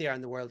regardless of where they are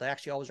in the world, I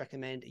actually always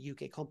recommend a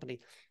UK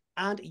company.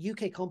 And a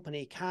UK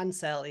company can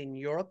sell in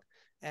Europe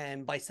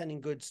by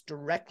sending goods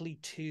directly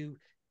to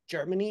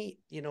Germany.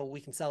 You know, we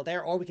can sell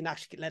there, or we can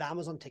actually let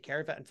Amazon take care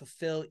of it and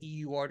fulfill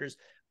EU orders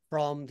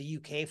from the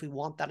UK if we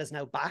want. That is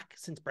now back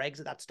since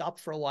Brexit. That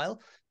stopped for a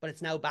while, but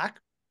it's now back,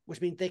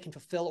 which means they can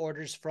fulfill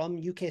orders from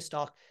UK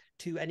stock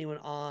to anyone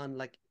on,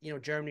 like, you know,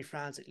 Germany,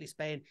 France, Italy,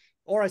 Spain.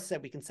 Or I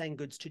said we can send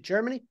goods to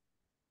Germany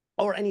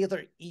or any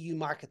other EU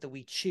market that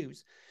we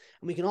choose.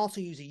 And we can also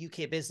use a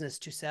UK business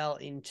to sell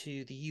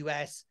into the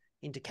US,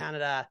 into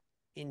Canada,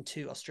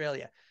 into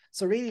Australia.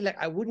 So really, like,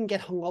 I wouldn't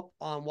get hung up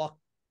on what,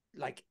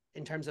 like,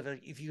 in terms of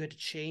if you had to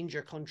change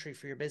your country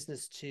for your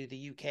business to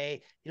the UK,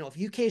 you know, if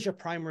UK is your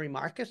primary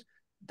market,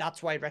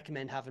 that's why I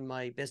recommend having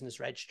my business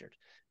registered.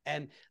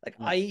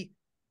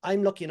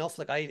 I'm lucky enough,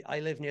 like I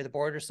live near the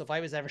border. So if I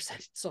was ever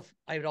sending stuff,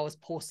 I would always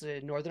post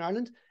it in Northern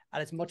Ireland,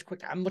 and it's much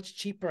quicker and much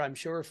cheaper, I'm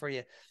sure, for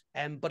you.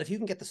 But if you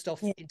can get the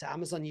stuff into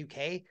Amazon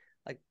UK,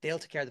 like, they'll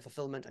take care of the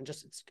fulfillment, and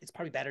just it's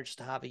probably better just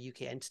to have a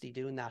UK entity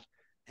doing that.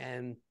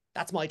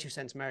 That's my 2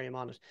 cents, Miriam,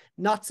 on it.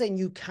 Not saying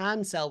you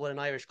can sell with an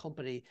Irish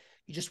company,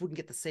 you just wouldn't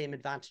get the same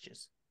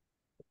advantages.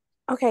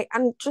 Okay,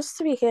 and just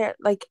to be clear,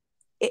 like,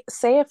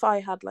 say if I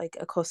had like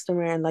a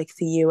customer in like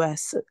the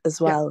US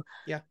as well,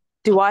 yeah.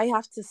 Do I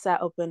have to set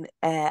up an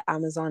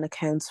Amazon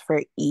accounts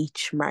for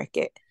each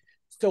market?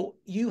 So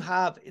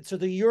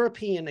the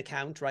European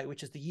account, right,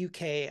 which is the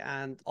UK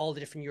and all the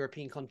different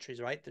European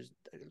countries, right? There's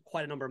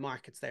quite a number of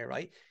markets there,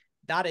 right?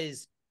 That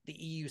is the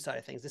EU side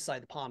of things, this side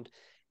of the pond.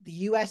 The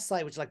US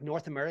side, which is like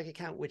North America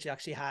account, which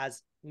actually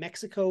has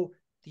Mexico,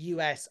 the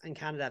US, and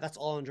Canada, that's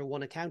all under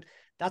one account.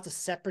 That's a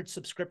separate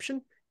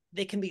subscription.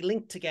 They can be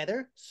linked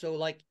together. So,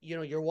 like, you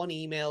know, your one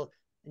email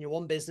and your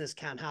one business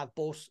can have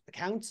both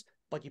accounts,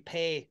 but you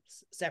pay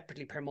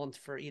separately per month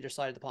for either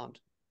side of the pond.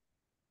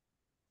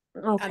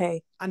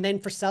 Okay. And then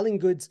for selling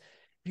goods,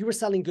 if you were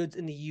selling goods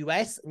in the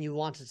US and you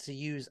wanted to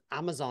use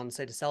Amazon,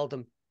 say, to sell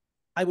them,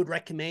 I would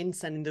recommend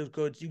sending those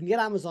goods. You can get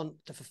Amazon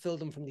to fulfill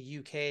them from the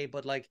UK,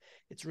 but like,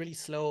 it's really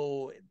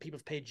slow. People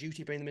have paid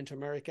duty bringing them into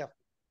America,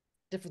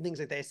 different things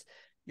like this.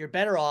 You're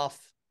better off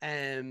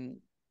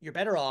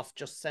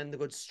just send the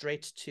goods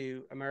straight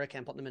to America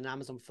and put them in an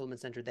Amazon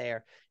fulfillment center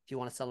there if you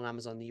want to sell on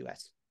Amazon in the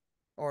US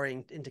or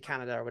into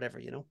Canada or whatever,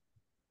 you know.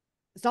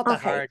 It's not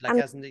that hard,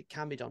 like, as in it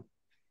can be done.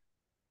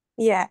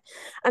 Yeah.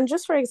 And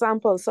just for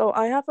example, so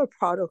I have a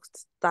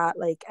product that,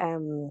 like,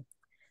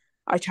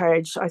 I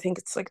charge, I think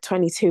it's like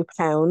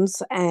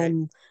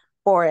 £22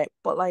 for it,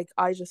 but like,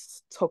 I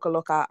just took a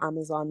look at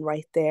Amazon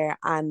right there,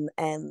 and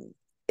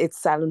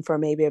it's selling for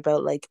maybe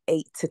about like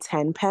 £8 to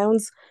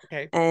 £10.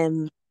 Okay.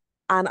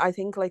 And I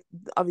think, like,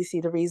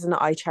 obviously the reason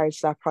I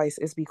charge that price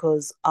is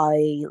because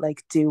I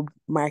like do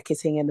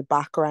marketing in the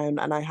background,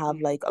 and I have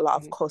like a lot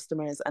of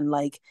customers, and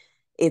like,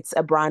 it's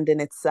a brand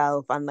in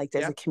itself, and like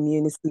there's a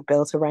community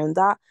built around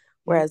that.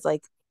 Whereas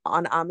like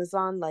on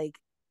Amazon, like,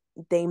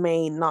 they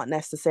may not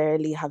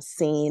necessarily have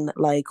seen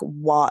like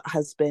what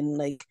has been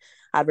like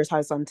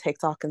advertised on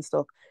TikTok and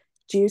stuff.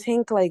 Do you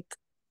think, like,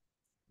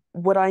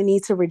 would I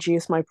need to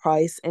reduce my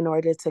price in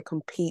order to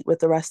compete with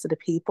the rest of the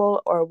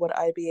people, or would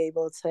I be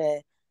able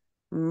to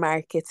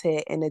market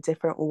it in a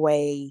different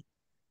way,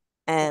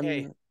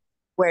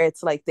 where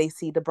it's like they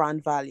see the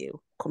brand value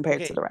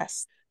compared to the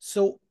rest?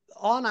 So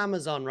on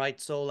Amazon, right,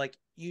 so like,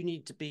 you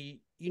need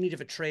to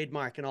have a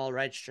trademark and all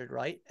registered,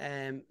 right?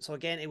 So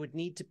again, it would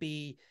need to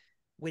be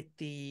with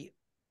the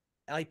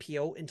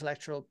IPO,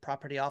 Intellectual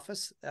Property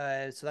Office.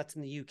 So that's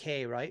in the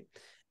UK, right?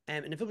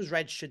 And if it was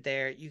registered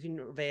there, you can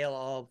avail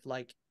of,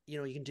 like, you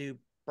know, you can do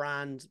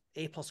brand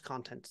A+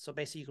 content. So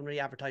basically you can really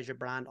advertise your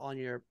brand on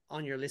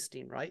your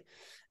listing, right?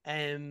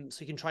 So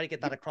you can try to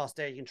get that across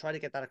there. You can try to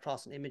get that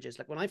across in images.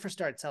 Like, when I first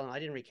started selling, I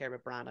didn't really care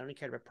about brand. I only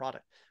cared about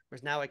product.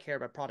 Whereas now I care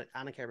about product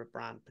and I care about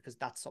brand, because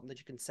that's something that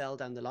you can sell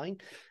down the line.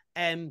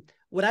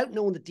 Without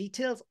knowing the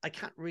details, I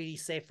can't really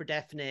say for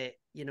definite,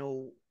 you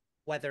know,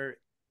 whether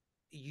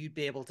you'd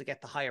be able to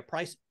get the higher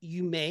price.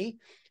 You may,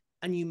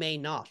 and you may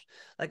not.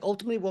 Like,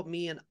 ultimately what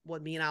me and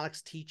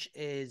Alex teach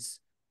is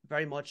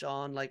very much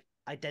on, like,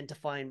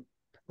 identifying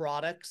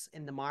products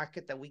in the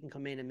market that we can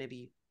come in and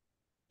maybe,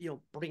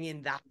 bring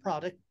in that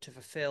product to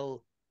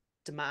fulfill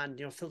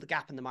demand, fill the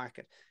gap in the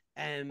market.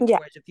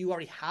 Whereas if you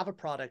already have a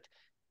product,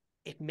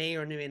 it may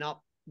or may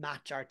not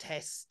match our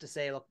tests to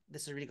say, look,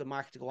 this is a really good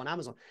market to go on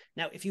Amazon.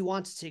 Now, if you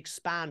wanted to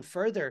expand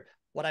further,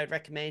 what I'd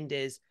recommend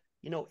is,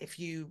 if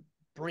you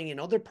bring in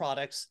other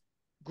products,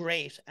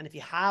 great. And if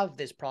you have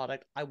this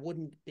product, I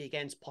wouldn't be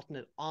against putting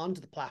it onto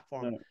the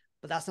platform. No.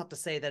 But that's not to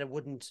say that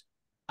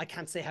I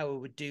can't say how it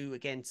would do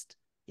against,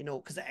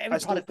 because every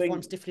product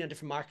performs differently on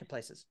different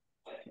marketplaces.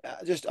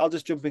 I'll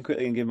just jump in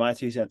quickly and give my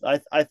 2 cents.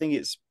 I think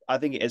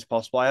it is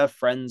possible. I have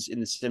friends in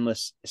the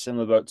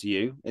similar boat to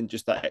you in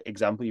just that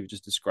example you've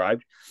just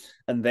described,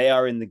 and they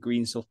are in the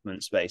green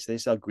supplement space. They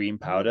sell green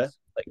powder,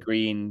 like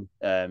green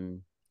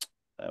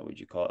what would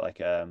you call it? Like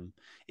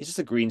it's just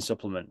a green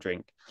supplement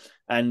drink,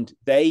 and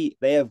they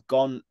have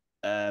gone.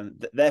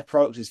 Their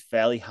product is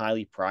fairly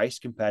highly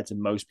priced compared to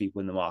most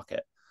people in the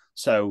market,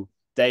 so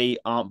they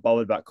aren't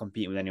bothered about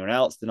competing with anyone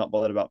else. They're not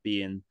bothered about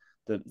being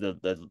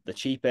the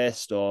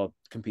cheapest or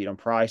compete on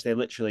price. They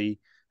literally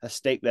have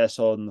staked their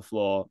sword on the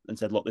floor and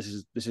said, look, this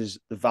is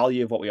the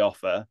value of what we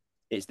offer.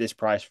 It's this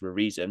price for a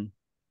reason.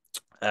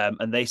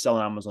 And they sell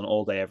on Amazon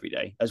all day, every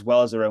day, as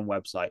well as their own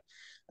website.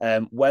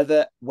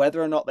 Whether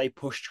or not they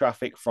push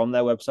traffic from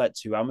their website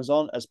to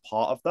Amazon as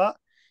part of that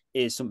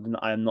is something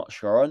that I am not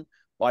sure on.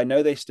 But I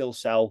know they still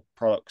sell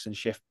products and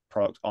shift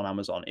products on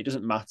Amazon. It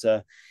doesn't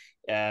matter.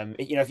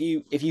 If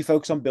you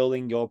focus on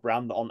building your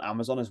brand on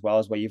Amazon as well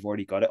as where you've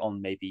already got it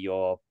on maybe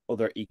your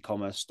other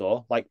e-commerce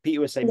store, like Peter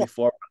was saying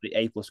before about the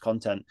A+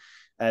 content,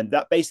 and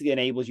that basically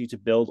enables you to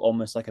build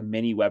almost like a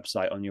mini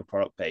website on your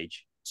product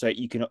page. So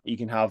you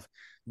can have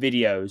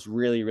videos,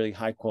 really, really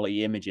high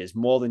quality images,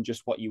 more than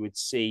just what you would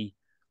see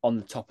on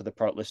the top of the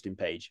product listing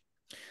page.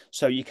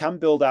 So you can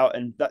build out,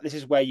 and this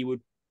is where you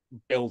would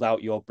build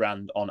out your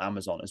brand on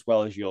Amazon as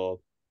well as your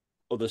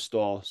other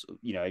stores,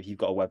 if you've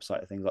got a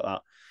website or things like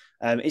that.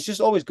 It's just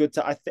always good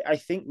to, I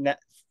think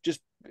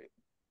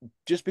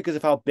just because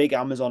of how big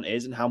Amazon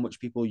is and how much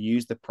people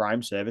use the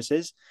Prime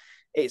services,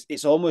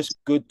 it's almost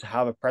good to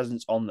have a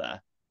presence on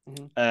there.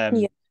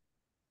 Mm-hmm.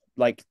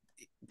 Like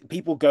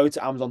people go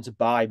to Amazon to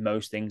buy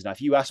most things. Now,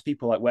 if you ask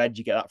people like, where did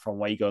you get that from?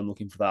 Where are you going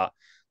looking for that?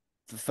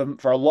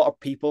 For a lot of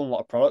people and a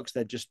lot of products,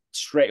 they're just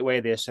straight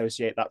away, they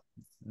associate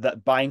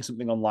that buying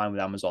something online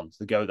with Amazon, so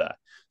they go there.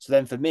 So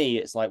then for me,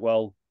 it's like,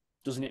 well,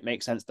 doesn't it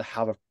make sense to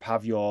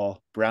have your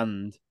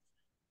brand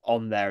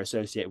on there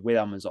associated with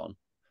Amazon?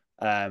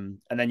 And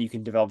then you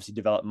can obviously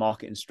develop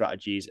marketing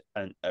strategies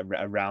and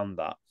around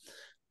that,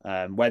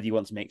 whether you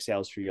want to make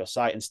sales through your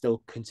site and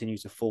still continue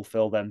to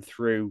fulfill them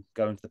through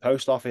going to the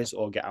post office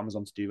or get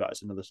Amazon to do that.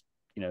 It's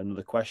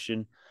another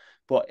question.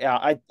 But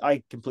yeah,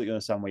 I completely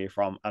understand where you're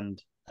from and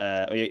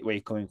where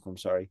you're coming from,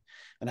 sorry,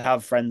 and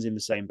have friends in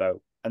the same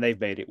boat and they've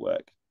made it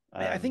work.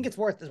 I think it's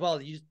worth as well.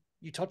 You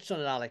touched on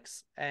it,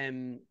 Alex.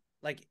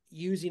 Like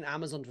using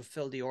Amazon to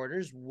fulfill the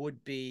orders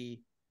would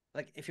be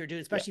like, if you're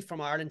doing, especially from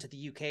Ireland to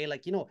the UK,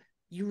 like,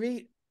 you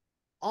really,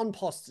 An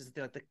Post is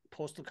the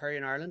postal courier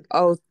in Ireland.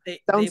 Oh,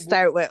 don't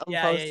start with An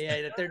Post.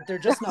 Yeah. They're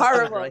just not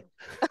horrible.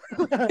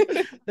 Good,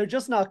 right? They're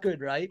just not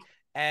good, right?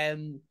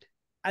 And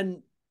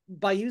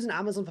by using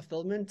Amazon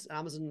fulfillment,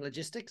 Amazon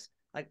logistics,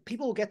 like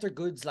people will get their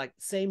goods like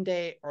same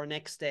day or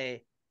next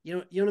day. You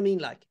know what I mean?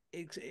 Like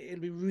it'll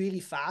be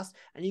really fast,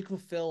 and you can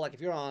fulfill, like if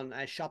you're on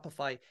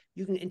Shopify,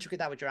 you can integrate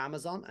that with your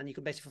Amazon, and you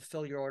can basically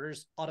fulfill your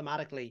orders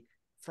automatically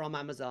from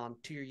Amazon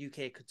to your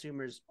UK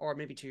consumers or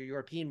maybe to your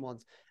European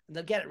ones, and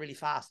they'll get it really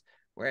fast.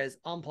 Whereas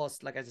An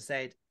Post, like as I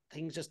said,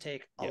 things just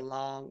take a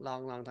long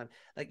time.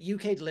 Like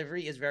UK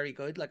delivery is very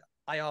good. Like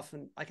I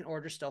can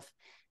order stuff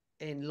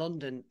in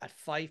London at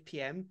 5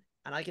 p.m.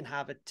 and I can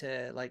have it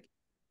to like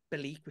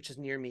Beleek, which is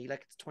near me,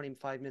 like it's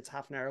 25 minutes,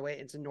 half an hour away.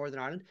 It's in Northern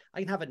Ireland. I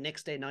can have it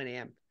next day 9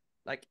 a.m.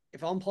 Like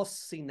if An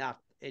Post seen that,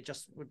 it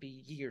just would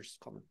be years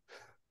coming.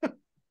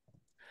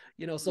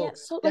 So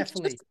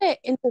definitely. Just the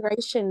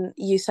integration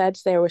you said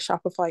there with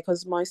Shopify,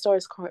 because my store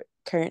is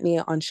currently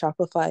on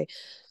Shopify.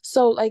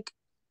 So like,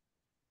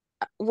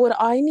 would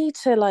I need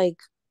to like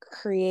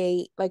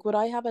create, like, would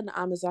I have an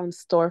Amazon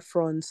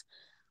storefront?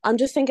 I'm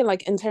just thinking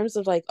like in terms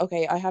of like,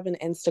 okay, I have an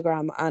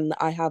Instagram and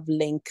I have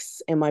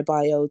links in my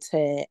bio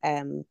to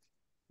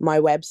my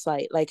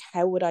website. Like,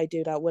 how would I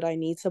do that? Would I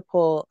need to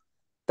put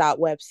that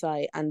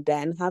website and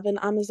then have an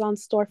Amazon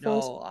storefront?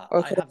 No,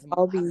 or could it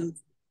all be...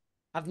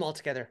 Have them all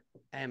together.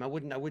 I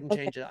wouldn't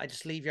change it. I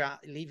just leave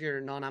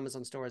your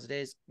non-Amazon store as it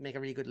is, make a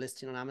really good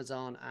listing on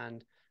Amazon,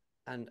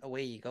 and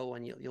away you go,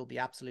 and you'll be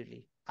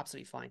absolutely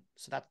fine.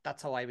 So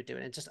that's how I would do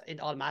it. It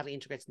automatically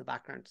integrates in the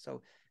background.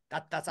 So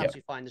that's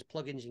absolutely fine. There's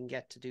plugins you can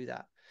get to do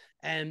that.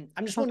 I'm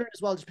just wondering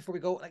as well, just before we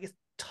go, like,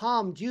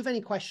 Tom, do you have any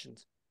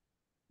questions?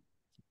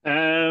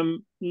 No,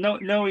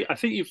 I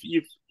think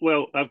you've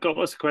well, I've got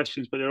lots of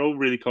questions, but they're all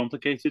really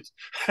complicated.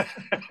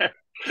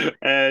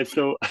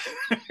 So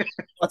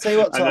I'll tell you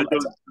what, Tom.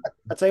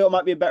 I'll tell you what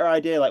might be a better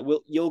idea. Like,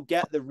 you'll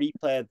get the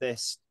replay of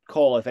this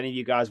call if any of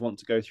you guys want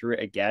to go through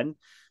it again.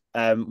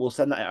 We'll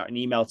send that out an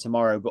email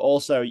tomorrow, but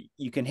also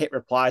you can hit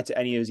reply to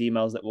any of those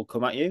emails that will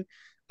come at you.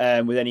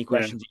 with any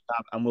questions you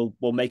have, and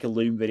we'll make a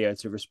Loom video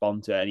to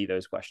respond to any of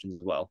those questions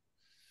as well.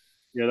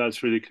 Yeah,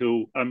 that's really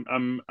cool.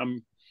 I'm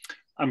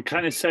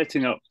kind of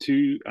setting up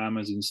two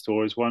Amazon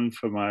stores. One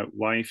for my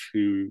wife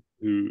who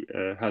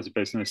has a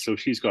business, so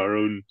she's got her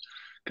own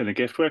kind of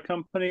giftware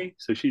company.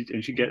 So she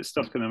gets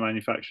stuff kind of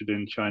manufactured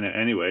in China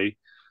anyway,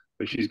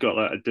 but she's got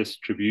like a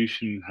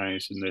distribution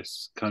house in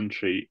this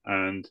country.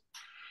 And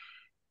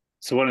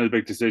so one of the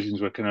big decisions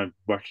we're kind of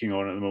working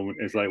on at the moment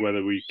is like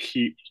whether we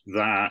keep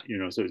that,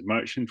 so it's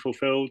merchant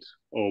fulfilled,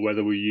 or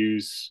whether we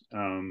use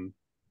Amazon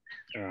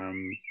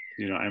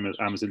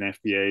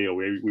FBA, or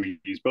we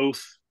use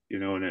both,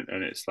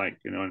 and it's like,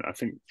 and I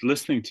think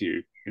listening to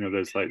you,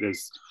 I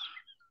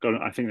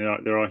think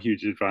there are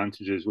huge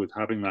advantages with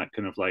having that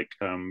kind of like,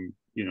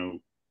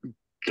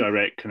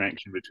 direct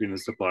connection between the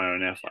supplier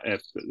and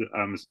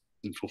Amazon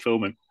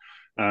fulfillment.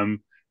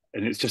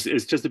 And it's just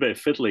a bit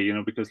fiddly,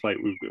 because like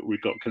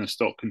we've got kind of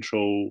stock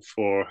control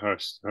for her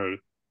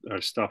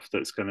stuff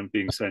that's kind of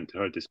being sent to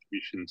her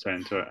distribution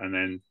center, and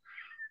then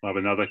we'll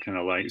have another kind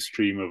of like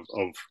stream of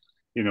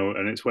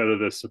and it's whether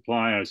the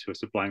suppliers who are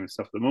supplying the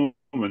stuff at the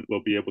moment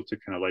will be able to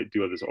kind of like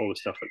do all the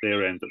stuff at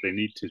their end that they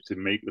need to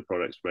make the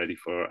products ready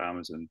for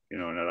Amazon.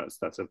 And that's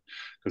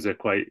because they're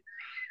quite,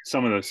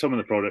 some of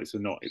the products are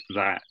not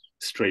that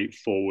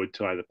straightforward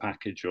to either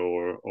package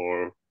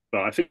or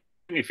but I think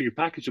if you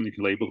package them, you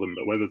can label them,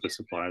 but whether the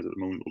suppliers at the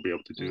moment will be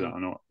able to do that or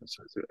not,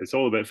 it's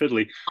all a bit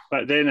fiddly.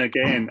 But then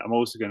again, I'm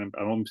also setting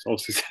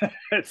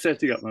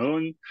up my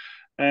own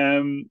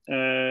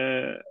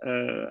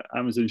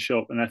Amazon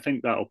shop, and I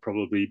think that'll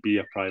probably be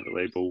a private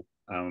label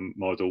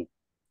model.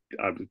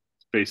 I'm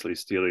basically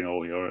stealing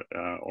all your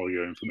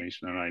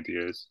information and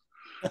ideas.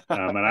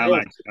 And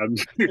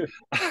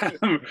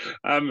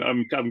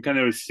I'm kind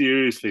of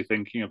seriously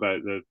thinking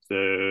about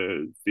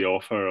the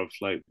offer of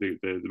like the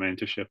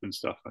mentorship and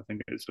stuff. I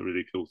think it's a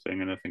really cool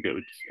thing, and I think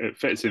it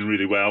fits in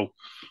really well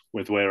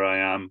with where I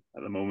am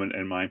at the moment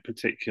in my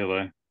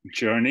particular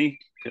journey.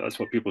 That's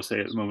what people say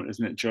at the moment,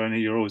 isn't it? Journey.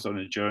 You're always on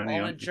a journey.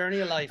 On a journey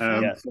of life.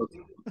 Yes.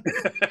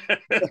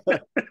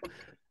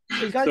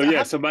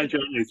 So my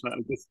journey is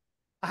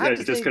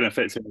it just kind of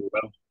fits in really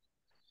well.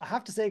 I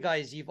have to say,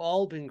 guys, you've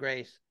all been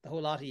great. The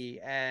whole lot of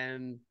you,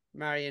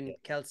 Marion,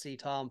 Kelsey,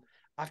 Tom.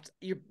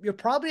 You're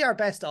probably our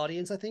best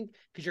audience, I think,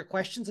 because your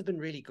questions have been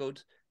really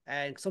good.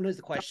 And sometimes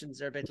the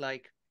questions are a bit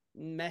like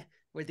meh,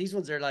 where these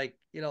ones are like,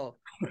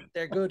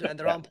 they're good and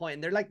they're on point,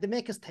 and they're like, they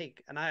make us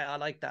think, and I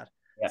like that.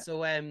 Yeah. So,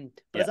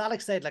 but as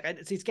Alex said, like,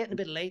 it's getting a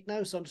bit late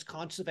now, so I'm just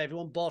conscious of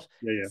everyone. But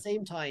at the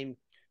same time,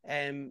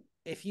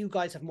 if you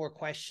guys have more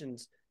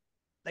questions,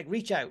 like,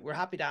 reach out. We're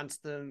happy to answer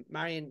them.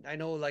 Marion, I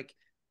know, like,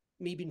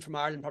 me being from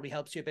Ireland probably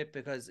helps you a bit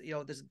because,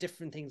 there's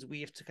different things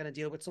we have to kind of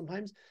deal with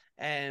sometimes.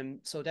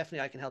 So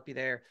definitely I can help you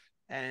there.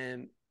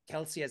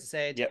 Kelsey, as I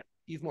said, if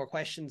you have more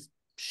questions,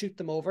 shoot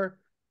them over.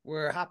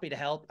 We're happy to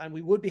help, and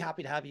we would be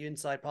happy to have you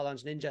inside Pod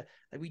Launch Ninja.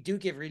 Like, we do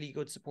give really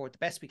good support, the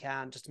best we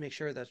can, just to make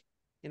sure that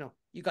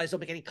you guys don't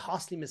make any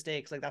costly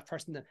mistakes, like that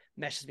person that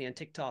messaged me on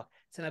TikTok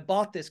saying, I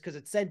bought this because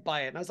it said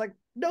buy it. And I was like,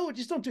 no,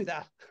 just don't do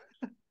that.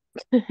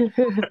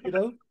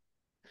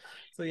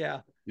 So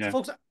yeah. So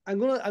folks, I'm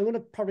gonna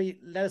probably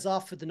let us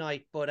off for the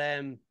night, but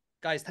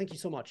guys, thank you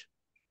so much.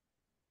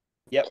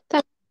 Yep.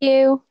 Thank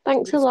you.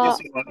 Thanks a lot.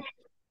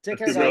 Take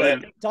care,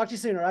 guys. Talk to you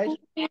soon, all right?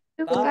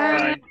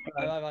 Bye.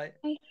 Bye.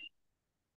 Bye.